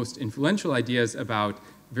most influential ideas about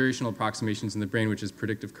variational approximations in the brain, which is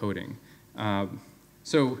predictive coding.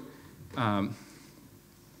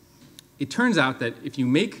 It turns out that if you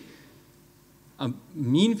make a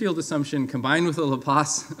mean field assumption combined with a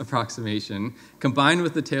Laplace approximation, combined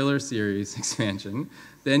with the Taylor series expansion,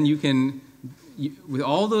 then you can, with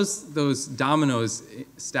all those dominoes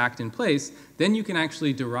stacked in place, then you can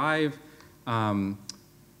actually derive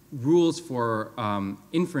rules for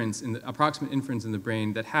inference, approximate inference in the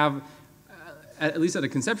brain that have, at least at a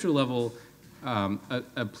conceptual level,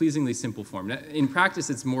 a pleasingly simple form. Now, in practice,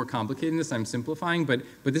 it's more complicated than this. I'm simplifying, but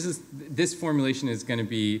this formulation is going to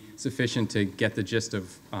be sufficient to get the gist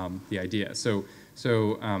of the idea. So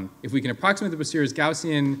if we can approximate the posterior as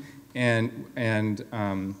Gaussian and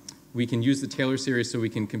we can use the Taylor series so we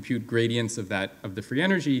can compute gradients of the free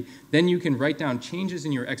energy, then you can write down changes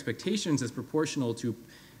in your expectations as proportional to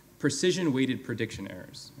precision-weighted prediction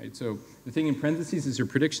errors. Right? So the thing in parentheses is your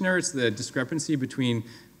prediction error. It's the discrepancy between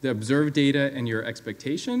the observed data and your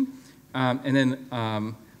expectation. And then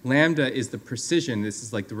lambda is the precision. This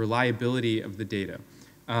is like the reliability of the data.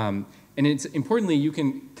 And it's importantly, you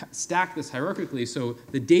can stack this hierarchically. So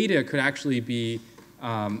the data could actually be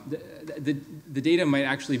the data might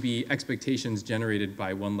actually be expectations generated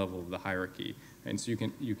by one level of the hierarchy. And so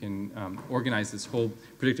you can organize this whole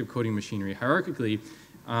predictive coding machinery hierarchically.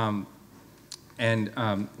 And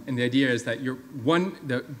the idea is that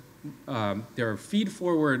there's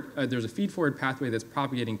a feed-forward pathway that's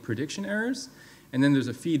propagating prediction errors, and then there's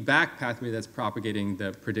a feedback pathway that's propagating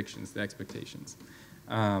the predictions, the expectations.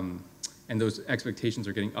 And those expectations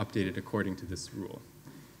are getting updated according to this rule.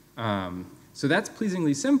 So that's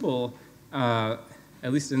pleasingly simple, at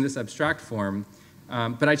least in this abstract form.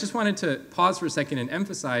 But I just wanted to pause for a second and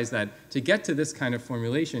emphasize that to get to this kind of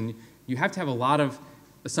formulation, you have to have a lot of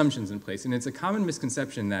assumptions in place. And it's a common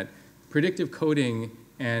misconception that predictive coding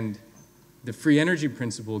and the free energy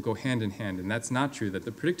principle go hand in hand. And that's not true, that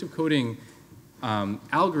the predictive coding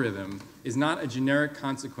algorithm is not a generic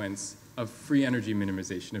consequence of free energy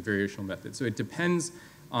minimization, a variational method. So it depends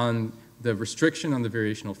on the restriction on the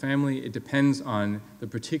variational family. It depends on the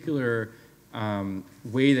particular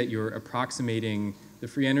way that you're approximating the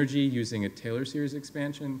free energy using a Taylor series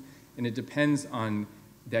expansion. And it depends on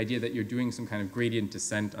the idea that you're doing some kind of gradient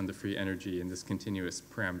descent on the free energy in this continuous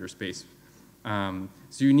parameter space. So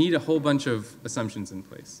you need a whole bunch of assumptions in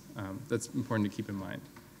place. That's important to keep in mind.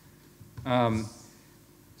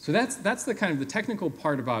 So that's the kind of the technical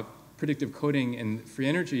part about predictive coding and free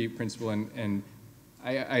energy principle. And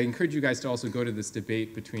I encourage you guys to also go to this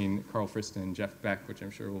debate between Carl Friston and Jeff Beck, which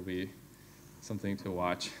I'm sure will be something to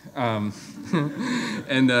watch. Oh,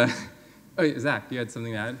 Zach, you had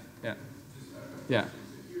something to add? Yeah. Yeah.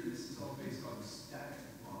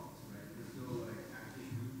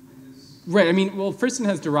 Right, I mean, well, Friston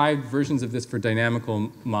has derived versions of this for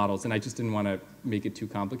dynamical models, and I just didn't want to make it too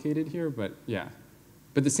complicated here, but yeah.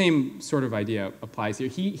 But the same sort of idea applies here.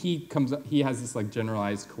 He has this like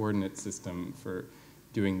generalized coordinate system for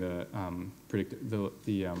doing the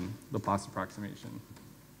Laplace approximation.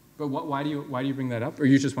 But why do you bring that up? Or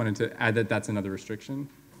you just wanted to add that that's another restriction?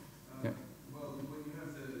 Yeah. Well, when you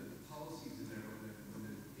have the policies in there, when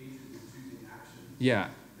the agent is choosing actions, yeah.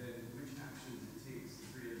 then which actions it takes, the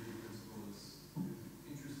free energy principle is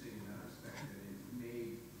interesting in that respect, that it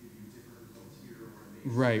may give you different results here, or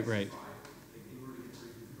it may right. Like in order to get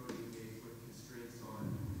predictive coding, you may put constraints on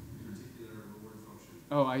a particular reward function.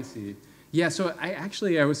 Oh, I see. Yeah, so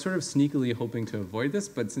I was sort of sneakily hoping to avoid this,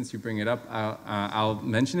 but since you bring it up, I'll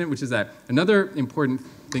mention it, which is that another important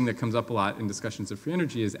thing that comes up a lot in discussions of free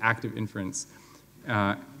energy is active inference.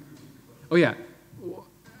 Oh yeah,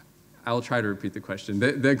 I'll try to repeat the question.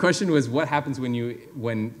 The question was what happens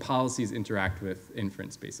when policies interact with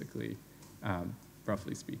inference, basically,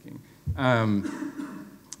 roughly speaking.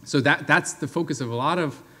 So that's the focus of a lot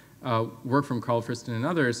of work from Carl Friston and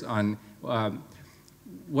others on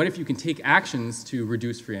what if you can take actions to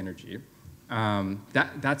reduce free energy?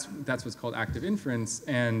 That's what's called active inference,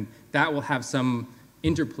 and that will have some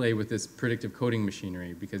interplay with this predictive coding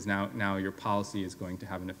machinery, because now your policy is going to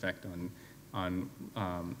have an effect on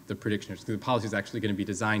the prediction errors. The policy is actually going to be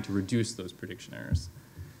designed to reduce those prediction errors.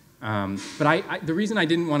 But the reason I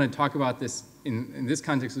didn't want to talk about this in this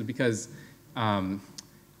context is because I'm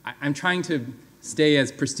trying to stay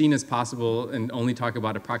as pristine as possible and only talk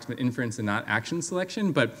about approximate inference and not action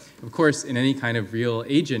selection. But of course, in any kind of real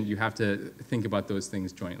agent, you have to think about those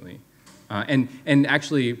things jointly. And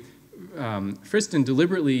actually, Friston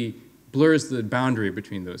deliberately blurs the boundary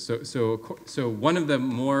between those. So one of the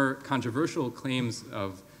more controversial claims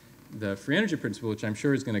of the free energy principle, which I'm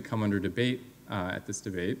sure is going to come under debate at this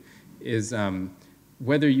debate, is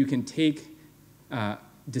whether you can take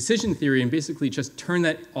decision theory and basically just turn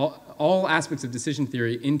that all aspects of decision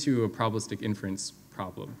theory into a probabilistic inference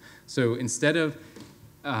problem. So instead of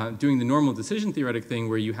doing the normal decision theoretic thing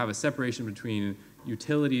where you have a separation between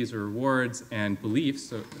utilities or rewards and beliefs,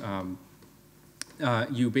 so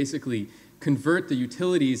you basically convert the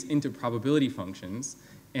utilities into probability functions,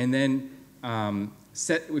 and then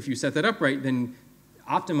if you set that up right, then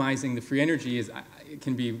optimizing the free energy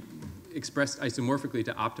can be expressed isomorphically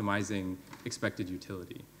to optimizing expected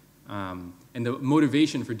utility. And the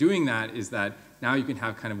motivation for doing that is that now you can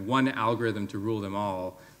have kind of one algorithm to rule them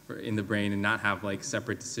all in the brain and not have like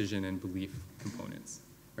separate decision and belief components,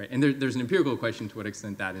 right? And there's an empirical question to what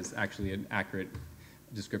extent that is actually an accurate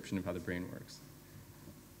description of how the brain works.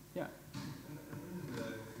 Yeah. And in the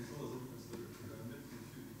control inference literature, I'm a bit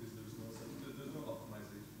confused because there's no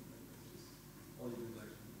optimization. Right? It's just all you do is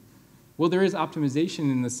actually. Well, there is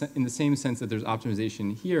optimization in the same sense that there's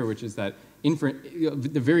optimization here, which is that the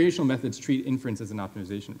variational methods treat inference as an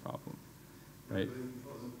optimization problem, right? But in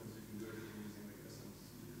control inference, you can do everything using like essence.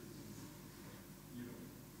 You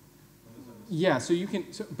don't. Yeah. So you can.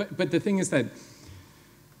 But the thing is that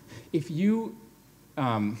if you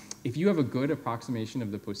have a good approximation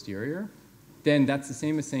of the posterior, then that's the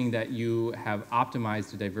same as saying that you have optimized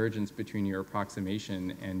the divergence between your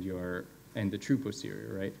approximation and the true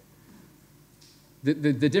posterior, right?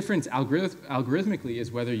 The difference algorithmically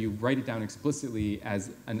is whether you write it down explicitly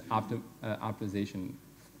as an optimization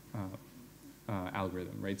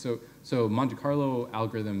algorithm, right? So Monte Carlo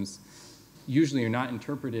algorithms usually are not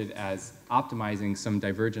interpreted as optimizing some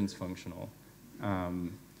divergence functional,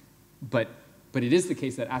 but it is the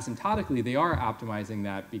case that asymptotically they are optimizing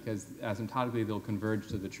that because asymptotically they'll converge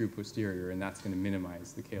to the true posterior, and that's going to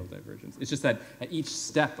minimize the KL divergence. It's just that at each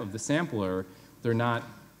step of the sampler, they're not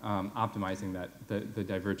optimizing the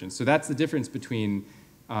divergence. So that's the difference between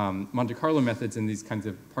Monte Carlo methods and these kinds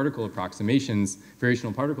of particle approximations,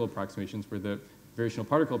 variational particle approximations, where the variational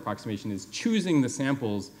particle approximation is choosing the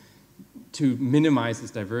samples to minimize this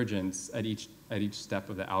divergence at each step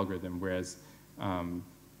of the algorithm, whereas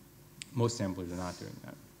most samplers are not doing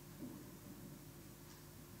that.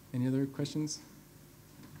 Any other questions?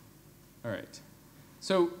 All right.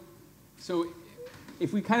 So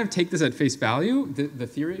if we kind of take this at face value, the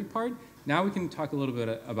theory part, now we can talk a little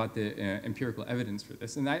bit about the empirical evidence for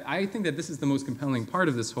this. And I think that this is the most compelling part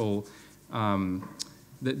of this whole,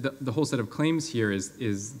 the whole set of claims here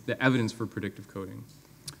is the evidence for predictive coding.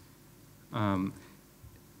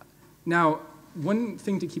 Now, one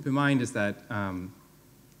thing to keep in mind is that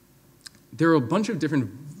there are a bunch of different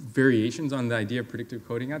variations on the idea of predictive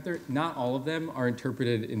coding out there. Not all of them are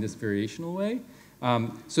interpreted in this variational way.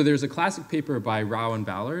 So there's a classic paper by Rao and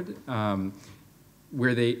Ballard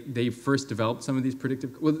where they first developed some of these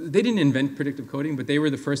well, they didn't invent predictive coding, but they were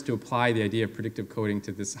the first to apply the idea of predictive coding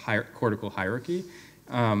to this cortical hierarchy.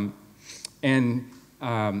 But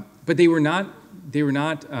they were not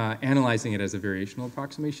analyzing it as a variational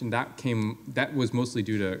approximation. That was mostly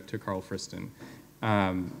due to Carl Friston.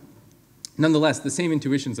 Nonetheless, the same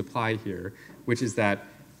intuitions apply here, which is that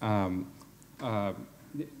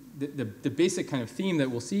the basic kind of theme that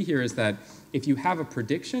we'll see here is that if you have a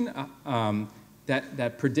prediction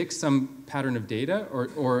that predicts some pattern of data,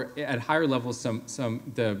 or at higher levels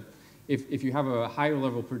if you have a higher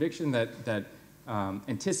level prediction that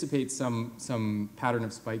anticipates some pattern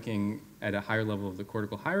of spiking at a higher level of the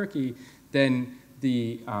cortical hierarchy, then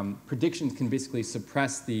the predictions can basically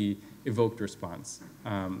suppress the evoked response.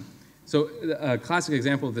 So a classic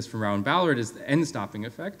example of this from Rao and Ballard is the end-stopping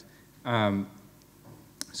effect.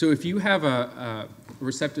 So if you have a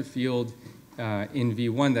receptive field in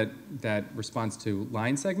V1 that responds to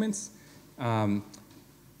line segments,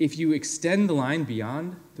 if you extend the line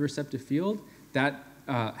beyond the receptive field, that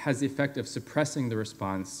has the effect of suppressing the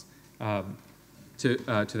response of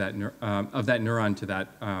that neuron to that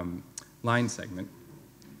line segment.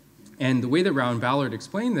 And the way that Rao and Ballard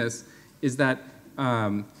explain this is that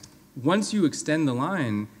once you extend the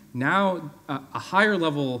line, now a higher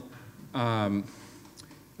level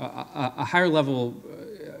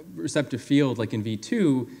receptive field, like in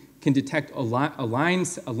V2, can detect a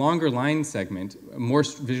longer line segment, more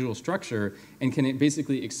visual structure, and can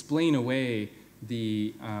basically explain away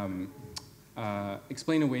the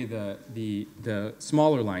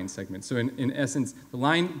smaller line segment. So in essence, the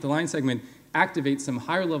line segment activates some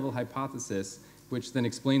higher level hypothesis, which then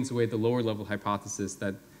explains away the lower level hypothesis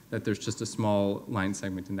that there's just a small line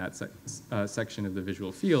segment in that section of the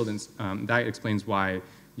visual field, and that explains why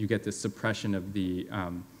you get this suppression of the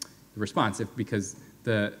response, because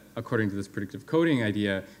according to this predictive coding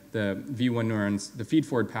idea, the V1 neurons, the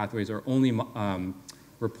feed-forward pathways are only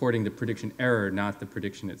reporting the prediction error, not the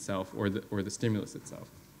prediction itself or the stimulus itself.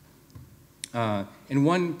 And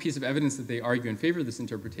one piece of evidence that they argue in favor of this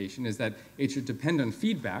interpretation is that it should depend on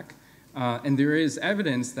feedback, and there is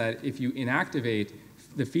evidence that if you inactivate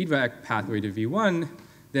the feedback pathway to V1,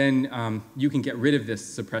 then you can get rid of this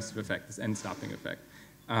suppressive effect, this end-stopping effect.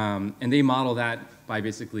 And they model that by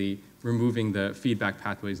basically removing the feedback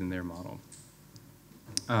pathways in their model.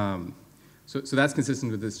 So that's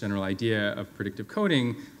consistent with this general idea of predictive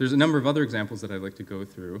coding. There's a number of other examples that I'd like to go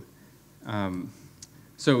through.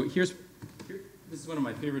 So this is one of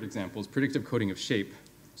my favorite examples, predictive coding of shape.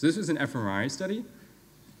 So this was an fMRI study.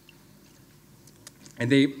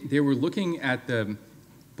 And they were looking at the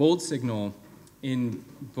bold signal in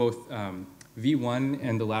both V1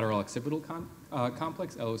 and the lateral occipital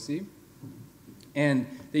complex, LOC. And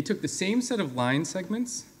they took the same set of line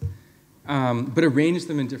segments, but arranged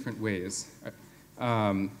them in different ways.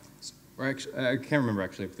 Or actually, I can't remember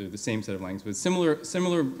actually if they're the same set of lines, but similar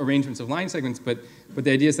arrangements of line segments. But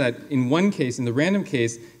the idea is that in one case, in the random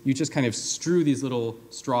case, you just kind of strew these little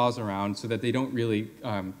straws around so that they don't really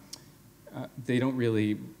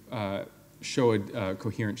show a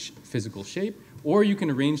coherent physical shape. Or you can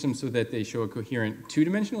arrange them so that they show a coherent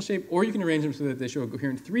two-dimensional shape, or you can arrange them so that they show a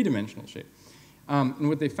coherent three-dimensional shape. And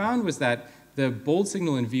what they found was that the bold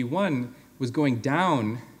signal in V1 was going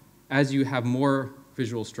down as you have more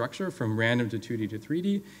visual structure from random to 2D to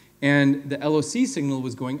 3D, and the LOC signal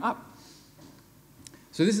was going up.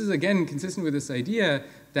 So this is, again, consistent with this idea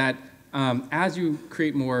that as you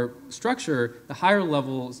create more structure, the higher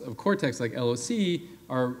levels of cortex, like LOC,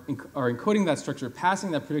 are encoding that structure,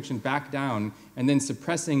 passing that prediction back down, and then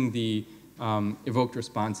suppressing the evoked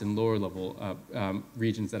response in lower level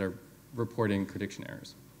regions that are reporting prediction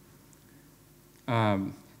errors.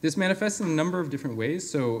 This manifests in a number of different ways.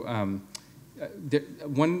 So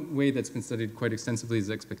one way that's been studied quite extensively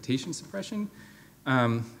is expectation suppression.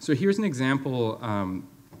 So here's an example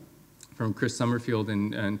from Chris Summerfield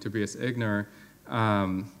and Tobias Egner,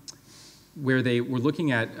 where they were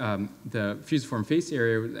looking at the fusiform face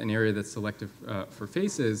area, an area that's selective for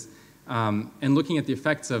faces, and looking at the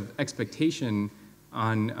effects of expectation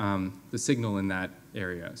on the signal in that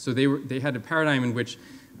area. So they had a paradigm in which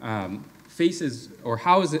faces, or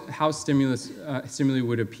how stimuli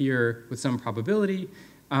would appear with some probability.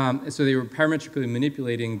 So they were parametrically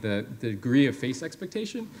manipulating the degree of face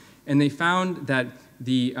expectation, and they found that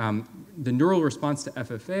the neural response to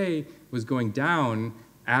FFA was going down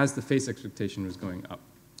as the face expectation was going up.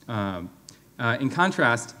 In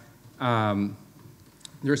contrast, the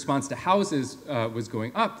response to houses was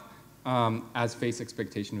going up as face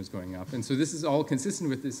expectation was going up. And so this is all consistent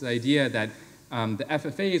with this idea that the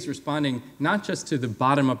FFA is responding not just to the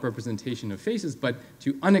bottom-up representation of faces, but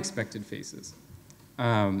to unexpected faces.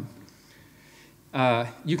 You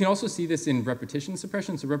can also see this in repetition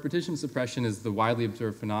suppression. So repetition suppression is the widely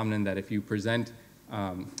observed phenomenon that if you present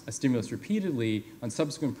a stimulus repeatedly, on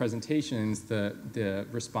subsequent presentations, the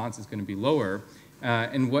response is going to be lower.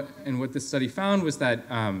 And what this study found was that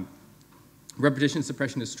repetition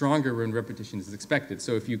suppression is stronger when repetition is expected.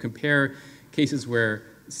 So if you compare cases where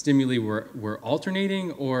stimuli were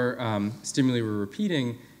alternating or stimuli were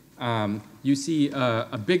repeating, you see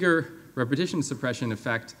a bigger repetition suppression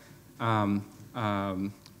effect when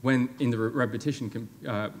in the repetition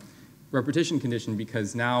condition,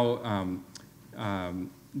 because now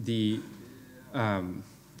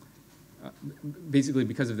basically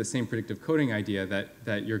because of the same predictive coding idea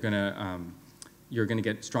that you're gonna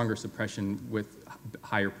get stronger suppression with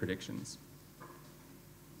higher predictions.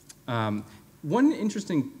 One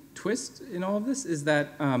interesting twist in all of this is that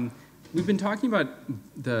we've been talking about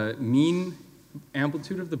the mean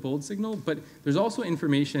amplitude of the bold signal, but there's also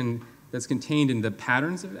information that's contained in the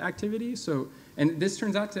patterns of activity. So, and this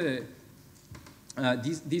turns out to,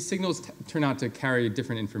 these signals turn out to carry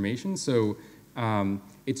different information. So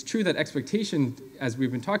it's true that expectation, as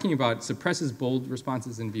we've been talking about, suppresses bold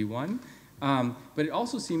responses in V1, but it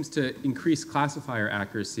also seems to increase classifier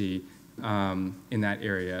accuracy in that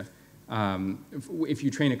area. If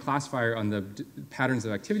you train a classifier on the patterns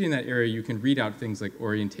of activity in that area, you can read out things like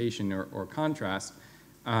orientation or contrast.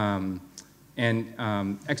 And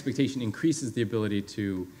expectation increases the ability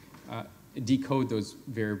to decode those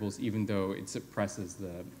variables even though it suppresses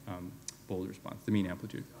the bold response, the mean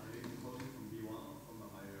amplitude. Are you encoding from V1 or from the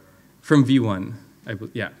higher? From V1,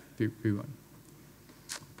 yeah, V1.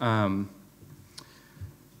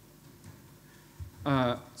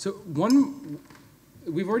 So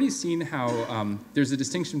we've already seen how there's a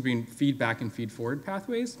distinction between feedback and feed-forward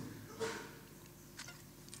pathways.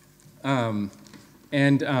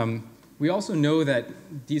 We also know that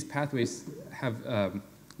these pathways have a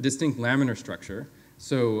distinct laminar structure.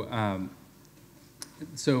 So,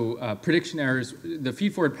 prediction errors, the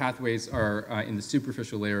feed-forward pathways are in the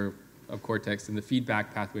superficial layer of cortex, and the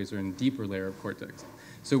feedback pathways are in the deeper layer of cortex.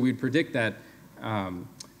 So we'd predict that,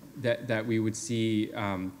 that we would see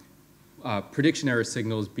prediction error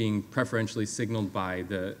signals being preferentially signaled by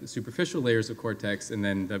the superficial layers of cortex, and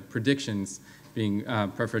then the predictions being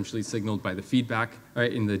preferentially signaled by the feedback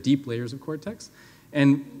in the deep layers of cortex.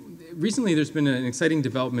 And recently there's been an exciting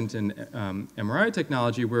development in MRI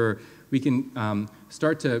technology where we can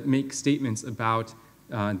start to make statements about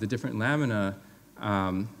the different lamina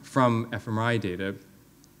from fMRI data.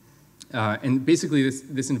 And basically,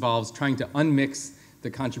 this involves trying to unmix the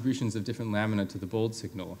contributions of different lamina to the bold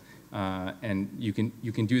signal. And you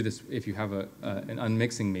can do this if you have an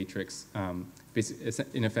unmixing matrix.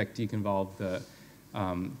 In effect, deconvolve the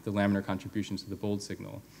laminar contributions to the bold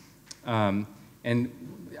signal. And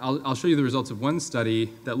I'll show you the results of one study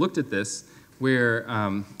that looked at this, where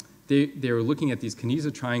they were looking at these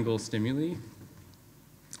Kinesa triangle stimuli.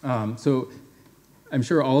 So I'm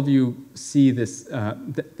sure all of you see this,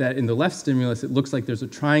 that in the left stimulus, it looks like there's a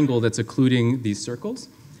triangle that's occluding these circles.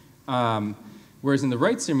 Whereas in the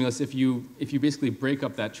right stimulus, if you basically break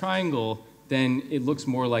up that triangle, then it looks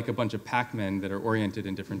more like a bunch of Pac-Men that are oriented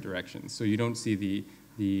in different directions. So you don't see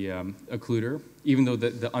the occluder, even though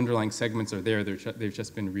the underlying segments are there, they've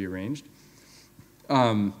just been rearranged.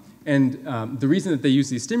 And the reason that they use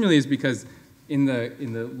these stimuli is because in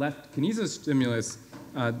the left Kinesa stimulus,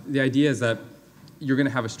 the idea is that you're going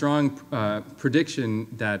to have a strong prediction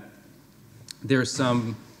that there's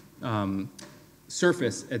some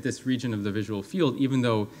surface at this region of the visual field, even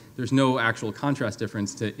though there's no actual contrast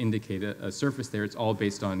difference to indicate a surface there. It's all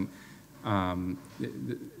based on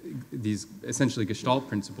these essentially Gestalt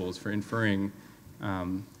principles for inferring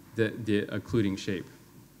the occluding shape.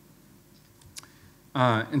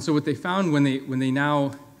 And so what they found when they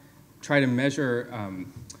now try to measure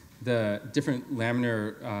the different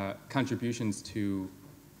laminar contributions to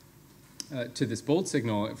this bold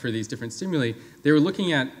signal for these different stimuli, they were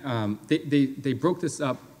looking at, they broke this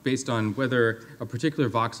up based on whether a particular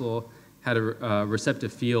voxel had a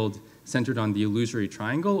receptive field centered on the illusory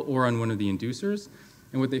triangle or on one of the inducers.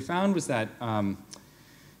 And what they found was that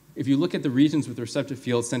if you look at the regions with receptive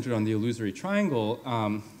fields centered on the illusory triangle,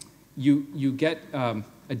 you get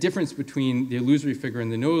a difference between the illusory figure and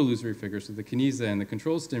the no illusory figure, so the kinesa and the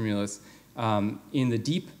control stimulus, in the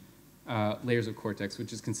deep layers of cortex,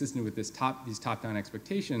 which is consistent with these top-down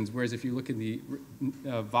expectations, whereas if you look at the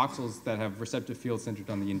voxels that have receptive fields centered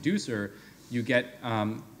on the inducer, you get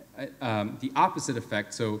the opposite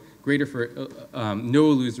effect, so greater for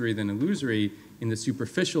no illusory than illusory in the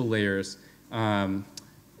superficial layers,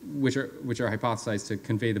 which are hypothesized to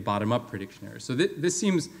convey the bottom-up prediction error. So this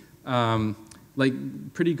seems like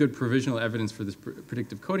pretty good provisional evidence for this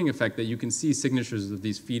predictive coding effect, that you can see signatures of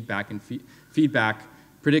these feedback and feedback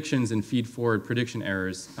predictions and feed-forward prediction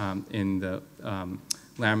errors in the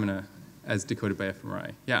lamina as decoded by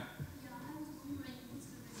fMRI. Yeah? Yeah, I was wondering what's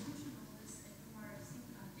the resolution of this fMRI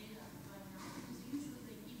data right now, because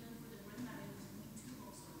usually even for the brain values, we need two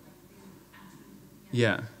also, like really actually looking at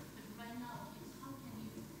Yeah. it. But right now, how can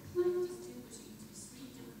you like distinguish into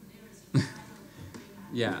three different layers in the kind of brain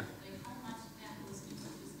value? Yeah. Like how much that goes into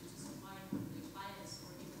this, which is why like bias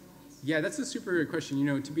or even noise? Yeah, that's a super good question. You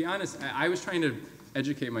know, to be honest, I was trying to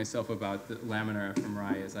educate myself about the laminar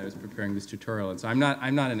fMRI as I was preparing this tutorial, and so I'm not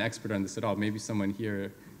an expert on this at all. Maybe someone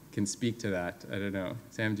here can speak to that. I don't know.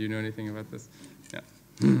 Sam, do you know anything about this?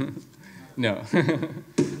 No. No.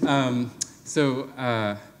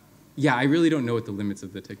 Yeah, I really don't know what the limits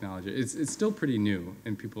of the technology. It's still pretty new,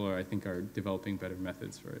 and people I think are developing better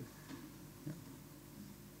methods for it.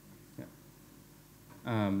 Yeah.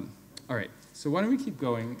 All right. So why don't we keep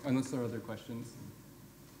going, unless there are other questions?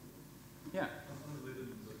 Yeah.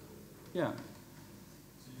 Yeah. So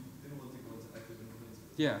you didn't want to go into active inference.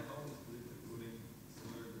 Yeah. How is predictive coding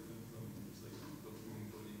similar or different from just like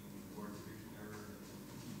dopamine coding or prediction error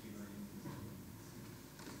and TD learning?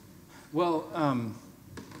 Well,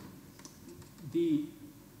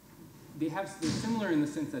 they're similar in the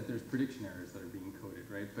sense that there's prediction errors that are being coded,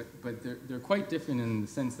 right? But they're quite different in the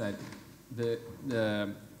sense that the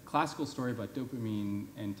classical story about dopamine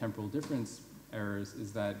and temporal difference errors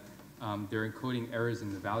is that they're encoding errors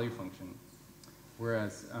in the value function,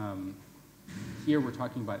 whereas here we're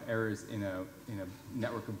talking about errors in a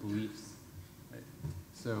network of beliefs, right?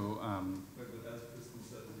 So But as Kristen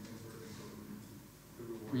said, you can sort of encode good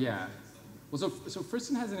reward. yeah. Well, so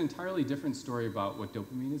Friston has an entirely different story about what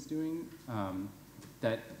dopamine is doing.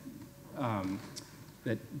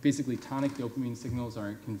 That basically tonic dopamine signals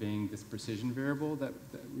aren't conveying this precision variable that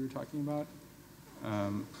we were talking about,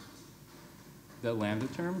 the lambda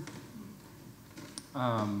term.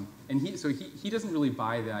 And he doesn't really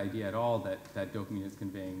buy the idea at all that dopamine is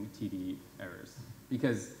conveying TD errors,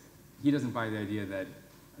 because he doesn't buy the idea that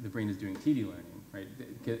the brain is doing TD learning, right?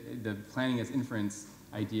 The planning as inference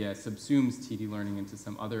idea subsumes TD learning into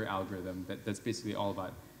some other algorithm that's basically all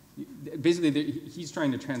about, he's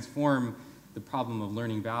trying to transform the problem of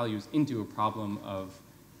learning values into a problem of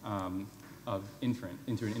inference,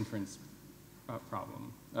 into an inference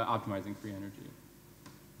problem, optimizing free energy.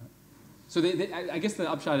 So I guess the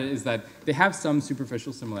upshot is that they have some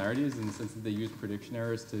superficial similarities in the sense that they use prediction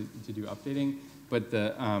errors to do updating, but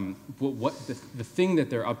the thing that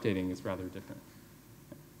they're updating is rather different.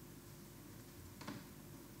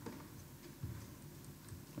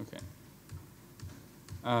 Okay.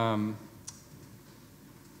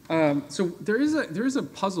 So there is a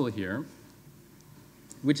puzzle here,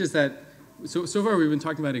 which is that so far we've been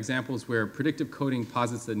talking about examples where predictive coding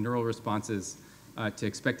posits that neural responses to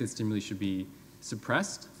expected stimuli should be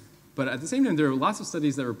suppressed, but at the same time there are lots of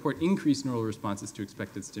studies that report increased neural responses to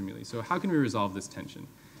expected stimuli. So how can we resolve this tension?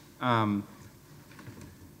 And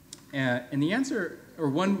the answer, or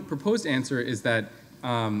one proposed answer, is that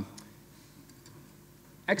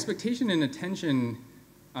expectation and attention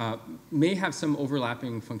may have some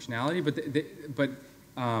overlapping functionality, but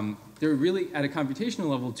there are really, at a computational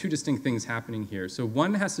level, two distinct things happening here. So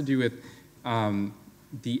one has to do with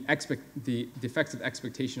the effects of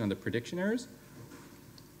expectation on the prediction errors.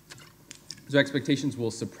 So expectations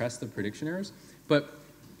will suppress the prediction errors, but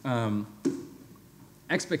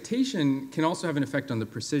expectation can also have an effect on the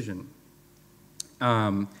precision.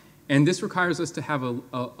 And this requires us to have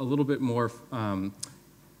a little bit more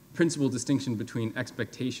principal distinction between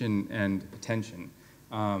expectation and attention.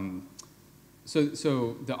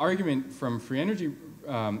 So the argument from free energy,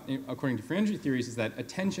 according to free energy theories, is that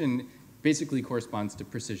attention basically corresponds to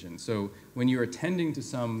precision. So when you're attending to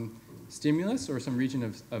some stimulus or some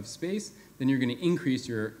region of space, then you're going to increase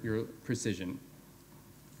your precision.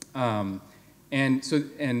 And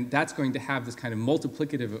that's going to have this kind of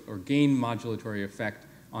multiplicative or gain modulatory effect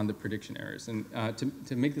on the prediction errors. And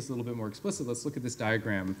to make this a little bit more explicit, let's look at this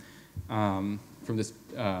diagram from this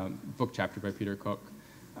book chapter by Peter Cook.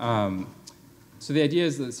 So the idea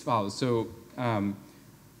is as follows. So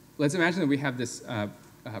let's imagine that we have this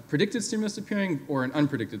predicted stimulus appearing or an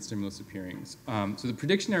unpredicted stimulus appearing. So the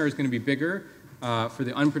prediction error is going to be bigger for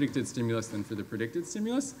the unpredicted stimulus than for the predicted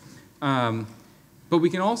stimulus. But we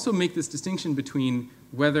can also make this distinction between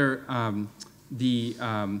whether the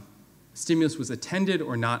stimulus was attended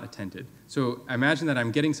or not attended. So imagine that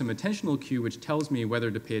I'm getting some attentional cue which tells me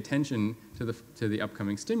whether to pay attention to the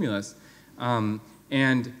upcoming stimulus.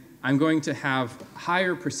 And I'm going to have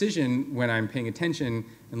higher precision when I'm paying attention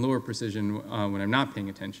and lower precision when I'm not paying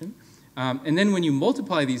attention. And then when you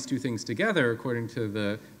multiply these two things together, according to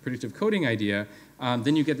the predictive coding idea,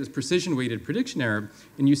 then you get this precision-weighted prediction error,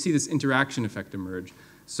 and you see this interaction effect emerge.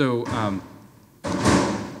 So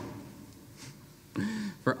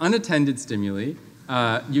for unattended stimuli,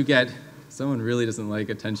 you get, someone really doesn't like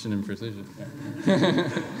attention and precision.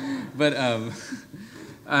 But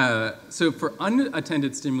so for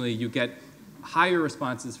unattended stimuli, you get higher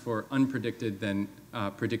responses for unpredicted than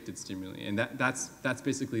predicted stimuli. And that's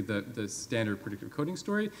basically the standard predictive coding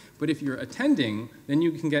story. But if you're attending, then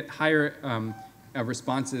you can get higher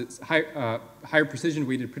responses, higher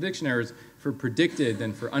precision-weighted prediction errors for predicted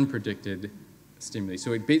than for unpredicted stimuli.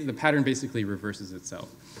 So the pattern basically reverses itself.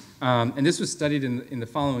 And this was studied in the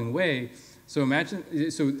following way. So imagine,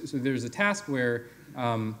 so there's a task where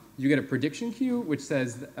you get a prediction cue which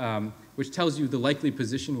says, which tells you the likely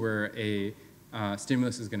position where a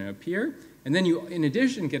stimulus is going to appear. And then you, in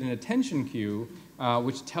addition, get an attention cue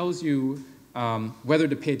which tells you whether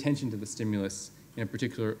to pay attention to the stimulus in a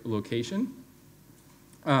particular location.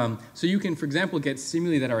 So you can, for example, get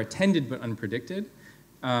stimuli that are attended but unpredicted,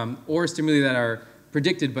 or stimuli that are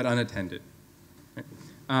predicted but unattended. Right?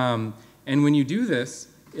 And when you do this,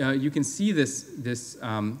 you can see this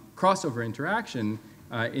crossover interaction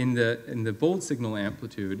in the bold signal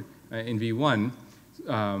amplitude in V1.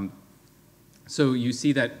 So you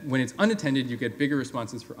see that when it's unattended, you get bigger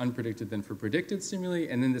responses for unpredicted than for predicted stimuli,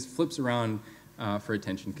 and then this flips around for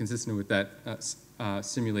attention, consistent with that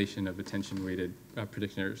simulation of attention-weighted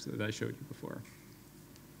prediction errors that I showed you before.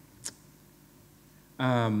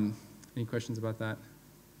 Any questions about that?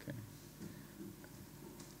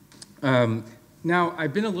 Okay. Now,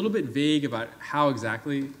 I've been a little bit vague about how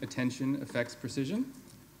exactly attention affects precision.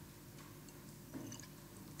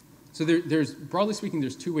 So there's, broadly speaking,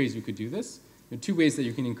 there's two ways you could do this. There are two ways that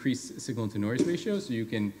you can increase signal to noise ratio. So you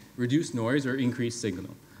can reduce noise or increase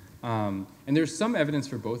signal. And there's some evidence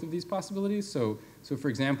for both of these possibilities. So for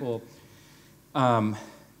example,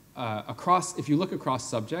 if you look across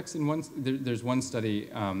subjects, there's one study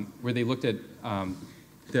where they looked at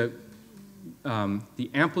the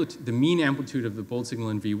mean amplitude of the bold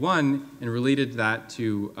signal in V1 and related that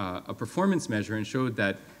to a performance measure and showed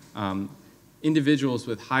that individuals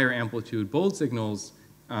with higher amplitude bold signals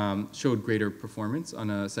showed greater performance on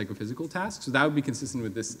a psychophysical task. So that would be consistent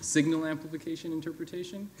with this signal amplification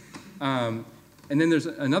interpretation. And then there's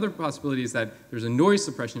another possibility is that there's a noise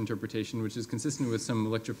suppression interpretation, which is consistent with some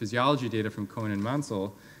electrophysiology data from Cohen and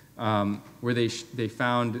Mansell, where they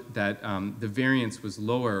found that the variance was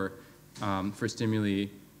lower for stimuli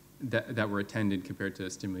that were attended compared to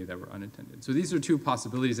stimuli that were unattended. So these are two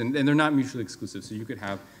possibilities, and they're not mutually exclusive. So you could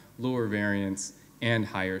have lower variance and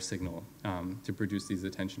higher signal to produce these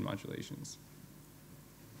attention modulations.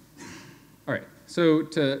 All right, so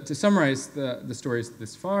to summarize the stories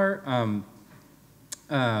this far,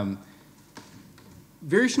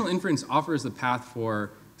 variational inference offers the path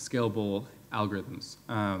for scalable algorithms.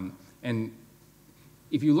 And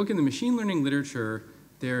if you look in the machine learning literature,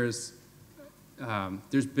 there's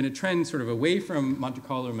been a trend sort of away from Monte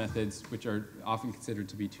Carlo methods, which are often considered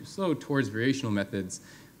to be too slow, towards variational methods,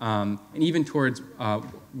 and even towards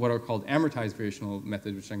what are called amortized variational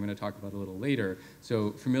methods, which I'm going to talk about a little later.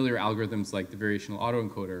 So familiar algorithms like the variational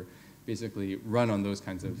autoencoder basically run on those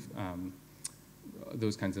kinds of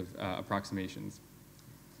approximations.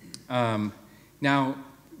 Now,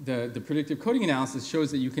 the predictive coding analysis shows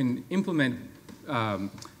that you can implement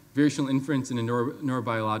variational inference in a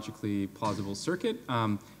neurobiologically plausible circuit,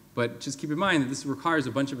 but just keep in mind that this requires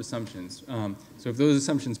a bunch of assumptions. So if those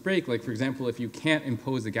assumptions break, like for example, if you can't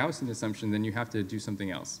impose a Gaussian assumption, then you have to do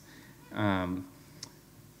something else. Now,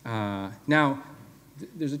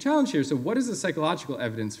 there's a challenge here. So what is the psychological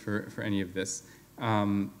evidence for any of this?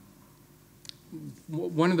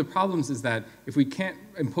 One of the problems is that if we can't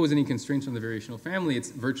impose any constraints on the variational family, it's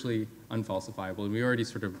virtually unfalsifiable. And we already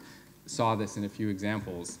sort of saw this in a few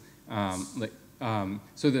examples.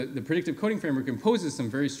 So the predictive coding framework imposes some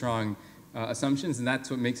very strong assumptions, and that's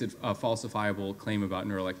what makes it a falsifiable claim about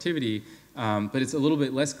neural activity. But it's a little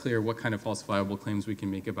bit less clear what kind of falsifiable claims we can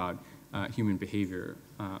make about human behavior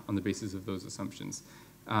on the basis of those assumptions.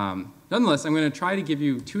 Nonetheless, I'm going to try to give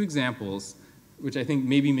you two examples which I think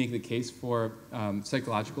maybe make the case for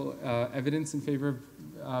psychological evidence in favor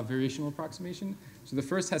of variational approximation. So the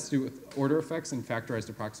first has to do with order effects and factorized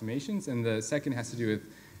approximations, and the second has to do with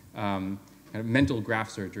kind of mental graph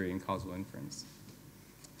surgery and causal inference.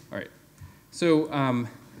 All right. So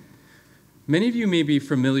many of you may be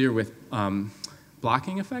familiar with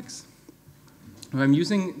blocking effects. I'm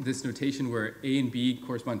using this notation where A and B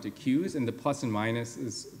correspond to cues, and the plus and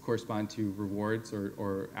minus correspond to rewards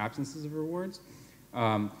or absences of rewards.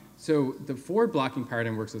 So the forward blocking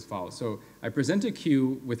paradigm works as follows. So I present a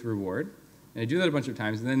cue with reward, and I do that a bunch of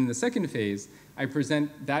times. And then in the second phase, I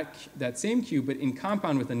present that same cue, but in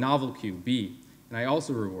compound with a novel cue, B, and I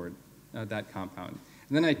also reward that compound.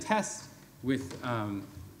 And then I test with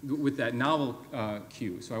that novel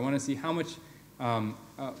cue. So I want to see how much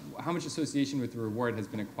association with the reward has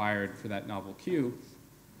been acquired for that novel cue.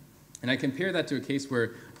 And I compare that to a case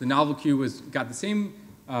where the novel cue got the same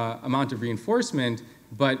amount of reinforcement,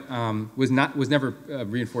 but was never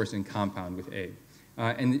reinforced in compound with A.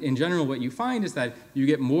 And in general, what you find is that you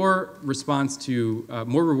get more response to,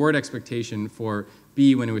 more reward expectation for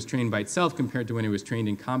B when it was trained by itself compared to when it was trained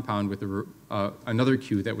in compound with another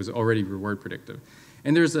cue that was already reward predictive.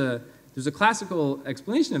 And there's a classical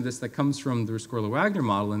explanation of this that comes from the Rescorla-Wagner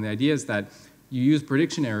model, and the idea is that you use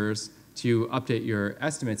prediction errors to update your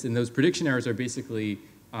estimates, and those prediction errors are basically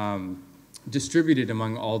distributed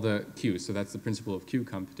among all the cues. So that's the principle of cue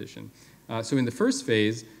competition. So in the first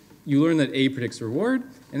phase, you learn that A predicts reward,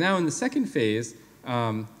 and now in the second phase,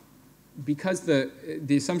 because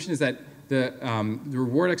the assumption is that the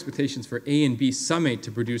reward expectations for A and B summate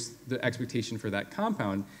to produce the expectation for that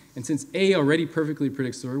compound, and since A already perfectly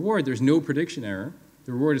predicts the reward, there's no prediction error.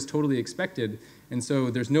 The reward is totally expected, and so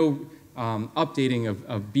there's no updating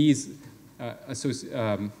of B's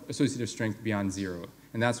associative strength beyond 0,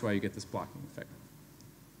 and that's why you get this blocking effect.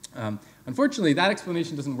 Unfortunately, that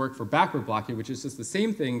explanation doesn't work for backward blocking, which is just the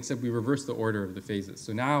same thing, except we reverse the order of the phases.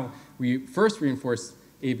 So now we first reinforce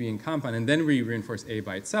A, B in compound, and then we reinforce A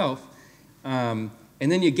by itself. And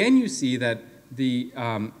then again, you see that the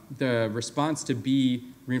response to B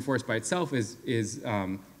reinforced by itself is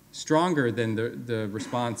stronger than the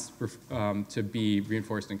response to be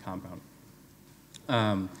reinforced in compound.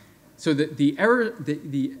 So the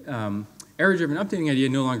error-driven updating idea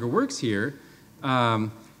no longer works here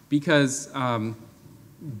because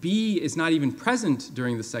B is not even present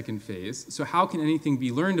during the second phase. So how can anything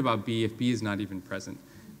be learned about B if B is not even present?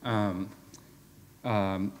 Models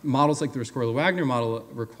like the Rescorla-Wagner model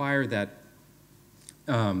require that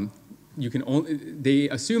they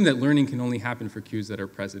assume that learning can only happen for cues that are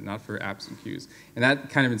present, not for absent cues. And that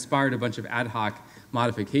kind of inspired a bunch of ad hoc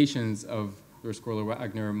modifications of the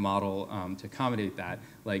Rescorla-Wagner model to accommodate that,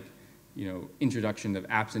 like introduction of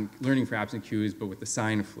learning for absent cues, but with the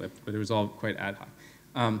sign flipped, but it was all quite ad hoc.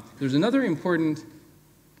 There's another important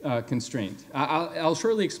constraint. I'll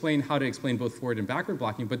shortly explain how to explain both forward and backward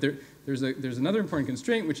blocking, but there's another important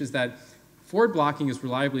constraint, which is that forward blocking is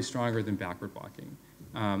reliably stronger than backward blocking.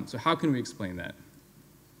 So how can we explain that?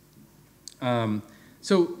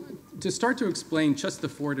 So to start to explain just the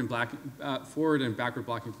forward and backward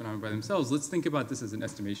blocking phenomena by themselves, let's think about this as an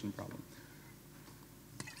estimation problem.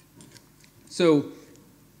 So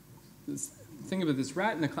think about this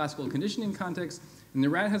rat in a classical conditioning context, and the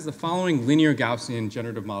rat has the following linear Gaussian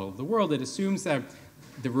generative model of the world. It assumes that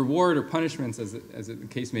the reward or punishments, as the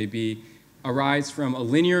case may be, arise from a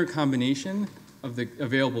linear combination of the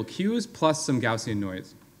available cues plus some Gaussian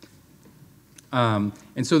noise.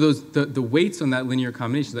 And so the weights on that linear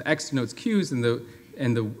combination, the x denotes cues and the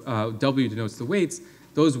w denotes the weights,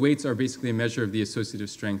 those weights are basically a measure of the associative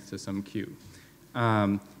strength to some cue.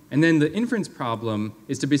 And then the inference problem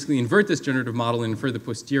is to basically invert this generative model and infer the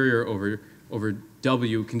posterior over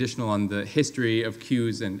w conditional on the history of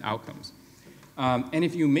cues and outcomes. And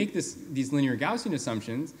if you make these linear Gaussian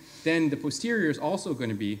assumptions, then the posterior is also going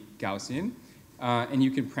to be Gaussian, and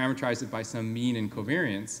you can parameterize it by some mean and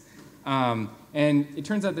covariance. And it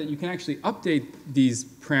turns out that you can actually update these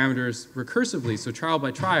parameters recursively, so trial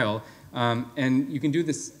by trial, and you can do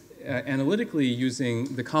this analytically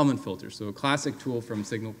using the Kalman filter, so a classic tool from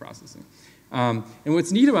signal processing. And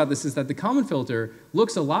what's neat about this is that the Kalman filter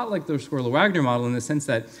looks a lot like the Squirrel-Wagner model in the sense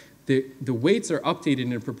that the weights are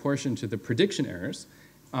updated in proportion to the prediction errors.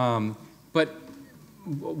 But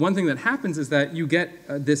one thing that happens is that you get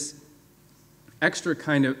this extra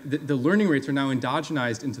kind of, the learning rates are now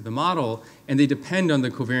endogenized into the model, and they depend on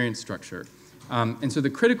the covariance structure. And so the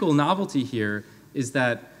critical novelty here is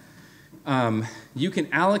that you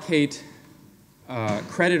can allocate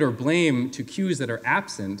credit or blame to cues that are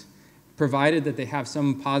absent, provided that they have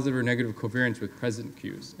some positive or negative covariance with present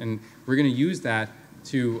cues. And we're going to use that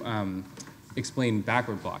to explain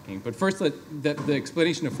backward blocking. But first, the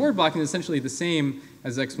explanation of forward blocking is essentially the same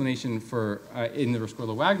as the explanation for in the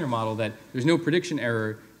Squirrel-Wagner model, that there's no prediction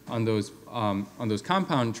error on those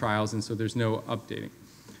compound trials, and so there's no updating.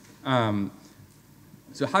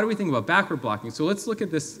 So how do we think about backward blocking? So let's look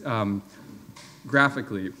at this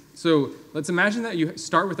graphically. So let's imagine that you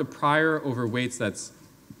start with a prior over weights that's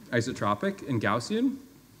isotropic and Gaussian.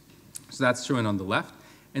 So that's shown on the left.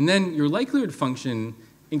 And then your likelihood function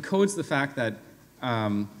encodes the fact that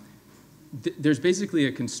there's basically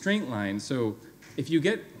a constraint line. So if you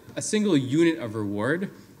get a single unit of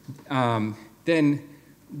reward, then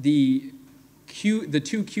the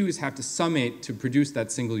two cues have to summate to produce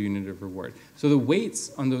that single unit of reward. So the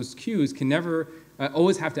weights on those cues can never,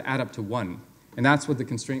 always have to add up to 1. And that's what the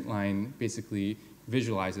constraint line basically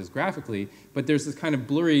visualizes graphically. But there's this kind of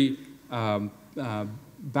blurry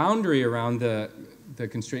boundary around the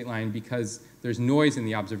constraint line because there's noise in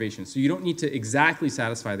the observation. So you don't need to exactly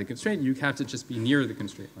satisfy the constraint. You have to just be near the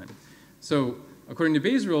constraint line. So according to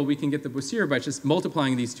Bayes' rule, we can get the posterior by just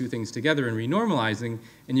multiplying these two things together and renormalizing,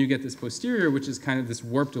 and you get this posterior, which is kind of this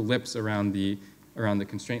warped ellipse around the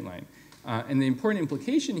constraint line. And the important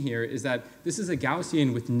implication here is that this is a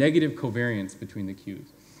Gaussian with negative covariance between the cues.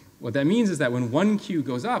 What that means is that when one cue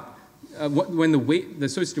goes up, when the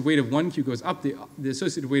associative weight of one cue goes up, the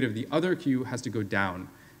associative weight of the other cue has to go down.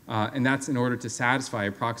 And that's in order to satisfy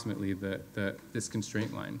approximately this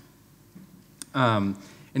constraint line.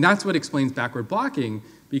 And that's what explains backward blocking,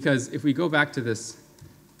 because if we go back to the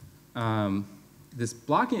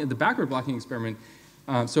backward blocking experiment,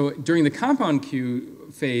 so during the compound cue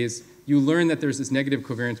phase, you learn that there's this negative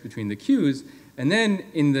covariance between the cues, and then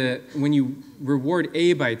when you reward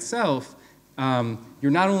A by itself,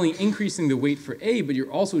 you're not only increasing the weight for A, but you're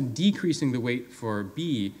also decreasing the weight for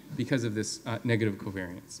B because of this negative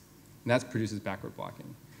covariance. And that produces backward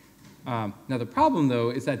blocking. Now the problem, though,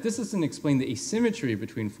 is that this doesn't explain the asymmetry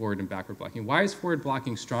between forward and backward blocking. Why is forward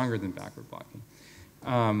blocking stronger than backward blocking?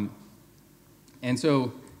 And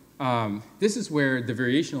so this is where the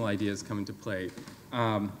variational ideas come into play.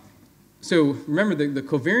 So remember, the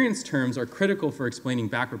covariance terms are critical for explaining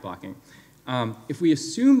backward blocking. If we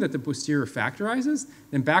assume that the posterior factorizes,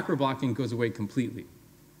 then backward blocking goes away completely.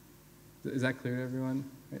 Is that clear to everyone?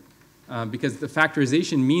 Right? Because the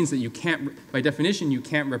factorization means that you can't, by definition, you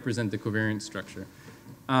can't represent the covariance structure.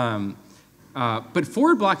 But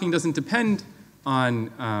forward blocking doesn't depend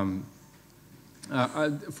on the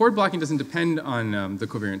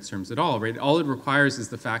covariance terms at all, right? All it requires is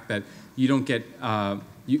the fact that you don't get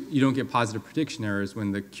you don't get positive prediction errors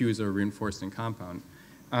when the cues are reinforced in compound.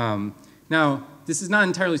 Now, this is not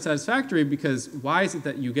entirely satisfactory because why is it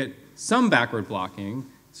that you get some backward blocking?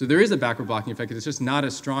 So there is a backward blocking effect. It's just not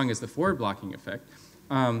as strong as the forward blocking effect.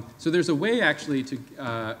 So there's a way actually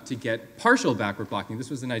to get partial backward blocking. This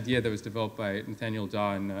was an idea that was developed by Nathaniel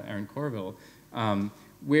Daw and Aaron Corville,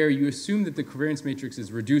 where you assume that the covariance matrix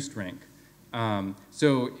is reduced rank.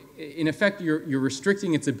 So in effect, you're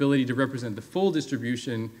restricting its ability to represent the full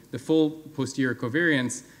distribution, the full posterior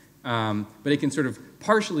covariance, but it can sort of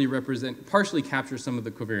partially capture some of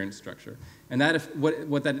the covariance structure. And that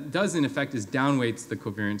what that does in effect is downweights the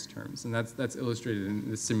covariance terms, and that's illustrated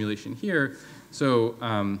in this simulation here. So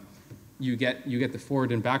you get the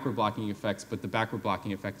forward and backward blocking effects, but the backward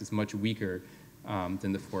blocking effect is much weaker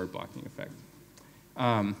than the forward blocking effect.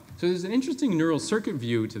 So there's an interesting neural circuit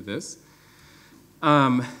view to this,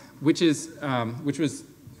 which was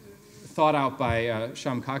thought out by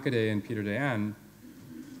Sham Kakade and Peter Dayan,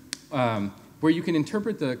 where you can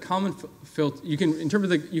interpret the common filter. You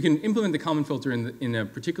can implement the common filter in a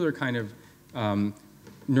particular kind of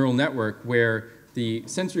neural network where the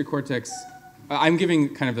sensory cortex. I'm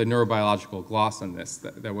giving kind of a neurobiological gloss on this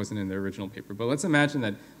that wasn't in the original paper, but let's imagine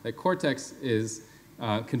that cortex is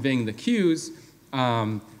conveying the cues,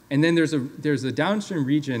 and then there's a downstream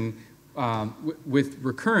region with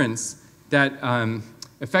recurrence that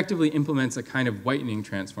effectively implements a kind of whitening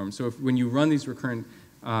transform. So when you run these recurrent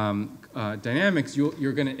dynamics,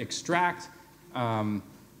 you're going to extract a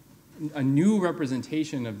new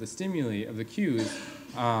representation of the stimuli, of the cues,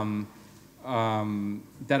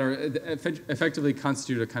 that are effectively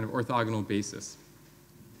constitute a kind of orthogonal basis.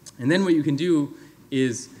 And then what you can do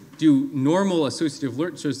is do normal associative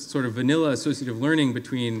learning, sort of vanilla associative learning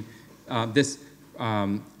between this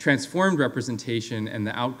transformed representation and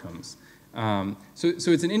the outcomes. So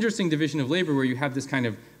it's an interesting division of labor where you have this kind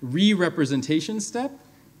of re-representation step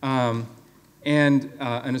and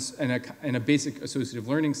a basic associative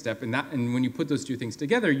learning step, and when you put those two things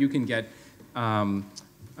together, you can get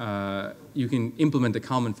you can implement a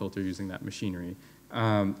Kalman filter using that machinery.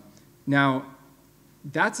 Now,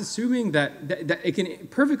 that's assuming that it can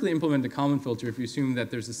perfectly implement a Kalman filter if you assume that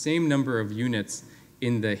there's the same number of units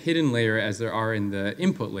in the hidden layer as there are in the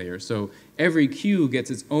input layer. So every cue gets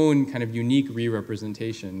its own kind of unique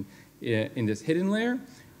re-representation in this hidden layer.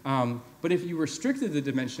 But if you restricted the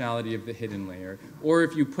dimensionality of the hidden layer, or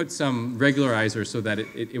if you put some regularizer so that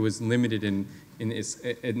it was limited in its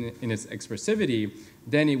expressivity,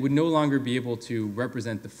 then it would no longer be able to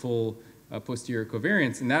represent the full posterior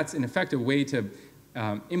covariance. And that's, in effect, a way to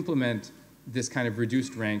implement this kind of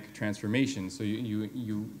reduced rank transformation. So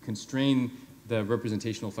you constrain the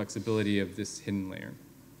representational flexibility of this hidden layer.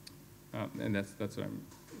 And that's what I'm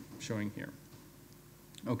showing here.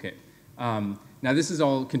 Okay. Now this is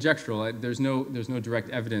all conjectural. There's no direct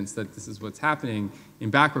evidence that this is what's happening in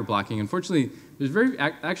backward blocking. Unfortunately, there's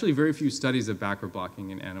actually very few studies of backward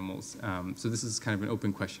blocking in animals. So this is kind of an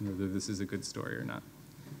open question whether this is a good story or not.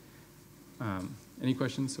 Any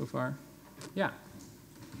questions so far? Yeah.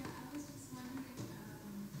 Yeah, I was just wondering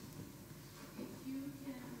if you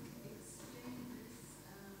can explain this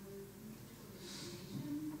with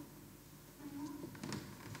mutual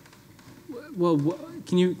information. Well,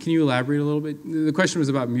 can you elaborate a little bit? The question was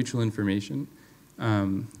about mutual information,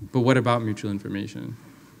 but what about mutual information?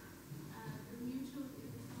 The mutual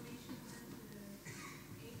information that the AQ and the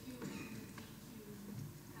DQ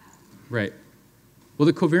have. Right. Well,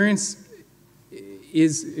 the covariance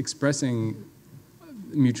is expressing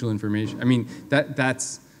mutual information. I mean,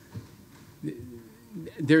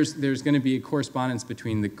 there's going to be a correspondence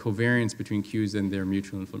between the covariance between cues and their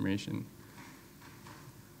mutual information.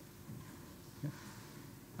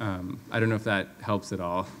 I don't know if that helps at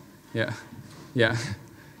all. Yeah, yeah.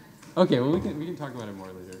 Okay, well we can talk about it more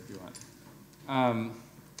later if you want.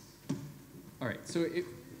 All right. So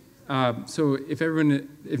if there are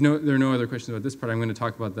no other questions about this part, I'm going to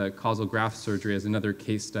talk about the causal graph surgery as another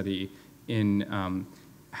case study in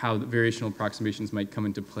how the variational approximations might come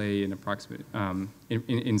into play in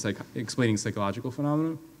explaining psychological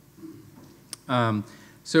phenomena.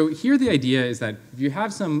 So here the idea is that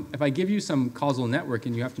if I give you some causal network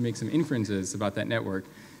and you have to make some inferences about that network,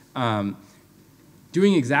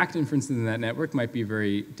 doing exact inferences in that network might be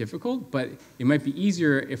very difficult, but it might be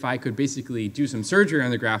easier if I could basically do some surgery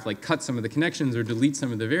on the graph, like cut some of the connections or delete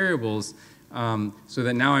some of the variables, so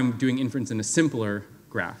that now I'm doing inference in a simpler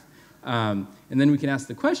graph. And then we can ask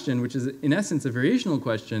the question, which is in essence a variational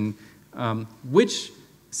question, which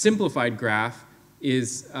simplified graph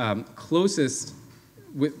is closest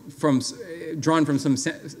drawn from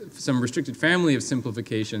some restricted family of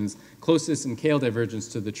simplifications, closest in KL divergence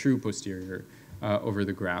to the true posterior over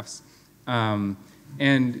the graphs. And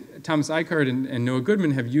Thomas Eichhardt and Noah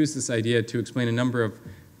Goodman have used this idea to explain a number of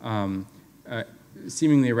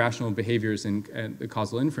seemingly irrational behaviors in the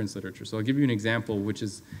causal inference literature. So I'll give you an example, which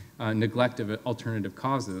is neglect of alternative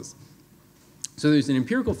causes. So there's an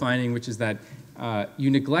empirical finding, which is that you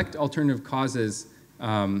neglect alternative causes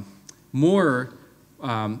more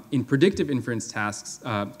in predictive inference tasks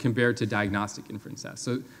compared to diagnostic inference tasks.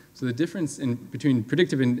 So the difference between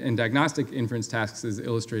predictive and diagnostic inference tasks is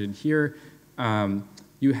illustrated here.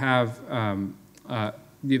 You have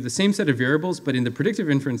the same set of variables, but in the predictive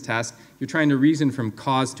inference task, you're trying to reason from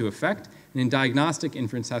cause to effect, and in diagnostic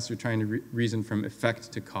inference tasks, you're trying to reason from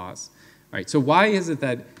effect to cause. All right, so why is it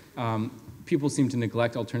that people seem to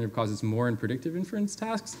neglect alternative causes more in predictive inference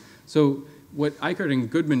tasks? So what Eichert and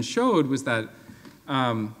Goodman showed was that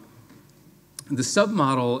the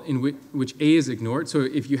submodel in which A is ignored, so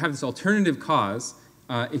if you have this alternative cause,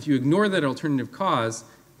 if you ignore that alternative cause,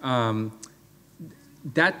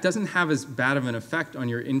 that doesn't have as bad of an effect on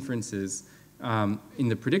your inferences in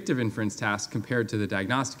the predictive inference task compared to the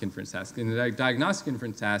diagnostic inference task. In the diagnostic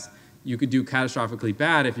inference task, you could do catastrophically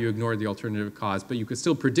bad if you ignored the alternative cause, but you could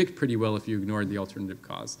still predict pretty well if you ignored the alternative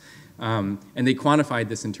cause. And they quantified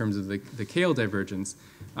this in terms of the Kale divergence.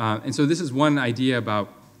 And so this is one idea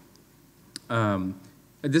about,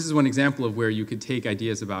 this is one example of where you could take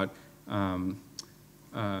ideas about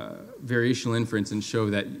variational inference and show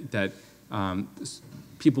that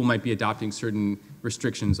people might be adopting certain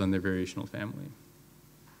restrictions on their variational family.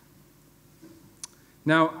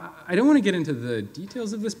 Now, I don't want to get into the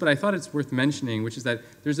details of this, but I thought it's worth mentioning, which is that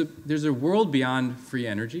there's a world beyond free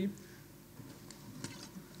energy.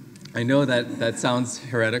 I know that sounds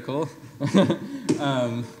heretical.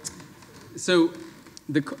 So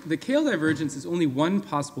the Kale divergence is only one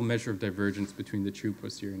possible measure of divergence between the true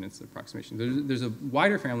posterior and its approximation. There's a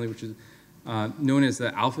wider family, which is known as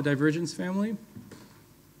the alpha divergence family.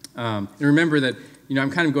 And remember that, I'm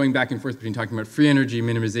kind of going back and forth between talking about free energy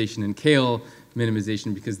minimization and Kale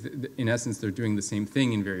minimization because, in essence, they're doing the same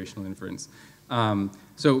thing in variational inference.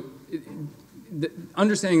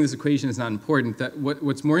 Understanding this equation is not important.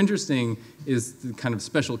 What's more interesting is the kind of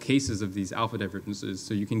special cases of these alpha divergences.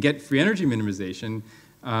 So you can get free energy minimization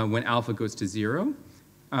when alpha goes to 0.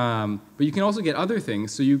 But you can also get other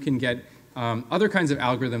things. So you can get other kinds of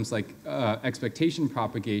algorithms like expectation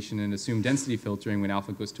propagation and assumed density filtering when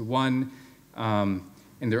alpha goes to 1. And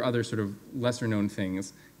there are other sort of lesser known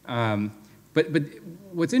things. But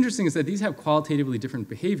what's interesting is that these have qualitatively different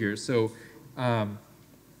behaviors.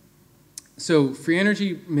 So free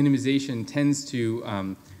energy minimization tends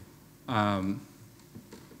to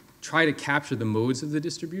try to capture the modes of the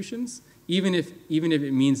distributions, even if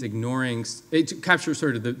it means ignoring, to capture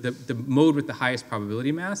sort of the mode with the highest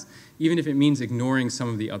probability mass, even if it means ignoring some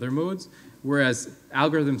of the other modes, whereas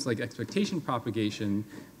algorithms like expectation propagation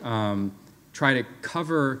try to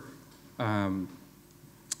cover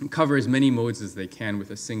as many modes as they can with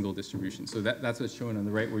a single distribution. So that's what's shown on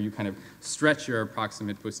the right, where you kind of stretch your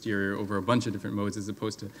approximate posterior over a bunch of different modes as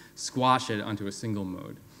opposed to squash it onto a single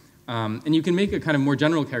mode. And you can make a kind of more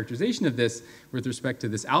general characterization of this with respect to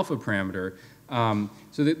this alpha parameter.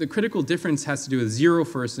 So the critical difference has to do with zero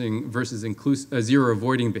forcing versus zero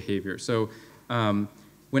avoiding behavior. So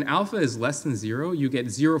when alpha is less than 0, you get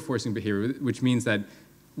zero forcing behavior, which means that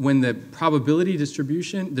when the probability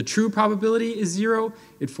distribution, the true probability is 0,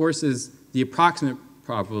 it forces the approximate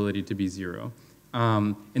probability to be 0.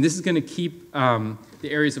 And this is going to keep the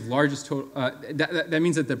areas of largest total, that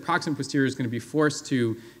means that the approximate posterior is going to be forced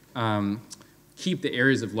to keep the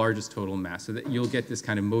areas of largest total mass, so that you'll get this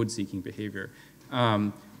kind of mode-seeking behavior.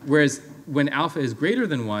 Whereas when alpha is greater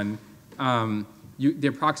than 1, the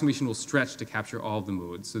approximation will stretch to capture all of the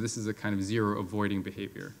modes. So this is a kind of zero avoiding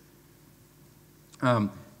behavior.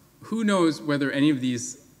 Who knows whether any of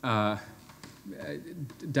these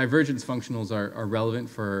divergence functionals are relevant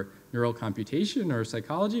for neural computation or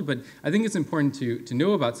psychology, but I think it's important to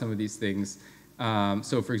know about some of these things.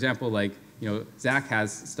 So for example, like, Zach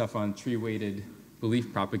has stuff on tree-weighted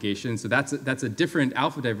belief propagation, so that's a different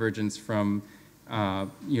alpha divergence from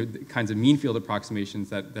the kinds of mean field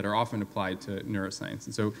approximations that are often applied to neuroscience.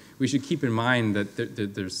 And so we should keep in mind that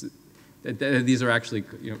that these are actually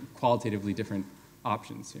qualitatively different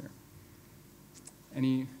options here.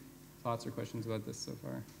 Any thoughts or questions about this so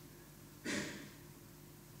far?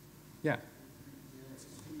 Yeah.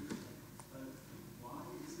 Why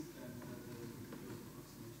is it then that the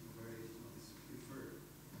approximation variation is preferred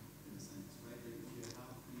in a sense, right? Like if you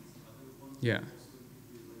have these other ones, Yeah. also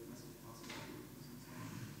give you like message possibilities and so on,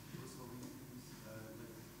 for solving things,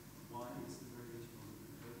 like why is the variation of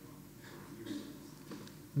the preferred one?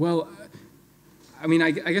 Well, I mean,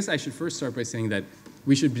 I guess I should first start by saying that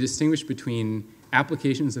we should distinguish between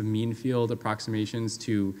applications of mean field approximations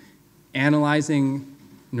to analyzing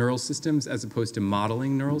neural systems as opposed to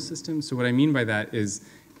modeling neural systems. So what I mean by that is,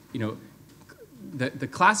 the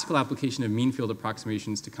classical application of mean field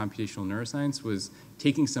approximations to computational neuroscience was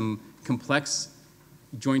taking some complex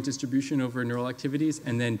joint distribution over neural activities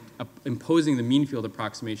and then imposing the mean field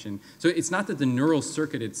approximation. So it's not that the neural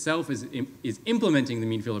circuit itself is implementing the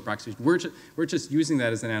mean field approximation. We're just using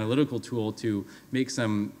that as an analytical tool to make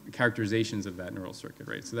some characterizations of that neural circuit,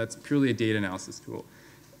 right? So that's purely a data analysis tool.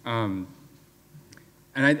 And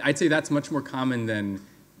I'd say that's much more common than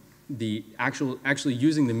the actually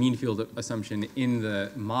using the mean field assumption in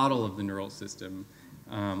the model of the neural system,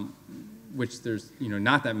 which there's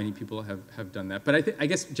not that many people have done that. But I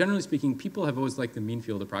guess generally speaking, people have always liked the mean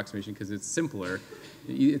field approximation because it's simpler,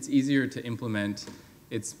 it's easier to implement,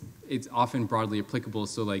 it's often broadly applicable.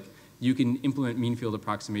 So like you can implement mean field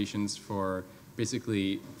approximations for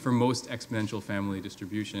basically for most exponential family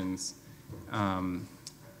distributions.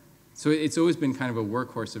 So it's always been kind of a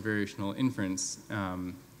workhorse of variational inference.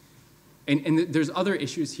 And there's other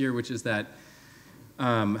issues here, which is that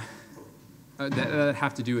that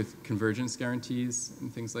have to do with convergence guarantees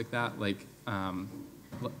and things like that.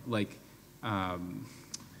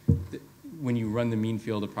 When you run the mean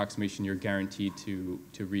field approximation, you're guaranteed to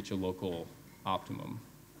reach a local optimum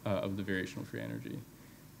of the variational free energy.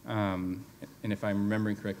 And if I'm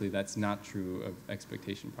remembering correctly, that's not true of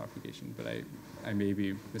expectation propagation, but I may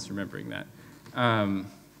be misremembering that.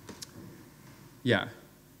 Yeah.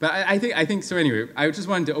 But I think so anyway, I just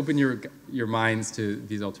wanted to open your minds to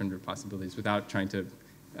these alternative possibilities without trying to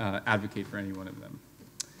advocate for any one of them.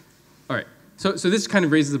 All right, so this kind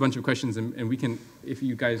of raises a bunch of questions, and we can, if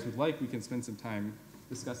you guys would like, we can spend some time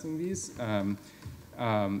discussing these.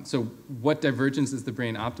 So what divergence is the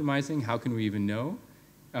brain optimizing? How can we even know?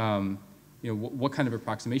 What kind of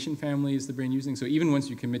approximation family is the brain using? So even once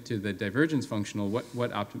you commit to the divergence functional, what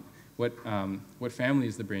family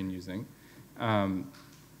is the brain using?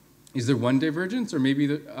 Is there one divergence, or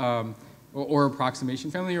maybe or approximation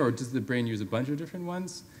family, or does the brain use a bunch of different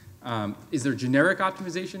ones? Is there generic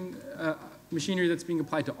optimization machinery that's being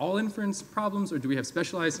applied to all inference problems, or do we have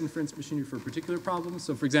specialized inference machinery for particular problems?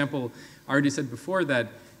 So for example, I already said before that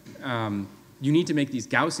you need to make these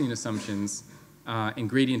Gaussian assumptions and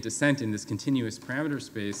gradient descent in this continuous parameter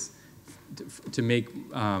space to make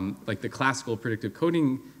like the classical predictive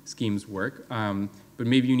coding schemes work. But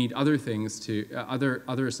maybe you need other things to,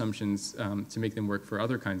 other assumptions to make them work for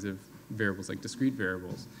other kinds of variables, like discrete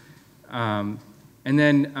variables. And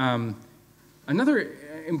then another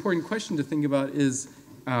important question to think about is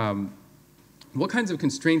what kinds of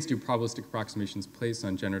constraints do probabilistic approximations place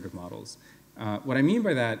on generative models? What I mean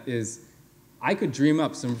by that is I could dream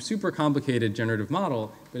up some super complicated generative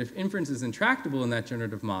model, but if inference is intractable in that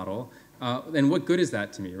generative model, then what good is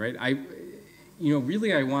that to me, right?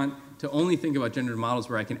 Really I want to only think about generative models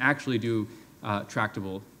where I can actually do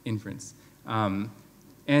tractable inference. And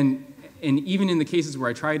even in the cases where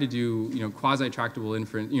I try to do quasi-tractable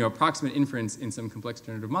inference, approximate inference in some complex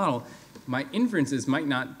generative model, my inferences might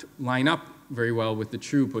not line up very well with the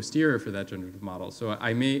true posterior for that generative model. So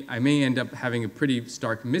I may end up having a pretty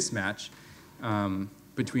stark mismatch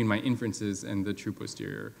between my inferences and the true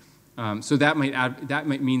posterior. So that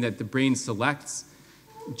might mean that the brain selects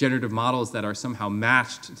generative models that are somehow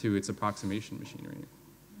matched to its approximation machinery.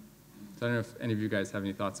 So I don't know if any of you guys have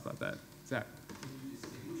any thoughts about that. Zach?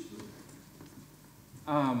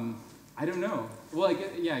 I don't know. Well, I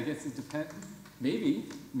guess it depends. Maybe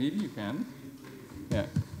you can. Yeah. If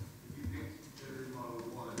you pick generative model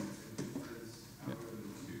 1 and inference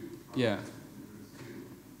algorithm 2, yeah. inference 2,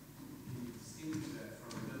 can you distinguish that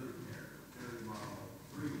from another pair, generative model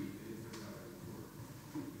 3 and inference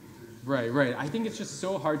algorithm 4? Right. I think it's just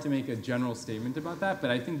so hard to make a general statement about that,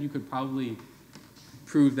 but I think you could probably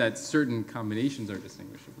prove that certain combinations are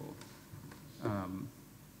distinguishable. I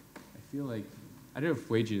feel like, I don't know if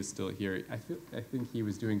Weiji is still here. I think he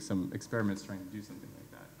was doing some experiments trying to do something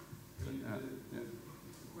like that. But, the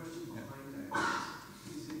question behind that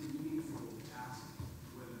is it meaningful to ask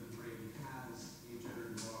whether the brain has a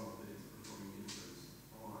generative model that it's performing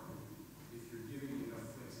inference on if you're giving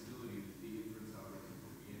enough flexibility that the inference algorithm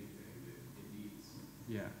can be anything that it needs?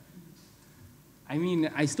 Yeah. I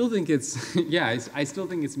mean, I still think it's I still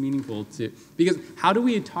think it's meaningful to, because how do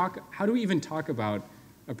we even talk about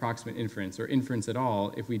approximate inference or inference at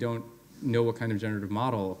all if we don't know what kind of generative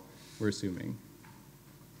model we're assuming?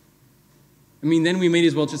 I mean, then we may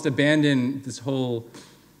as well just abandon this whole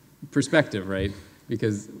perspective, right?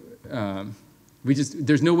 Because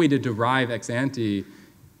there's no way to derive ex ante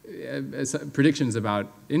predictions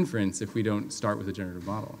about inference if we don't start with a generative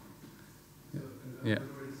model. Yeah. Say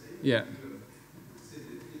that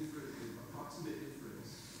inference is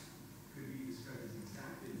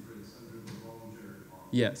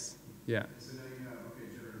Yes. Yeah. So now you have, okay,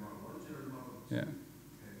 generative model 1, generative model 2. Yeah. Okay.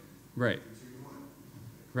 Right. 2 to 1.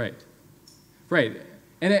 Right. Right.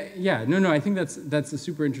 And yeah, no, I think that's a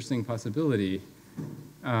super interesting possibility.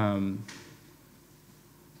 And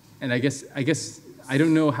I guess I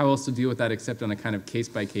don't know how else to deal with that except on a kind of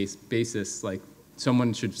case-by-case basis. Like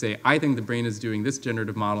someone should say, I think the brain is doing this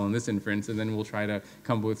generative model and this inference, and then we'll try to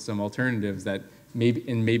come up with some alternatives that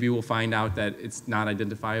maybe we'll find out that it's not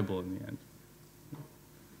identifiable in the end.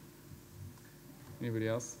 Anybody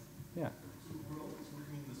else? Yeah. So we're always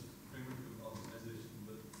working in this framework of optimization,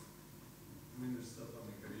 but I mean, there's stuff on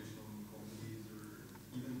like variational inequalities or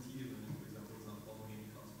even TD learning, for example, is not following any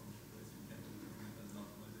cost function, right? So you can't do it as an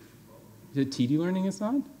optimization problem. The TD learning is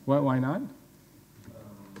not? Why not?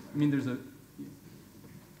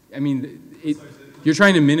 I mean, you're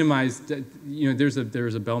trying to minimize, there's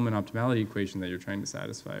a Bellman optimality equation that you're trying to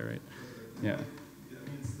satisfy, right? Yeah. Yeah, I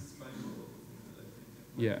mean, it's this special thing that I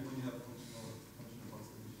think. Yeah. When you have functional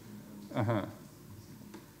approximation and Uh-huh.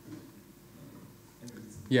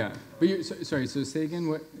 anyways, Yeah. But sorry, so say again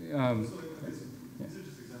what? so okay, so these are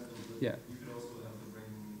just examples, but Yeah. you could also have the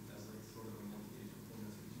brain as like sort of a multi-agent thing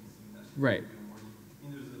that's reaching some natural. Right. I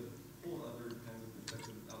mean, there's a whole other kinds of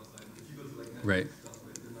perspectives outside. If you go to like Right. network stuff,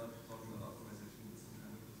 right, they're not talking about optimization, but some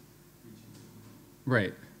kind of just reaching some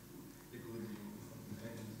Right. equilibrium or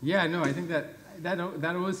something. And Yeah, no, I think that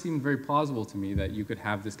always seemed very plausible to me, that you could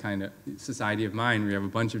have this kind of society of mind where you have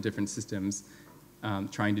a bunch of different systems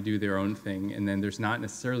trying to do their own thing, and then there's not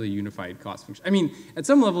necessarily a unified cost function. I mean, at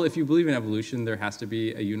some level, if you believe in evolution, there has to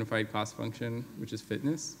be a unified cost function, which is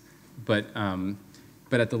fitness. But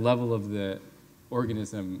at the level of the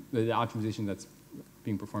organism, the optimization that's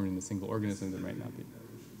being performed in a single organism, there might not be.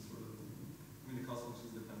 evolution sort of, I mean, the cost function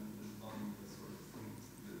is dependent on the sort of things,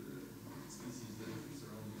 the species that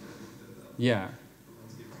surround you, that Yeah, the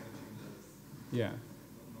landscape kind of changes. yeah, I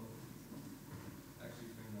don't know. Actually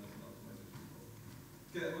frame that as an optimization problem.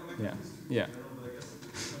 Okay, my Yeah. question is too Yeah. general, but I guess the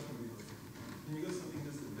question would be like, can you go something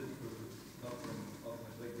just a bit further, not from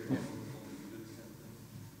optimize, like variational inequalities, this kind of thing?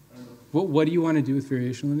 I don't know. What do you want to do with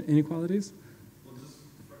variational inequalities? Well, just,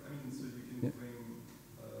 I mean, so you can Yeah. frame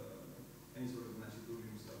any sort of Nash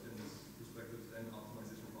equilibrium stuff in this perspective and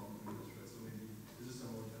optimization problem in this, right? So maybe it's just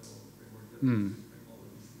a more general framework that you can frame all of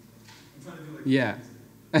these things. I'm trying to do like Yeah.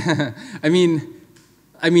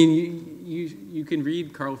 I mean, you can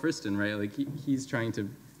read Carl Friston, right? Like he's trying to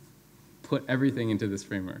put everything into this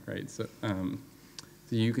framework, right? So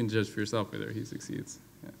you can judge for yourself whether he succeeds.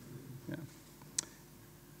 Yeah.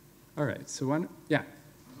 All right. So yeah.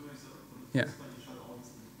 Yeah.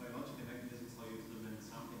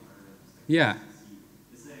 Yeah.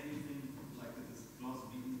 Is there anything like that is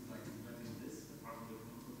plausible, like implementing this apart from the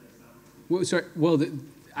context example? Well, sorry. Well,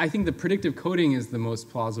 I think the predictive coding is the most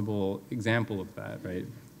plausible example of that, right?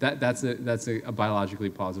 That's a biologically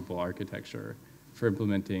plausible architecture for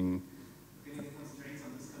implementing. Any constraints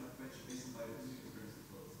on this kind of question based on biophysical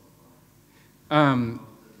principles so far?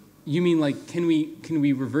 You mean like can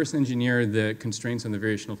we reverse engineer the constraints on the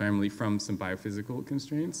variational family from some biophysical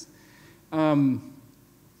constraints?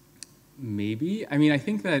 Maybe. I mean, I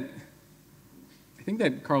think that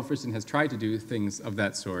Carl Friston has tried to do things of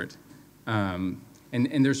that sort, and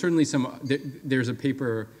there's certainly there's a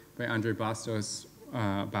paper by Andre Bastos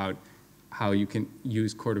about how you can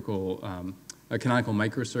use canonical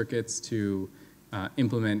microcircuits to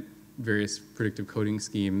implement various predictive coding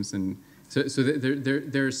schemes, and so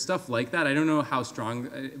there's stuff like that. I don't know how strong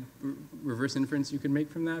reverse inference you can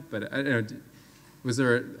make from that, but I don't know. Was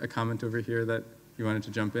there a comment over here that you wanted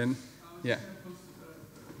to jump in? Yeah.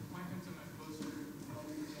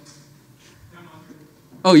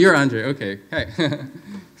 Oh, you're Andre. Okay. Hey. Yeah,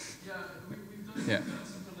 we've done Yeah.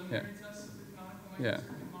 some preliminary tests of the canonical Yeah.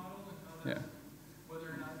 microcircuit model and how Yeah. that, whether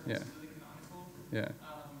or not Yeah. it's really canonical. Yeah.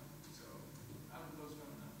 So how would those go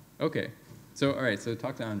now? Okay. So all right. So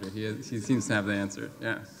talk to Andre. He seems to have the answer.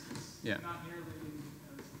 Yeah. Yeah. Not nearly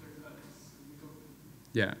as clear cut as we hope.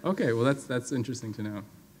 Yeah. Okay. Well, that's interesting to know.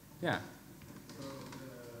 Yeah. So the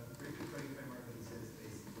predictive coding framework that you said is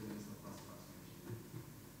basically based on class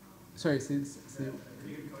approximation. Sorry. The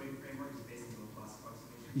predictive coding framework is based on class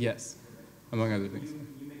approximation. Yes. Among other When things.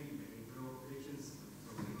 you make behavioral predictions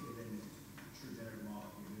for a given true generative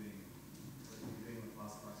model, you're doing with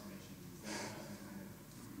class approximation. Is that some kind of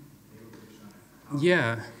behavioral prediction on how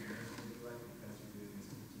Yeah. because you're doing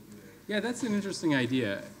this particular. Yeah, that's an interesting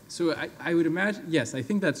idea. So I would imagine, yes, I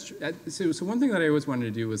think that's true. So one thing that I always wanted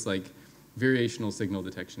to do was like variational signal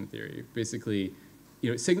detection theory. Basically,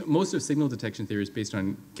 most of signal detection theory is based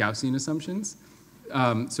on Gaussian assumptions.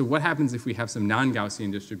 so what happens if we have some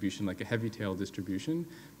non-Gaussian distribution, like a heavy tail distribution,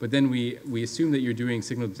 but then we assume that you're doing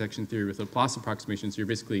signal detection theory with Laplace approximations, so you're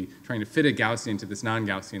basically trying to fit a Gaussian to this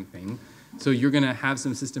non-Gaussian thing. So you're going to have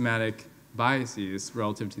some systematic biases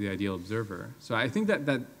relative to the ideal observer. So I think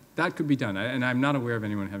that could be done, and I'm not aware of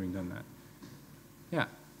anyone having done that. Yeah.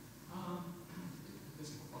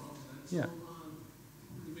 Just a follow-up to that. Yeah. So,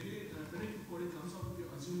 the predictive coding comes out, you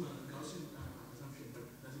assume a Gaussian assumption, but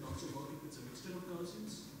does it also work if it's a mixture of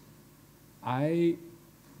Gaussians?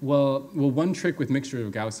 Well, one trick with mixture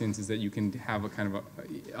of Gaussians is that you can have a kind of a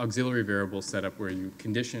auxiliary variable setup where you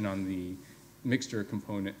condition on the mixture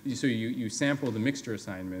component. So you sample the mixture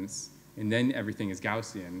assignments, and then everything is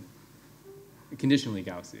Gaussian, conditionally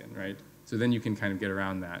Gaussian, right? So then you can kind of get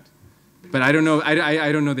around that. But I don't know.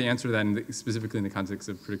 I don't know the answer to that specifically in the context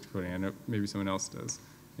of predictive coding. I know maybe someone else does.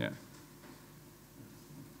 Yeah.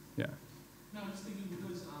 Yeah. No, I'm just thinking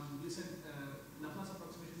because you said Laplace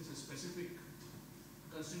approximation is a specific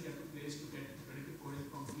constraint you have to place to get predictive coding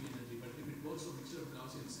from free energy. But if it works for mixture of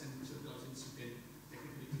Gaussians and mixture of Gaussians, you can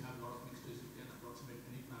technically, if you have a lot of mixtures, you can approximate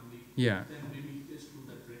any family. Yeah. Then maybe just do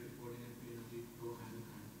that predictive coding and free energy go hand in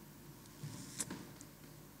hand.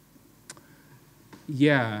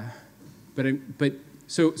 Yeah. But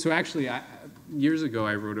so actually, years ago,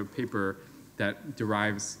 I wrote a paper that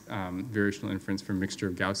derives variational inference from mixture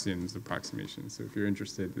of Gaussian approximations. So if you're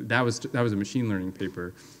interested, that was a machine learning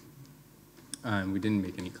paper. We didn't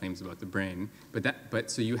make any claims about the brain,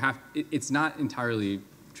 so you have it's not entirely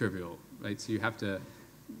trivial, right? So you have to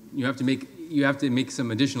make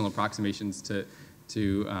some additional approximations to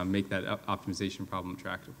make that optimization problem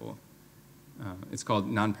tractable. It's called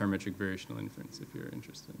non-parametric variational inference if you're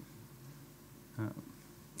interested. All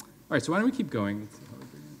right, so why don't we keep going?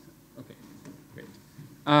 Okay, great.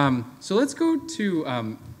 So let's go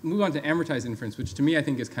to move on to amortized inference, which to me I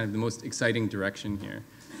think is kind of the most exciting direction here.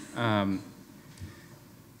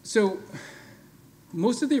 So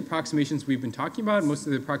most of the approximations we've been talking about, most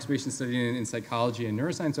of the approximations studied in psychology and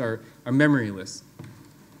neuroscience are memoryless.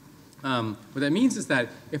 What that means is that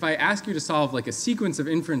if I ask you to solve like a sequence of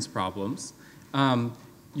inference problems,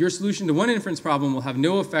 your solution to one inference problem will have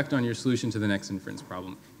no effect on your solution to the next inference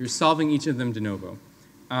problem. You're solving each of them de novo.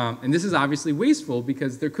 And this is obviously wasteful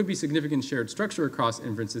because there could be significant shared structure across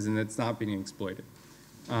inferences and that's not being exploited.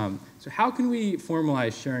 So how can we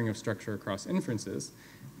formalize sharing of structure across inferences?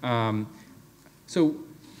 So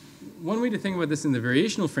one way to think about this in the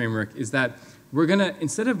variational framework is that we're going to,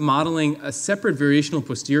 instead of modeling a separate variational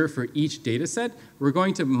posterior for each data set, we're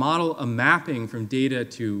going to model a mapping from data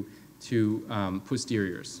to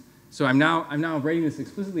posteriors. So I'm now writing this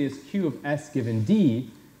explicitly as Q of S given D.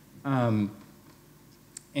 And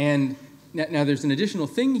now there's an additional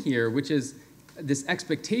thing here, which is this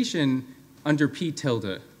expectation under P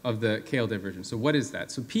tilde of the KL divergence. So what is that?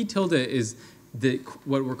 So P tilde is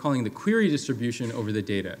what we're calling the query distribution over the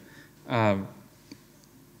data.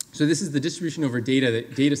 So this is the distribution over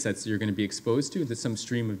data sets that you're going to be exposed to, some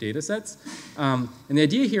stream of data sets. And the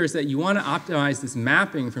idea here is that you want to optimize this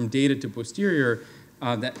mapping from data to posterior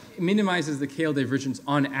that minimizes the KL divergence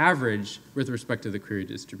on average with respect to the query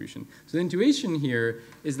distribution. So the intuition here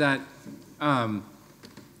is that assuming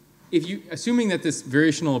that this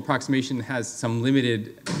variational approximation has some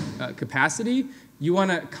limited capacity, you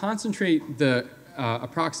want to concentrate the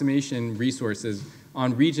approximation resources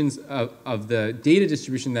on regions of the data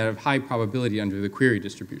distribution that have high probability under the query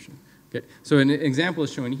distribution. Okay? So an example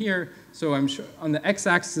is shown here. So on the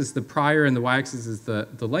x-axis is the prior and the y-axis is the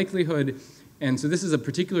likelihood. And so this is a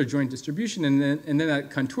particular joint distribution. And then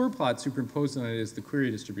that contour plot superimposed on it is the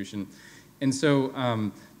query distribution. And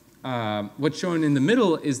so what's shown in the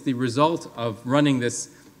middle is the result of running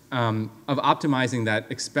this, of optimizing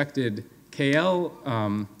that expected KL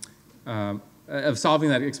of solving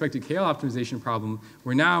that expected KL optimization problem,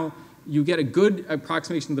 where now you get a good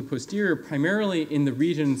approximation of the posterior primarily in the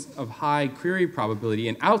regions of high query probability,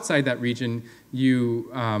 and outside that region you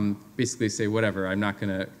basically say, whatever, I'm not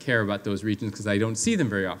going to care about those regions because I don't see them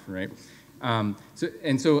very often, right?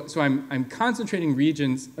 So I'm concentrating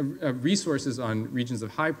regions, resources on regions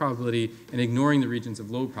of high probability and ignoring the regions of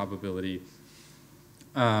low probability.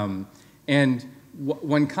 And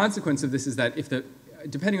one consequence of this is that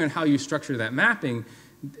depending on how you structure that mapping,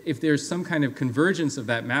 if there's some kind of convergence of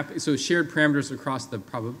that map, so shared parameters across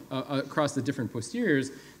the different posteriors,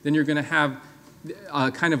 then you're going to have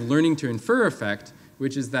a kind of learning to infer effect,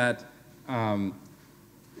 which is that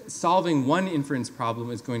solving one inference problem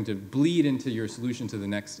is going to bleed into your solution to the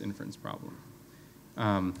next inference problem.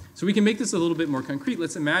 So we can make this a little bit more concrete.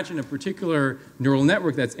 Let's imagine a particular neural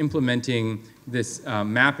network that's implementing this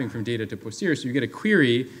mapping from data to posterior. So you get a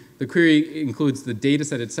query. the query includes the data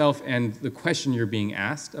set itself and the question you're being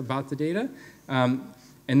asked about the data. And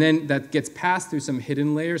then that gets passed through some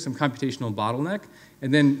hidden layer, some computational bottleneck,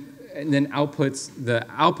 and then outputs the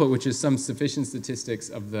output, which is some sufficient statistics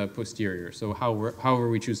of the posterior. So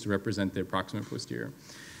however we choose to represent the approximate posterior.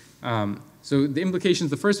 So the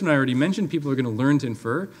implications, the first one I already mentioned, people are going to learn to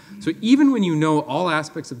infer. So even when you know all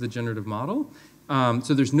aspects of the generative model,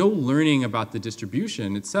 so there's no learning about the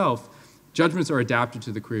distribution itself, judgments are adapted to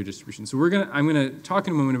the query distribution. So I'm going to talk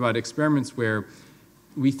in a moment about experiments where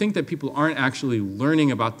we think that people aren't actually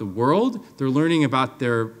learning about the world, they're learning about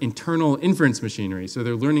their internal inference machinery, so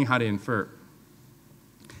they're learning how to infer.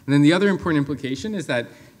 And then the other important implication is that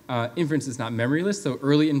inference is not memoryless, so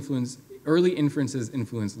early inferences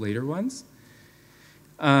influence later ones.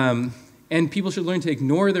 And people should learn to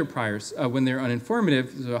ignore their priors when they're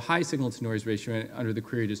uninformative, so a high signal-to-noise ratio under the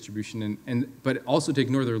query distribution, but also to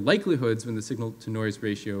ignore their likelihoods when the signal-to-noise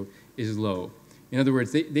ratio is low. In other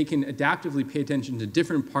words, they can adaptively pay attention to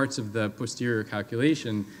different parts of the posterior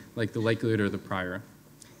calculation, like the likelihood or the prior.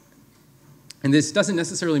 And this doesn't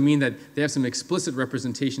necessarily mean that they have some explicit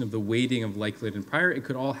representation of the weighting of likelihood and prior. It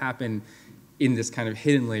could all happen in this kind of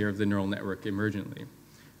hidden layer of the neural network emergently.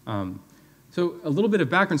 So a little bit of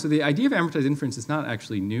background. So the idea of amortized inference is not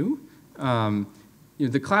actually new.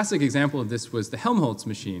 The classic example of this was the Helmholtz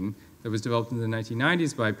machine that was developed in the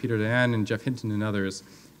 1990s by Peter Dayan and Jeff Hinton and others.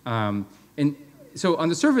 And so on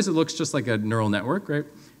the surface, it looks just like a neural network, right?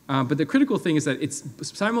 But the critical thing is that it's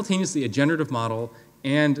simultaneously a generative model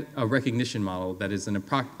and a recognition model that is they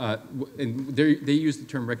use the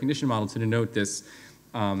term recognition model to denote this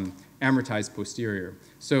amortized posterior.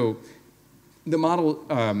 So the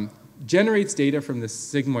model generates data from the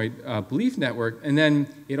sigmoid belief network, and then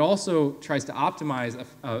it also tries to optimize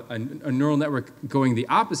a neural network going the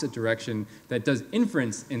opposite direction that does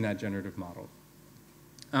inference in that generative model.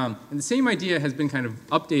 And the same idea has been kind of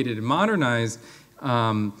updated and modernized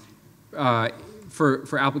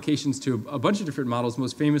for applications to a bunch of different models,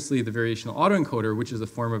 most famously the variational autoencoder, which is a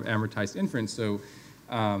form of amortized inference. So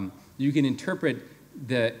you can interpret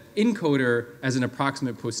the encoder as an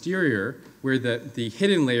approximate posterior, where the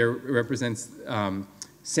hidden layer represents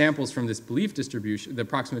samples from this belief distribution, the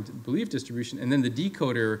approximate belief distribution, and then the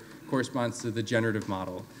decoder corresponds to the generative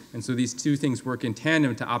model. And so these two things work in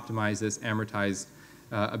tandem to optimize this amortized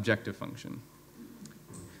objective function.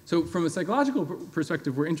 So from a psychological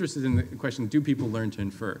perspective, we're interested in the question, do people learn to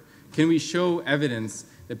infer? Can we show evidence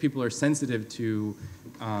that people are sensitive to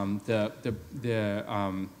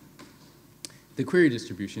the query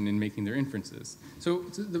distribution in making their inferences? So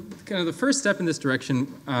the first step in this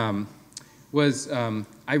direction was I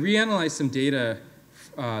reanalyzed some data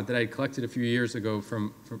that I collected a few years ago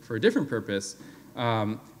for a different purpose,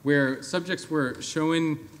 where subjects were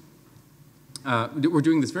showing we're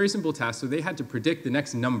doing this very simple task, so they had to predict the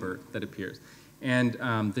next number that appears. And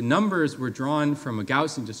the numbers were drawn from a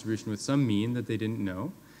Gaussian distribution with some mean that they didn't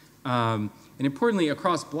know. And importantly,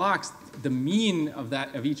 across blocks, the mean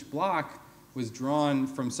of each block was drawn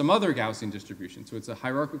from some other Gaussian distribution. So it's a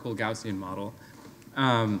hierarchical Gaussian model.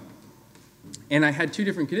 And I had two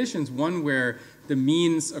different conditions, one where the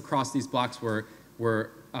means across these blocks were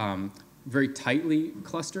very tightly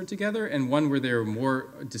clustered together, and one where they were more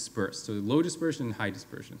dispersed, so low dispersion and high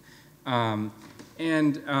dispersion. In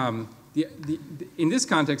this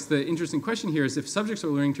context, the interesting question here is if subjects are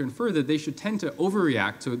learning to infer that they should tend to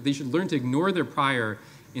overreact, so they should learn to ignore their prior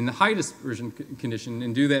in the high dispersion condition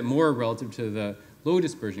and do that more relative to the low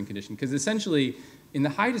dispersion condition. Because essentially, in the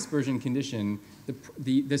high dispersion condition,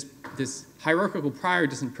 this hierarchical prior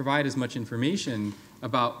doesn't provide as much information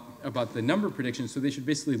about the number prediction, so they should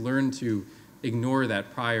basically learn to ignore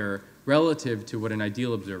that prior relative to what an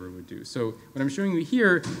ideal observer would do. So what I'm showing you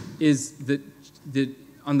here is that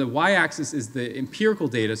on the y-axis is the empirical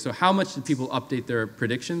data, so how much did people update their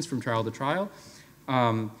predictions from trial to trial.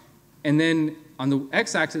 And then on the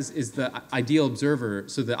x-axis is the ideal observer,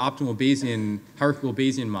 so the optimal Bayesian, hierarchical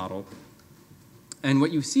Bayesian model. And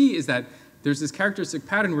what you see is that there's this characteristic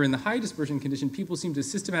pattern where in the high dispersion condition, people seem to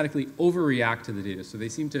systematically overreact to the data. So they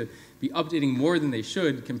seem to be updating more than they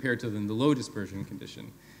should compared to the low dispersion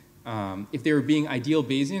condition. If they were being ideal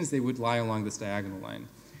Bayesians, they would lie along this diagonal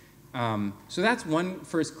line. So that's one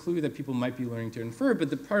first clue that people might be learning to infer, but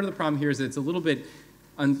the part of the problem here is that it's a little bit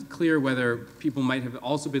unclear whether people might have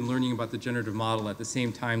also been learning about the generative model at the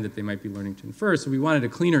same time that they might be learning to infer. So we wanted a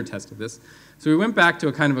cleaner test of this. So we went back to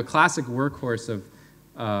a kind of a classic workhorse of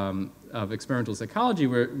experimental psychology,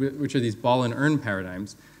 which are these ball and urn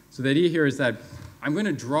paradigms. So the idea here is that I'm going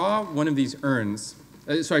to draw one of these urns.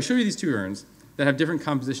 So I show you these two urns that have different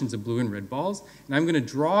compositions of blue and red balls, and I'm going to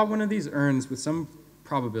draw one of these urns with some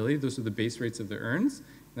probability. Those are the base rates of the urns.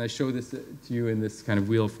 And I show this to you in this kind of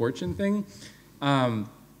Wheel of Fortune thing. And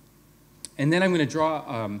then I'm going to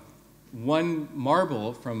draw one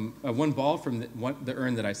ball from the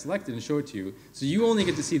urn that I selected and show it to you. So you only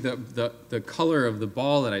get to see the color of the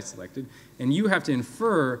ball that I selected, and you have to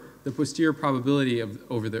infer the posterior probability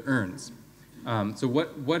over the urns. So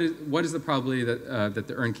what is the probability that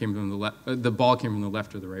the urn came from the left, the ball came from the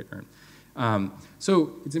left or the right urn?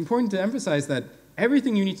 So it's important to emphasize that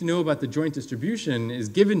everything you need to know about the joint distribution is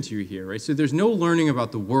given to you here, right? So there's no learning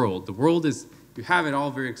about the world. The world is, you have it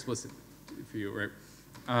all very explicit for you, right?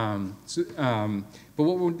 But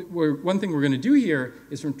one thing we're going to do here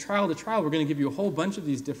is from trial to trial, we're going to give you a whole bunch of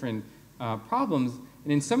these different problems.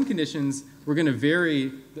 And in some conditions, we're going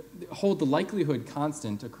to hold the likelihood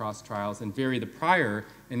constant across trials and vary the prior.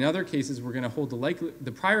 In other cases, we're going to hold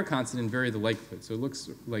the prior constant and vary the likelihood. So it looks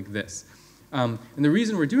like this. And the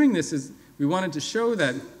reason we're doing this is we wanted to show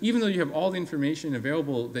that even though you have all the information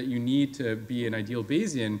available that you need to be an ideal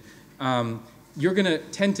Bayesian, you're going to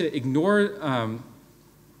tend to ignore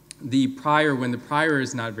the prior when the prior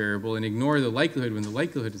is not variable and ignore the likelihood when the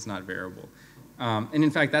likelihood is not variable. And in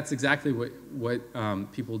fact, that's exactly what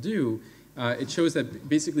people do. It shows that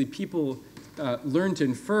basically people learn to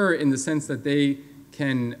infer in the sense that they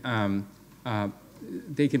can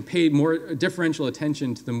pay more differential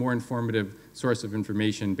attention to the more informative source of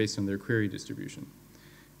information based on their query distribution.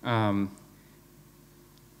 And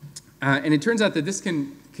it turns out that this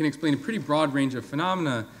can explain a pretty broad range of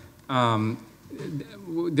phenomena.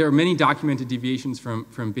 There are many documented deviations from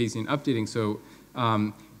Bayesian updating. So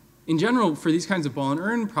in general, for these kinds of ball and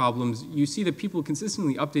urn problems, you see that people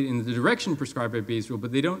consistently update in the direction prescribed by Bayes' rule,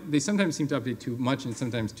 but they sometimes seem to update too much and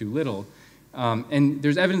sometimes too little. And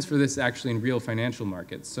there's evidence for this actually in real financial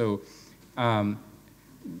markets. So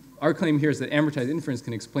our claim here is that amortized inference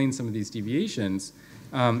can explain some of these deviations.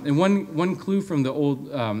 And one clue from the old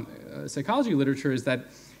psychology literature is that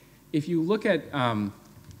if you look at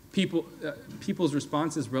people's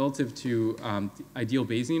responses relative to the ideal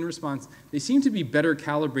Bayesian response, they seem to be better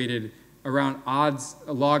calibrated around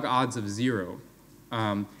log odds of 0.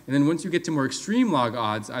 And then once you get to more extreme log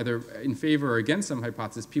odds, either in favor or against some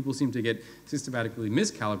hypothesis, people seem to get systematically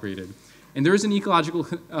miscalibrated. And there is an ecological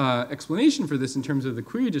explanation for this in terms of the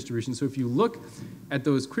query distribution. So if you look at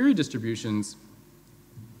those query distributions,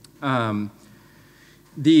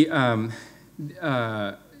 they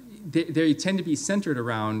tend to be centered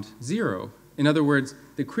around 0. In other words,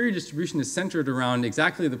 the query distribution is centered around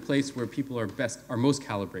exactly the place where people are most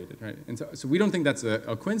calibrated, right? And so we don't think that's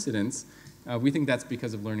a coincidence. We think that's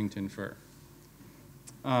because of learning to infer.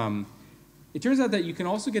 It turns out that you can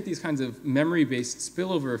also get these kinds of memory-based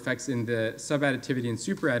spillover effects in the subadditivity and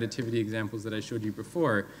superadditivity examples that I showed you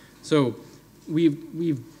before. So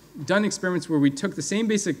we've done experiments where we took the same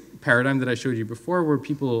basic paradigm that I showed you before, where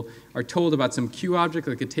people are told about some Q object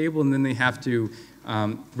like a table, and then they have to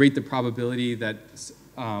rate the probability that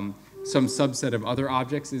some subset of other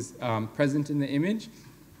objects is present in the image.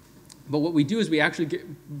 But what we do is we actually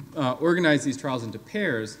organize these trials into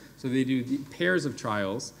pairs. So they do pairs of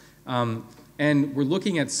trials. And we're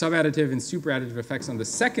looking at subadditive and superadditive effects on the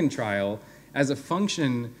second trial as a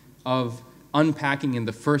function of unpacking in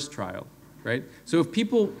the first trial, right? So if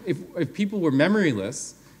people were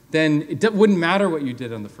memoryless, then it wouldn't matter what you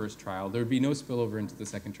did on the first trial. There would be no spillover into the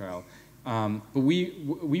second trial. But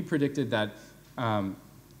we predicted that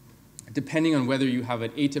depending on whether you have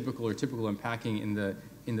an atypical or typical unpacking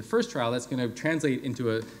in the first trial, that's going to translate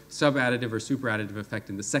into a subadditive or superadditive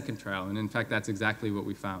effect in the second trial. And in fact, that's exactly what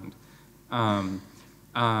we found.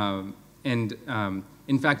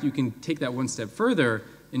 In fact, you can take that one step further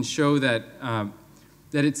and show that,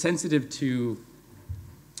 that it's sensitive to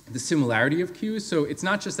the similarity of Qs. So it's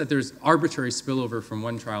not just that there's arbitrary spillover from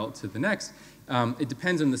one trial to the next. It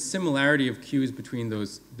depends on the similarity of Qs between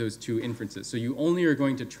those two inferences. So you only are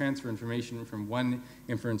going to transfer information from one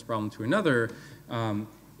inference problem to another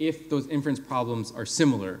if those inference problems are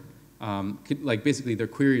similar, like basically their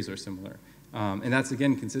queries are similar. And that's,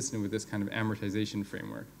 again, consistent with this kind of amortization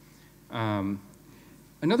framework.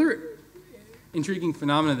 Another intriguing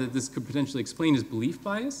phenomenon that this could potentially explain is belief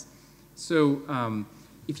bias. So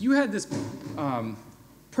if you had this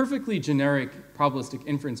perfectly generic probabilistic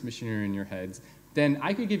inference machinery in your heads, then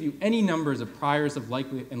I could give you any numbers of priors of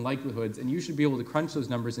likelihoods, and you should be able to crunch those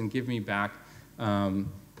numbers and give me back an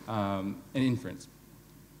inference.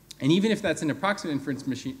 And even if that's an approximate inference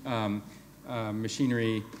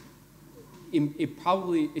machinery,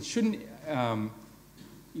 it shouldn't,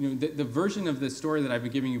 the version of the story that I've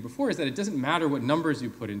been giving you before is that it doesn't matter what numbers you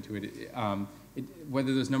put into it,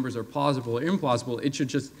 whether those numbers are plausible or implausible. It should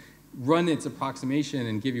just run its approximation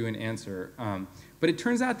and give you an answer. But it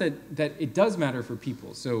turns out that it does matter for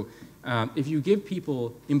people. So if you give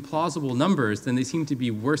people implausible numbers, then they seem to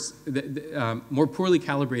be worse, more poorly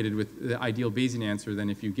calibrated with the ideal Bayesian answer than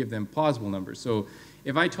if you give them plausible numbers. So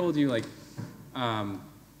if I told you, like,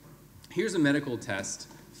 here's a medical test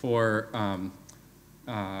for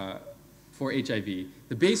HIV.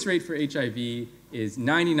 The base rate for HIV is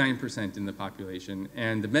 99% in the population,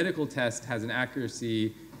 and the medical test has an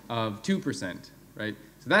accuracy of 2%, right?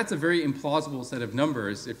 So that's a very implausible set of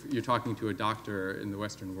numbers if you're talking to a doctor in the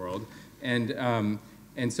Western world. And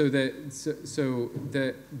so the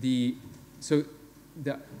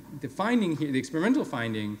finding here, the experimental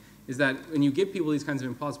finding, is that when you give people these kinds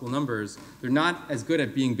of implausible numbers, they're not as good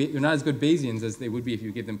at being, they're not as good Bayesians as they would be if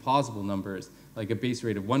you give them plausible numbers, like a base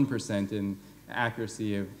rate of 1% and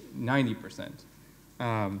accuracy of 90%.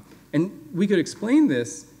 And we could explain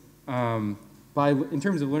this in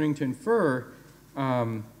terms of learning to infer,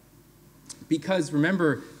 because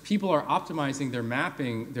remember, people are optimizing their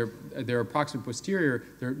mapping, their approximate posterior,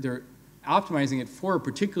 they're optimizing it for a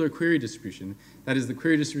particular query distribution. That is the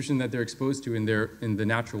query distribution that they're exposed to in the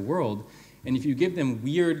natural world. And if you give them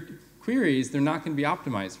weird queries, they're not going to be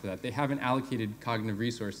optimized for that. They haven't allocated cognitive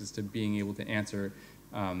resources to being able to answer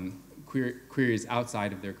queries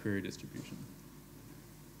outside of their query distribution.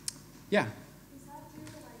 Yeah? Is that due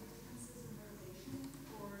to like differences in motivation,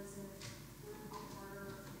 or is it a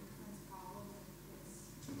harder inference problem if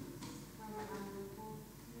it's from an unrulable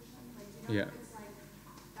condition? Like, do you know if it's like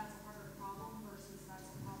that's a harder problem versus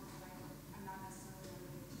that's a problem that I'm not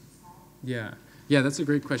necessarily too small? Yeah. Yeah, that's a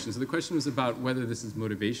great question. So the question was about whether this is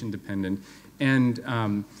motivation dependent. And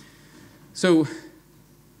so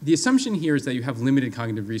the assumption here is that you have limited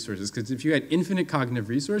cognitive resources, because if you had infinite cognitive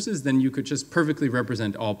resources, then you could just perfectly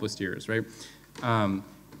represent all posteriors, right? Now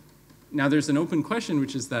there's an open question,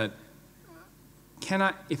 which is that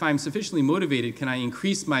if I'm sufficiently motivated, can I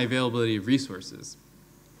increase my availability of resources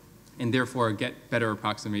and therefore get better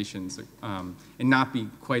approximations and not be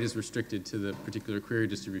quite as restricted to the particular query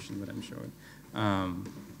distribution that I'm showing?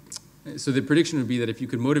 So the prediction would be that if you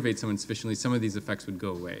could motivate someone sufficiently, some of these effects would go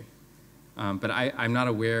away. But I'm not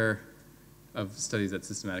aware of studies that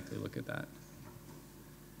systematically look at that.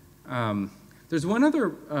 There's one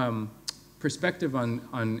other perspective on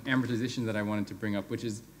amortization that I wanted to bring up, which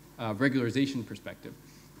is regularization perspective.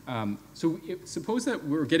 Suppose that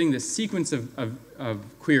we're getting this sequence of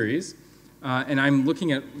queries, and I'm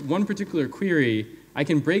looking at one particular query. I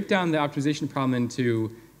can break down the optimization problem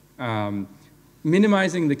into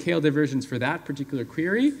minimizing the KL divergence for that particular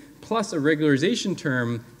query, plus a regularization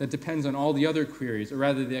term that depends on all the other queries, or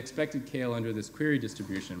rather the expected KL under this query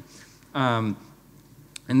distribution. And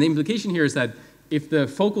the implication here is that if the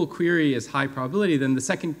focal query is high probability, then the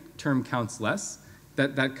second term counts less.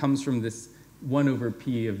 That comes from this 1 over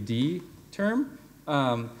P of D term.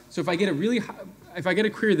 So if I get a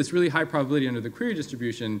query that's really high probability under the query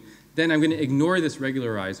distribution, then I'm going to ignore this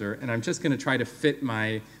regularizer, and I'm just going to try to fit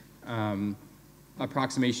my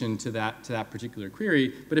approximation to that particular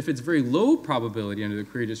query. But if it's very low probability under the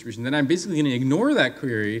query distribution, then I'm basically going to ignore that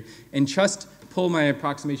query and just pull my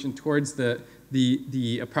approximation towards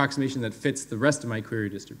the approximation that fits the rest of my query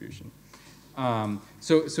distribution.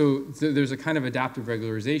 So there's a kind of adaptive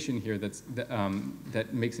regularization here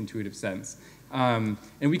that makes intuitive sense. And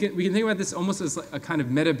we can think about this almost as a kind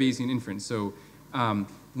of meta-Bayesian inference. So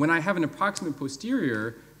when I have an approximate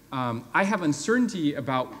posterior, I have uncertainty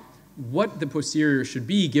about what the posterior should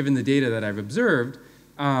be given the data that I've observed.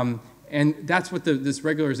 And that's what this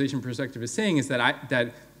regularization perspective is saying, is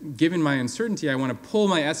that given my uncertainty, I want to pull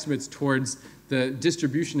my estimates towards the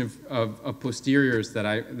distribution of posteriors that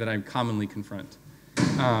I commonly confront.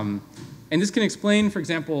 And this can explain, for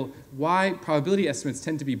example, why probability estimates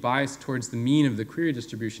tend to be biased towards the mean of the query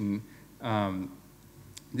distribution.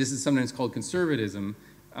 This is sometimes called conservatism.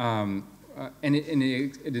 And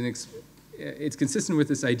it's consistent with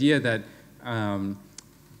this idea that on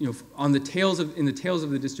in the tails of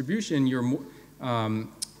the distribution,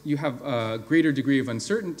 you have a greater degree of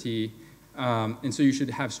uncertainty, and so you should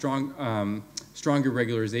have stronger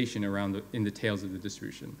regularization in the tails of the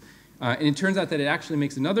distribution. And it turns out that it actually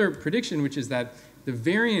makes another prediction, which is that the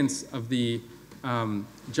variance of the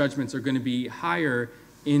judgments are going to be higher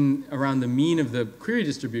around the mean of the query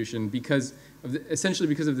distribution essentially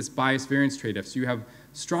because of this bias variance trade-off. So you have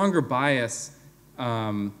stronger bias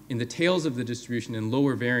in the tails of the distribution and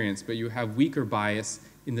lower variance, but you have weaker bias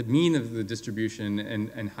in the mean of the distribution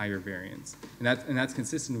and higher variance. And that's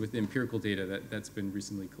consistent with the empirical data that's been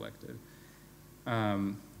recently collected.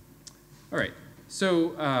 All right,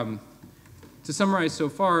 so to summarize so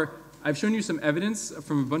far, I've shown you some evidence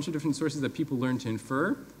from a bunch of different sources that people learn to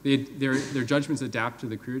infer. Their judgments adapt to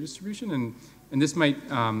the Cruer distribution, and this might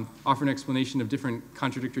offer an explanation of different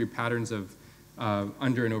contradictory patterns of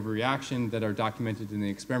under and overreaction that are documented in the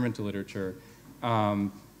experimental literature.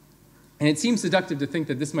 And it seems seductive to think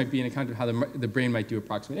that this might be an account of how the brain might do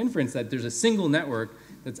approximate inference, that there's a single network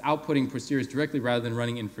that's outputting posteriors directly rather than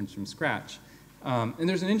running inference from scratch. And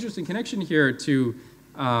there's an interesting connection here to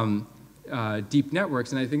deep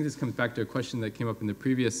networks, and I think this comes back to a question that came up in the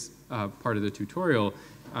previous part of the tutorial.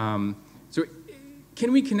 So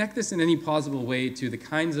can we connect this in any plausible way to the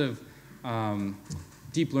kinds of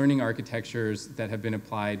deep learning architectures that have been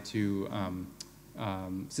applied to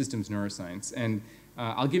systems neuroscience? And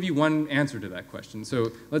I'll give you one answer to that question.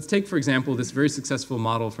 So let's take, for example, this very successful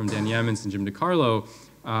model from Dan Yamins and Jim DiCarlo,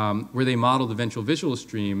 where they modeled the ventral visual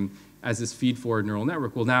stream as this feed-forward neural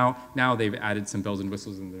network. Well, now they've added some bells and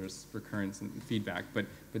whistles, and there's recurrence and feedback. But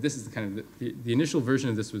this is kind of the initial version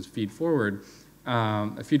of this was feed-forward,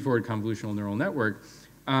 a feed-forward convolutional neural network.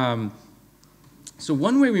 So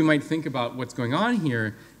one way we might think about what's going on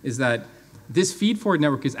here is that this feed-forward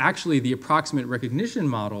network is actually the approximate recognition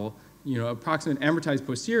model, approximate amortized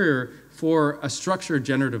posterior for a structured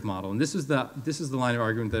generative model. And this is the line of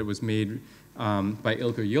argument that was made by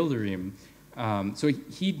Ilker Yildirim. So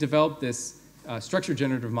he developed this structured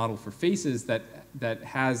generative model for faces that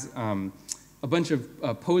has a bunch of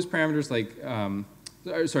pose parameters like,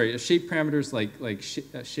 shape parameters like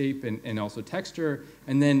shape and also texture,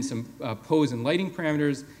 and then some pose and lighting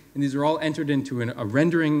parameters. And these are all entered into a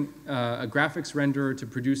rendering, a graphics renderer to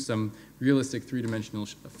produce some realistic three-dimensional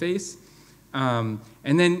face. And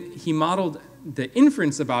then he modeled the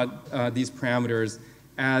inference about these parameters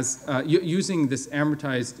as using this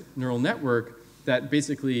amortized neural network that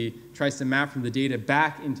basically tries to map from the data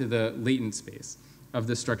back into the latent space of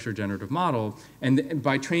the structured generative model. And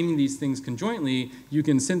by training these things conjointly, you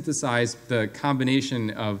can synthesize the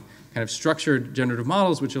combination of kind of structured generative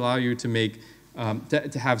models, which allow you to make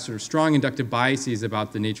to have sort of strong inductive biases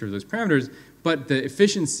about the nature of those parameters, but the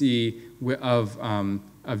efficiency of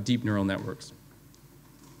deep neural networks,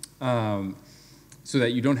 so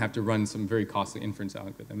that you don't have to run some very costly inference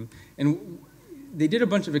algorithm. And they did a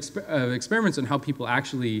bunch of experiments on how people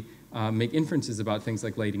actually make inferences about things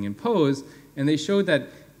like lighting and pose, and they showed that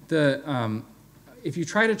if you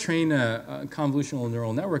try to train a convolutional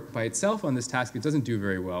neural network by itself on this task, it doesn't do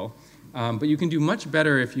very well. But you can do much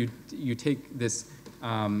better if you take this,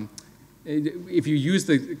 if you use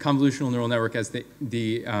the convolutional neural network as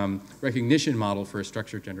the recognition model for a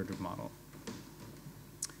structured generative model.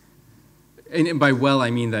 And by well,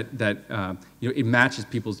 I mean that it matches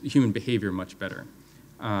people's human behavior much better.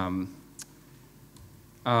 And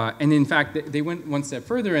in fact, they went one step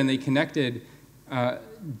further and they connected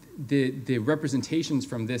the representations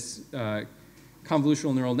from this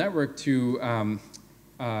convolutional neural network to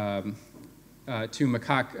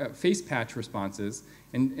macaque face patch responses,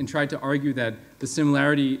 and tried to argue that the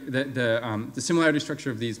similarity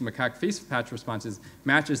structure of these macaque face patch responses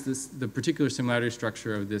matches the particular similarity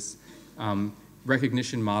structure of this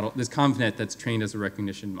recognition model, this ConvNet that's trained as a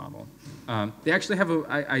recognition model. They actually have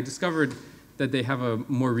I discovered that they have a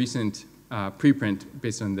more recent preprint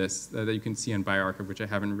based on this that you can see on bioRxiv, which I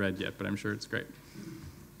haven't read yet, but I'm sure it's great.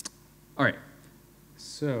 All right,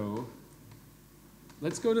 so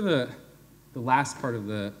let's go to the last part of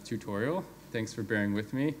the tutorial. Thanks for bearing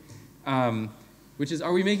with me, which is,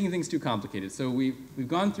 are we making things too complicated? So we've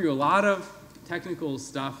gone through a lot of technical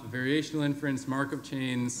stuff, variational inference, Markov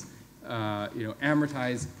chains,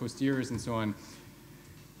 amortized posteriors, and so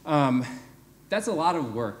on. That's a lot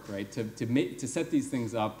of work, right? To set these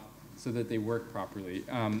things up so that they work properly.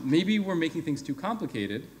 Maybe we're making things too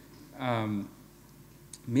complicated.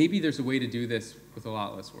 Maybe there's a way to do this with a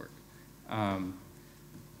lot less work.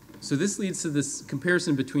 So this leads to this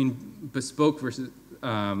comparison between bespoke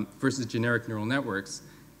versus generic neural networks.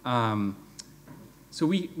 So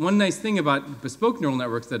one nice thing about bespoke neural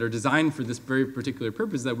networks that are designed for this very particular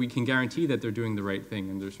purpose is that we can guarantee that they're doing the right thing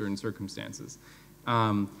under certain circumstances.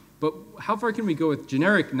 But how far can we go with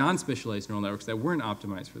generic non-specialized neural networks that weren't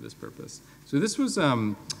optimized for this purpose? So this was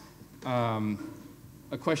a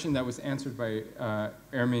question that was answered by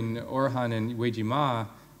Ermin Orhan and Weiji Ma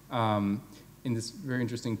in this very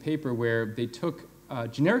interesting paper where they took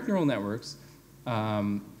generic neural networks,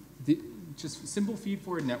 just simple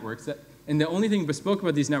feed-forward networks, and the only thing bespoke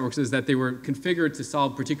about these networks is that they were configured to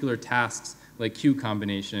solve particular tasks like Q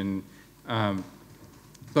combination.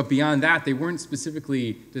 But beyond that, they weren't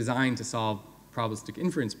specifically designed to solve probabilistic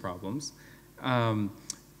inference problems. And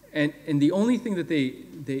the only thing that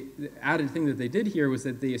the added thing that they did here was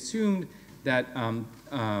that they assumed that,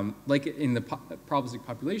 like in the probabilistic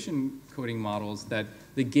population coding models, that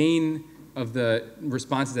the gain of the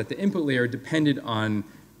responses at the input layer depended on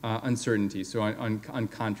uncertainty, so on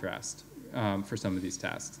contrast for some of these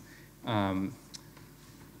tasks.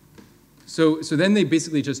 So then they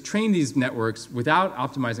basically just train these networks without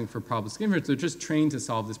optimizing for probabilistic inference. They're just trained to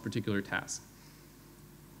solve this particular task.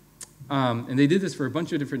 And they did this for a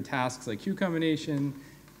bunch of different tasks like Q combination,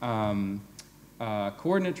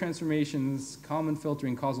 coordinate transformations, Kalman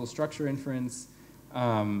filtering, causal structure inference.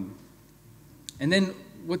 And then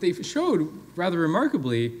what they showed, rather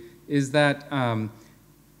remarkably, is that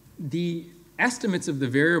the estimates of the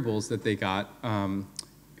variables that they got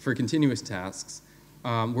for continuous tasks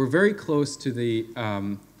were very close to the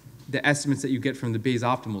estimates that you get from the Bayes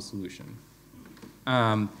optimal solution.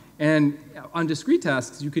 And on discrete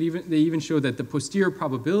tasks, they even showed that the posterior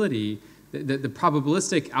probability, the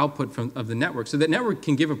probabilistic output of the network, so that network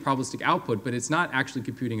can give a probabilistic output, but it's not actually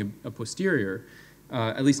computing a posterior,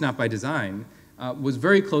 at least not by design, was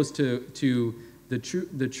very close to the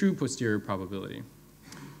true posterior probability.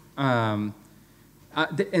 And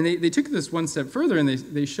they took this one step further, and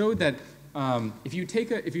they showed that if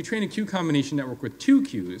you train a Q combination network with 2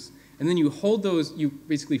 Qs, and then you hold those, you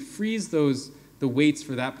basically freeze the weights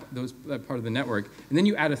for that part of the network, and then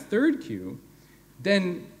you add a 3rd Q,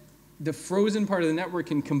 then the frozen part of the network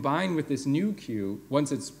can combine with this new Q,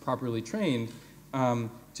 once it's properly trained,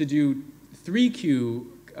 to do 3Q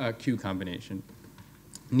Q combination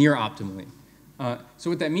near optimally. So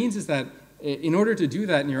what that means is that in order to do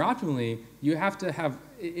that near optimally, you have to have,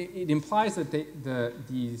 it implies that the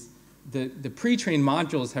pre-trained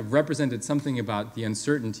modules have represented something about the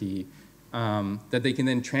uncertainty that they can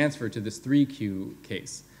then transfer to this 3Q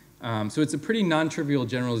case. So it's a pretty non-trivial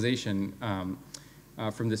generalization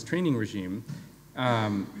from this training regime.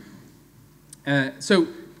 So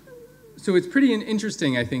it's pretty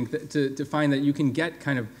interesting, I think, to find that you can get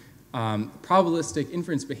kind of probabilistic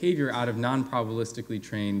inference behavior out of non-probabilistically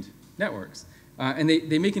trained networks. And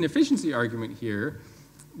they make an efficiency argument here,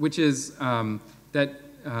 which is that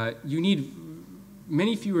you need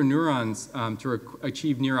many fewer neurons to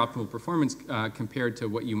achieve near optimal performance compared to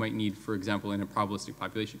what you might need, for example, in a probabilistic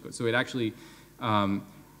population code. So it actually,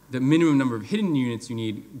 the minimum number of hidden units you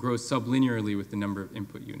need grows sublinearly with the number of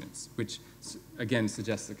input units, which again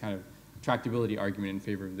suggests a kind of tractability argument in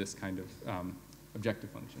favor of this kind of objective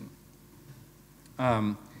function.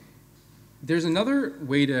 There's another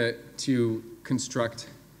way to construct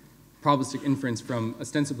probabilistic inference from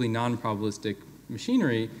ostensibly non-probabilistic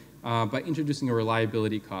machinery by introducing a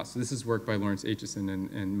reliability cost. So this is work by Lawrence Aitchison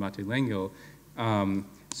and Mate Langel.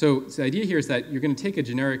 So the idea here is that you're going to take a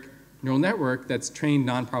generic neural network that's trained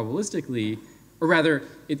non-probabilistically, or rather,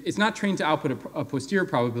 it's not trained to output a posterior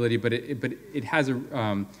probability, but it has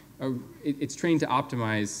it's trained to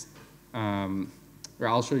optimize. Or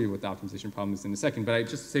I'll show you what the optimization problem is in a second. But I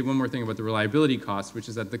just say one more thing about the reliability cost, which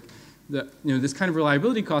is that this kind of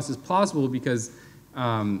reliability cost is plausible because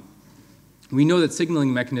we know that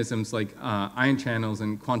signaling mechanisms like ion channels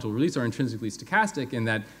and quantum release are intrinsically stochastic, and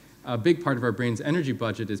that a big part of our brain's energy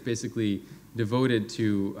budget is basically devoted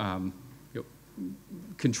to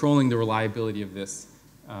controlling the reliability of this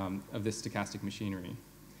stochastic machinery.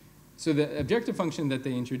 So the objective function that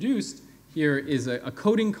they introduced here is a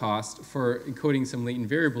coding cost for encoding some latent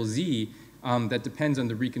variable z that depends on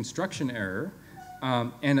the reconstruction error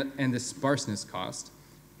and the sparseness cost.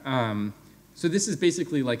 So this is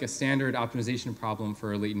basically like a standard optimization problem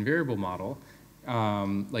for a latent variable model,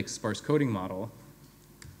 like sparse coding model.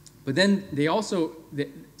 But then they also,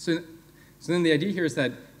 so then the idea here is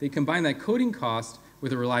that they combine that coding cost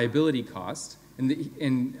with a reliability cost.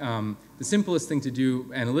 And the simplest thing to do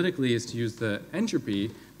analytically is to use the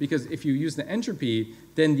entropy, because if you use the entropy,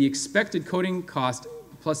 then the expected coding cost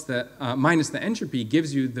plus minus the entropy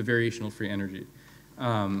gives you the variational free energy.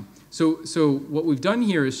 So what we've done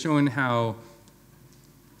here is shown how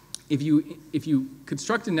if you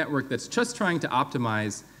construct a network that's just trying to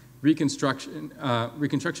optimize reconstruction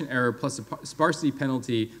error plus a sparsity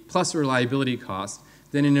penalty plus a reliability cost,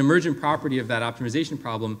 then an emergent property of that optimization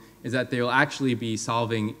problem is that they will actually be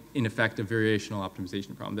solving, in effect, a variational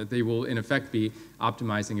optimization problem, that they will, in effect, be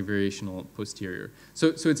optimizing a variational posterior. So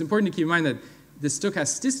it's important to keep in mind that the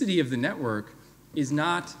stochasticity of the network is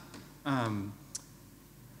not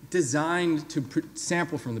designed to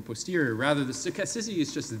sample from the posterior. Rather, the stochasticity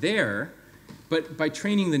is just there, but by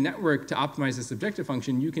training the network to optimize this objective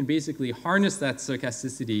function, you can basically harness that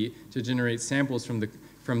stochasticity to generate samples from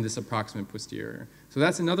this approximate posterior. So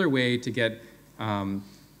that's another way to get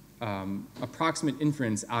approximate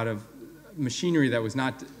inference out of machinery that was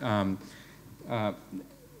not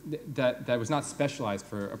that was not specialized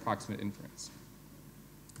for approximate inference.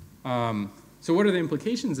 So what are the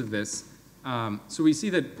implications of this? So we see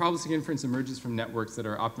that probabilistic inference emerges from networks that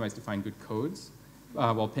are optimized to find good codes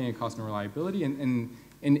while paying a cost and reliability. And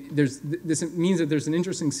this means that there's an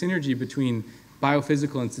interesting synergy between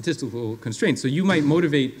biophysical and statistical constraints. So you might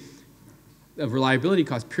motivate a reliability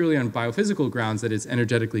cost purely on biophysical grounds that it's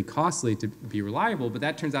energetically costly to be reliable, but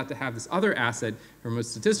that turns out to have this other asset from a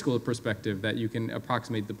statistical perspective that you can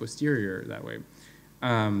approximate the posterior that way.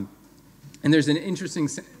 And there's an interesting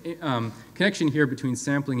connection here between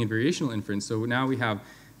sampling and variational inference. So now we have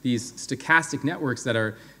these stochastic networks that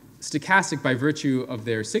are stochastic by virtue of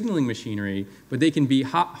their signaling machinery, but they can be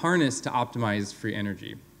harnessed to optimize free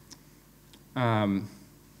energy. All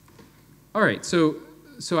right, so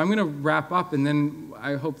I'm going to wrap up, and then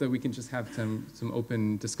I hope that we can just have some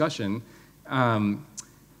open discussion.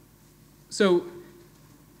 So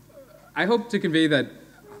I hope to convey that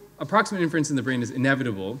approximate inference in the brain is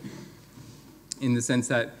inevitable in the sense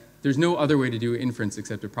that there's no other way to do inference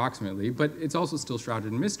except approximately, but it's also still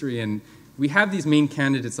shrouded in mystery. And we have these main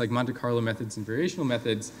candidates like Monte Carlo methods and variational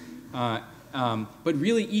methods, but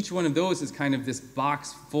really each one of those is kind of this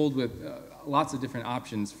box filled with lots of different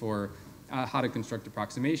options for how to construct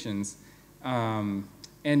approximations. And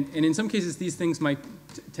in some cases, these things might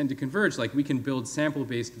tend to converge, like we can build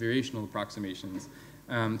sample-based variational approximations.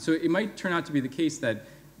 So it might turn out to be the case that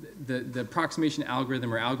the approximation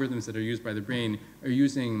algorithm or algorithms that are used by the brain are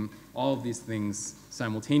using all of these things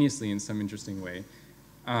simultaneously in some interesting way.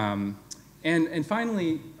 And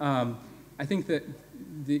finally, I think that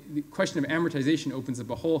the question of amortization opens up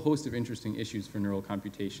a whole host of interesting issues for neural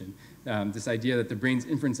computation. This idea that the brain's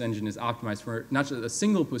inference engine is optimized for not just a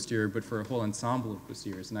single posterior, but for a whole ensemble of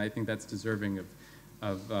posteriors. And I think that's deserving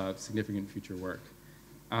of significant future work.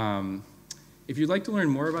 If you'd like to learn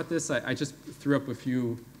more about this, I just threw up a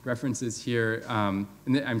few references here. And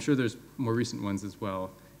I'm sure there's more recent ones as well.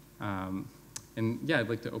 And yeah, I'd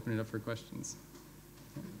like to open it up for questions.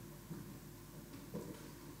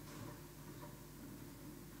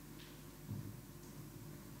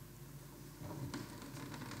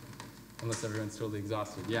 Unless everyone's totally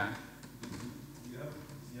exhausted. Yeah. Do you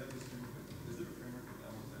have this framework? Is it a framework of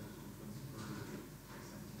amortization inference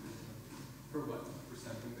For what? for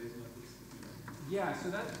sampling-based methods? Yeah, so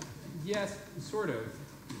that, yes, sort of.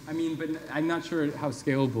 I mean, but I'm not sure how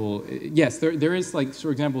scalable. Yes, there is, like,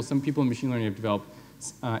 for example, some people in machine learning have developed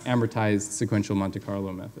amortized sequential Monte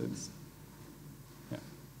Carlo methods. Yeah.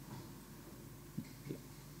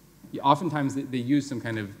 Yeah, oftentimes they use some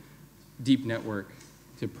kind of deep network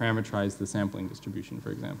to parameterize the sampling distribution,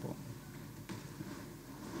 for example.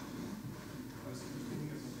 I was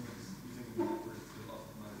thinking of something like using a network to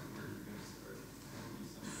optimize where you're going to start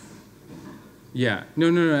something. Yeah,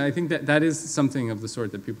 no. I think that is something of the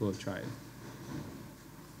sort that people have tried.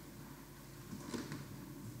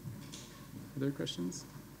 Other questions?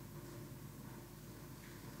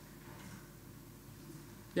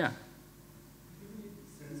 Yeah.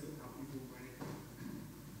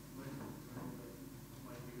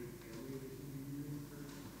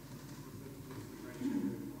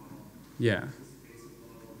 Yeah.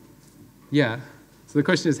 Yeah. So the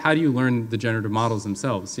question is, how do you learn the generative models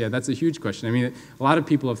themselves? Yeah, that's a huge question. I mean, a lot of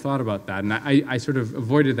people have thought about that, and I sort of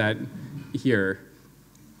avoided that here.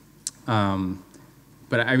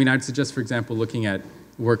 But I mean, I'd suggest, for example, looking at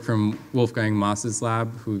work from Wolfgang Maass's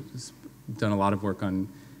lab, who's done a lot of work on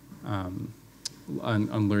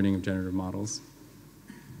learning of generative models.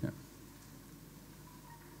 Yeah.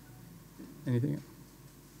 Anything else?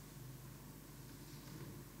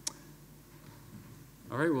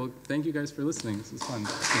 All right, well, thank you guys for listening. This was fun.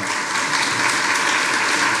 Yeah.